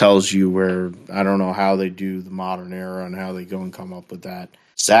tells you where, I don't know how they do the modern era and how they go and come up with that.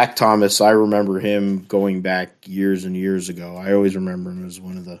 Zach Thomas, I remember him going back years and years ago. I always remember him as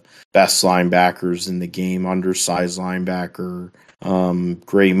one of the best linebackers in the game, undersized linebacker,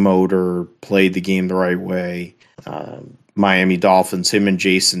 great motor, played the game the right way. Miami Dolphins, him and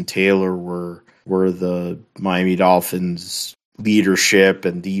Jason Taylor were the Miami Dolphins leadership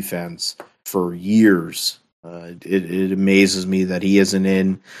and defense for years. It amazes me that he isn't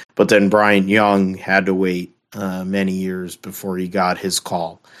in, but then Bryant Young had to wait many years before he got his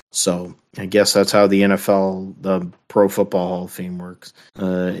call. So I guess that's how the NFL, the Pro Football Hall of Fame works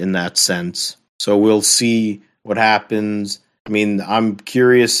in that sense. So we'll see what happens. I mean, I'm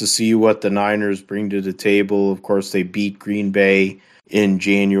curious to see what the Niners bring to the table. Of course, they beat Green Bay in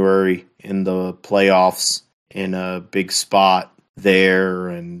January in the playoffs in a big spot there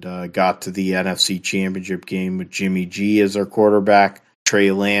and got to the NFC Championship game with Jimmy G as our quarterback.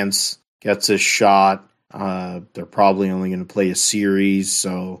 Trey Lance gets a shot. They're probably only going to play a series,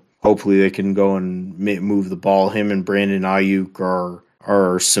 so hopefully they can go and move the ball. Him and Brandon Ayuk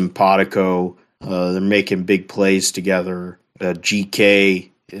are simpatico. They're making big plays together.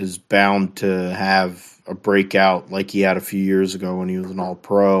 GK is bound to have a breakout like he had a few years ago when he was an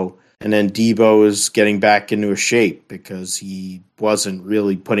All-Pro. And then Debo is getting back into a shape because he wasn't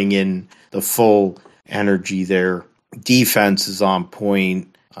really putting in the full energy there. Defense is on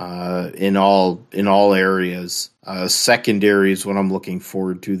point in all areas. Secondary is what I'm looking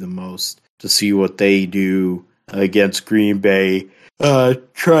forward to the most, to see what they do against Green Bay.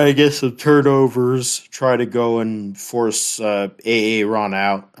 Try to get some turnovers, try to go and force Aaron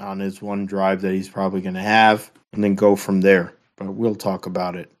out on his one drive that he's probably going to have, and then go from there. But we'll talk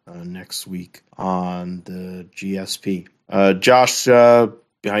about it next week on the GSP. Josh,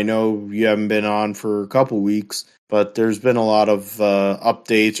 I know you haven't been on for a couple weeks, but there's been a lot of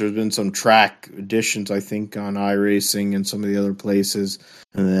updates. There's been some track additions, I think, on iRacing and some of the other places.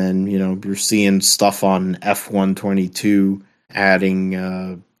 And then, you're seeing stuff on F122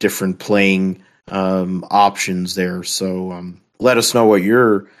 adding different playing options there. So let us know what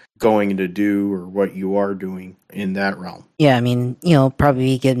you're going to do or what you are doing in that realm. Yeah, I mean,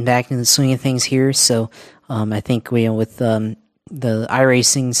 probably getting back into the swing of things here. So I think with the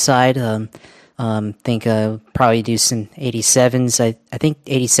iRacing side, think probably do some 87s. I think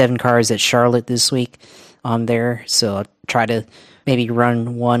 87 cars at Charlotte this week on there. So I'll try to maybe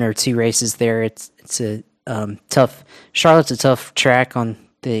run 1 or 2 races there. It's a tough. Charlotte's a tough track on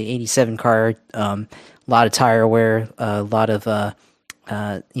the 87 car. A lot of tire wear, a lot of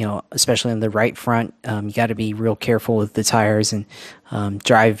especially on the right front, you got to be real careful with the tires and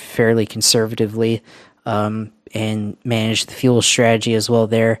drive fairly conservatively and manage the fuel strategy as well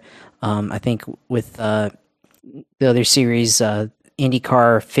there. I think with the other series,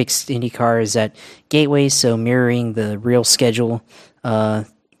 IndyCar, fixed IndyCar is at Gateway, so mirroring the real schedule, but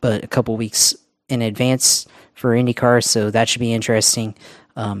a couple weeks in advance for IndyCar, so that should be interesting.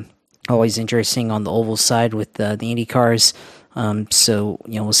 Always interesting on the oval side with the IndyCars. So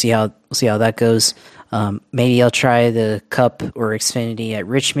we'll see how that goes. Maybe I'll try the Cup or Xfinity at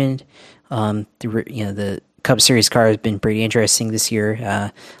Richmond. The Cup Series car has been pretty interesting this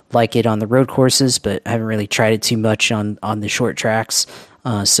year. Like it on the road courses, but I haven't really tried it too much on the short tracks.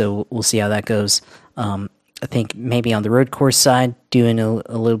 So we'll see how that goes. I think maybe on the road course side, doing a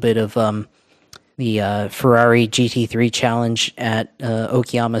little bit of the Ferrari GT3 challenge at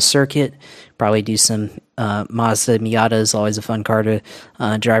Okayama Circuit. Probably do some Mazda Miata is always a fun car to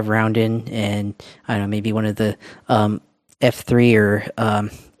drive around in, and I don't know, maybe one of the F3 or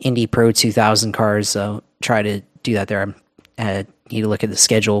Indy Pro 2000 cars. So try to do that there. I need to look at the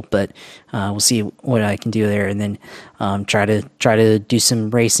schedule, but we'll see what I can do there, and then try to do some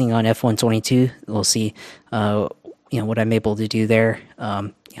racing on F122. We'll see what I'm able to do there.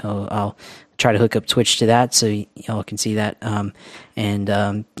 I'll try to hook up Twitch to that so y'all can see that,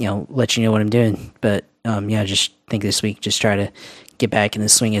 and let you know what I'm doing. But just think this week, just try to get back in the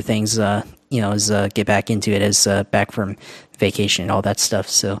swing of things. Get back into it as back from vacation and all that stuff.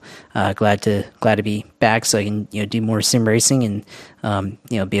 So glad to be back, so I can do more sim racing and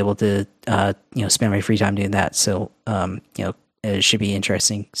be able to spend my free time doing that. So it should be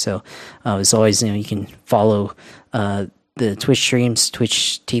interesting. So as always, you can follow the Twitch streams,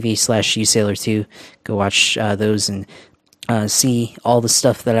 Twitch TV/usailor2. Go watch those and see all the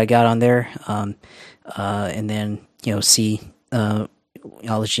stuff that I got on there. And then see.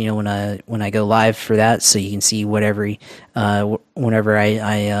 I'll let you know when I go live for that, so you can see whatever whenever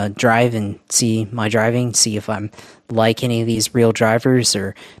I drive and see my driving, see if I'm like any of these real drivers,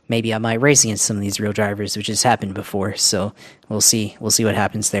 or maybe I might race against some of these real drivers, which has happened before. So we'll see what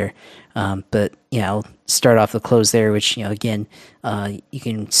happens there. But I'll start off the close there, which again, you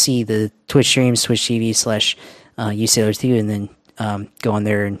can see the Twitch streams, Twitch TV/usailor2, and then go on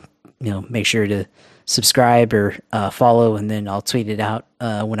there and make sure to subscribe or follow, and then I'll tweet it out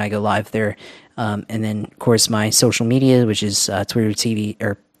when I go live there. And then of course my social media, which is Twitter TV,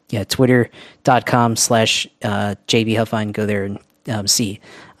 or twitter.com/JB Huffine. Go there and see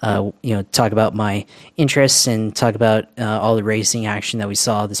talk about my interests and talk about all the racing action that we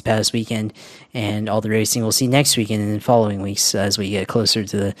saw this past weekend, and all the racing we'll see next weekend and the following weeks as we get closer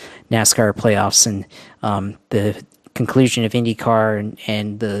to the NASCAR playoffs and the conclusion of IndyCar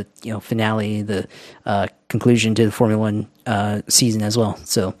and the finale, the conclusion to the Formula One season as well.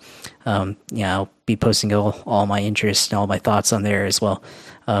 So I'll be posting all my interests and all my thoughts on there as well,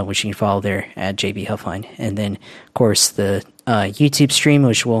 which you can follow there at JB Huffine. And then of course the YouTube stream,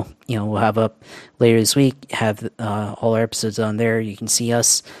 which we'll have up later this week, have all our episodes on there. You can see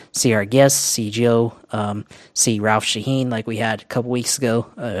us, see our guests, see Joe, see Ralph Shaheen like we had a couple weeks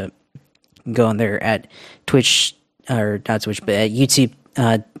ago. Go on there at Twitch, or not Twitch, but at YouTube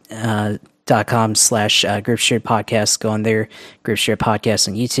 .com/Gripstrip Podcast. Go on there, Gripstrip Podcast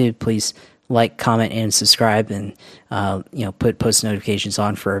on YouTube. Please like, comment, and subscribe, and put post notifications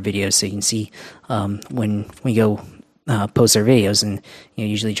on for our videos so you can see when we go post our videos, and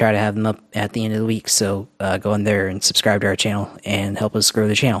usually try to have them up at the end of the week. So go on there and subscribe to our channel and help us grow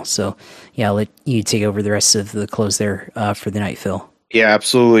the channel. So I'll let you take over the rest of the close there for the night, Phil. Yeah,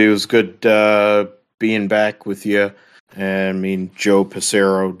 absolutely. It was good being back with you. And I mean, Joe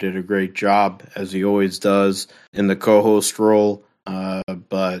Passero did a great job, as he always does, in the co-host role.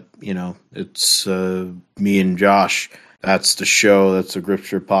 But it's me and Josh. That's the show. That's the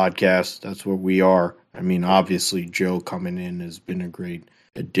Gripstrip Podcast. That's what we are. I mean, obviously, Joe coming in has been a great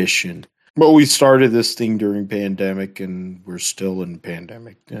addition. But we started this thing during pandemic, and we're still in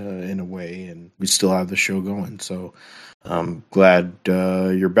pandemic in a way, and we still have the show going. So I'm glad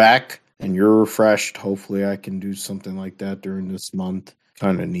you're back and you're refreshed. Hopefully I can do something like that during this month.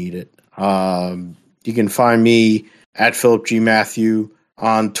 Kind of need it. You can find me at Philip G. Matthew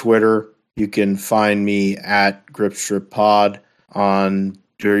on Twitter. You can find me at Gripstrip Pod or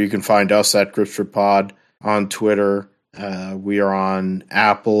you can find us at Gripstrip Pod on Twitter. We are on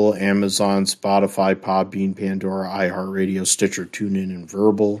Apple, Amazon, Spotify, Podbean, Pandora, iHeartRadio, Stitcher, TuneIn, and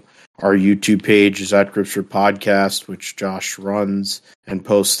Verbal. Our YouTube page is at Gripstrip Podcast, which Josh runs and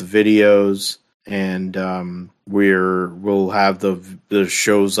posts the videos. And we'll have the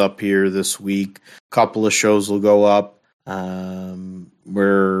shows up here this week. A couple of shows will go up.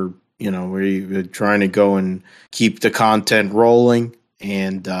 We're trying to go and keep the content rolling.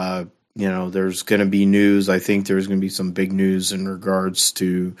 And there's going to be news. I think there's going to be some big news in regards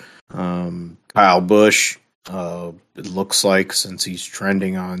to Kyle Busch. It looks like, since he's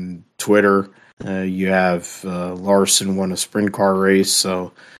trending on Twitter, you have Larson won a sprint car race,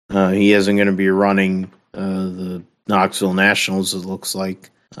 so he isn't going to be running the Knoxville Nationals, it looks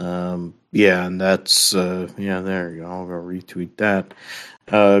like. And that's, there you go. I'll go retweet that.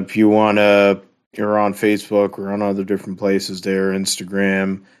 If you want to, you're on Facebook, we're on other different places there,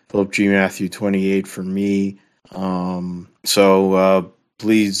 Instagram, Philip G. Matthew 28 for me. So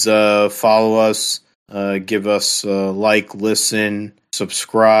please follow us, give us a like, listen,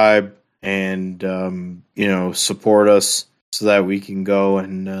 subscribe, and support us so that we can go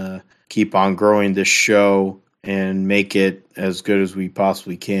and keep on growing this show and make it as good as we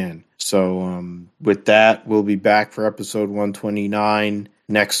possibly can. So with that, we'll be back for episode 129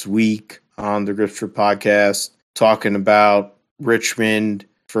 next week on the Gripstrip Podcast, talking about Richmond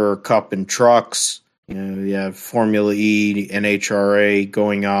for Cup and Trucks. We have Formula E, NHRA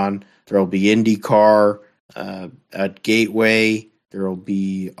going on. There will be IndyCar at Gateway. There will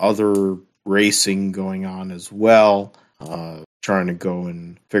be other racing going on as well. Trying to go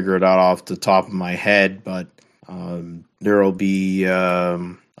and figure it out off the top of my head, but there will be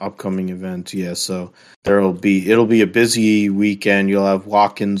upcoming events. Yeah, so it'll be a busy weekend. You'll have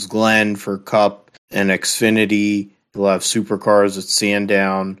Watkins Glen for Cup and Xfinity. You'll have supercars at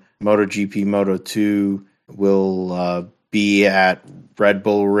Sandown. MotoGP Moto2 will be at Red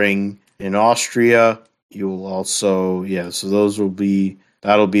Bull Ring in Austria. You will also, so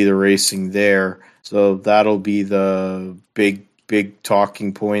that'll be the racing there. So that'll be the big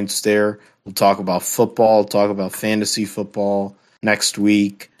talking points there. We'll talk about football, talk about fantasy football next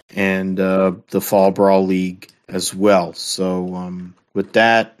week, and the Fall Brawl League as well. So with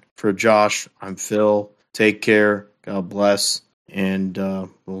that, for Josh, I'm Phil. Take care. God bless. And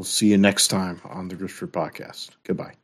we'll see you next time on the Grifter Podcast. Goodbye.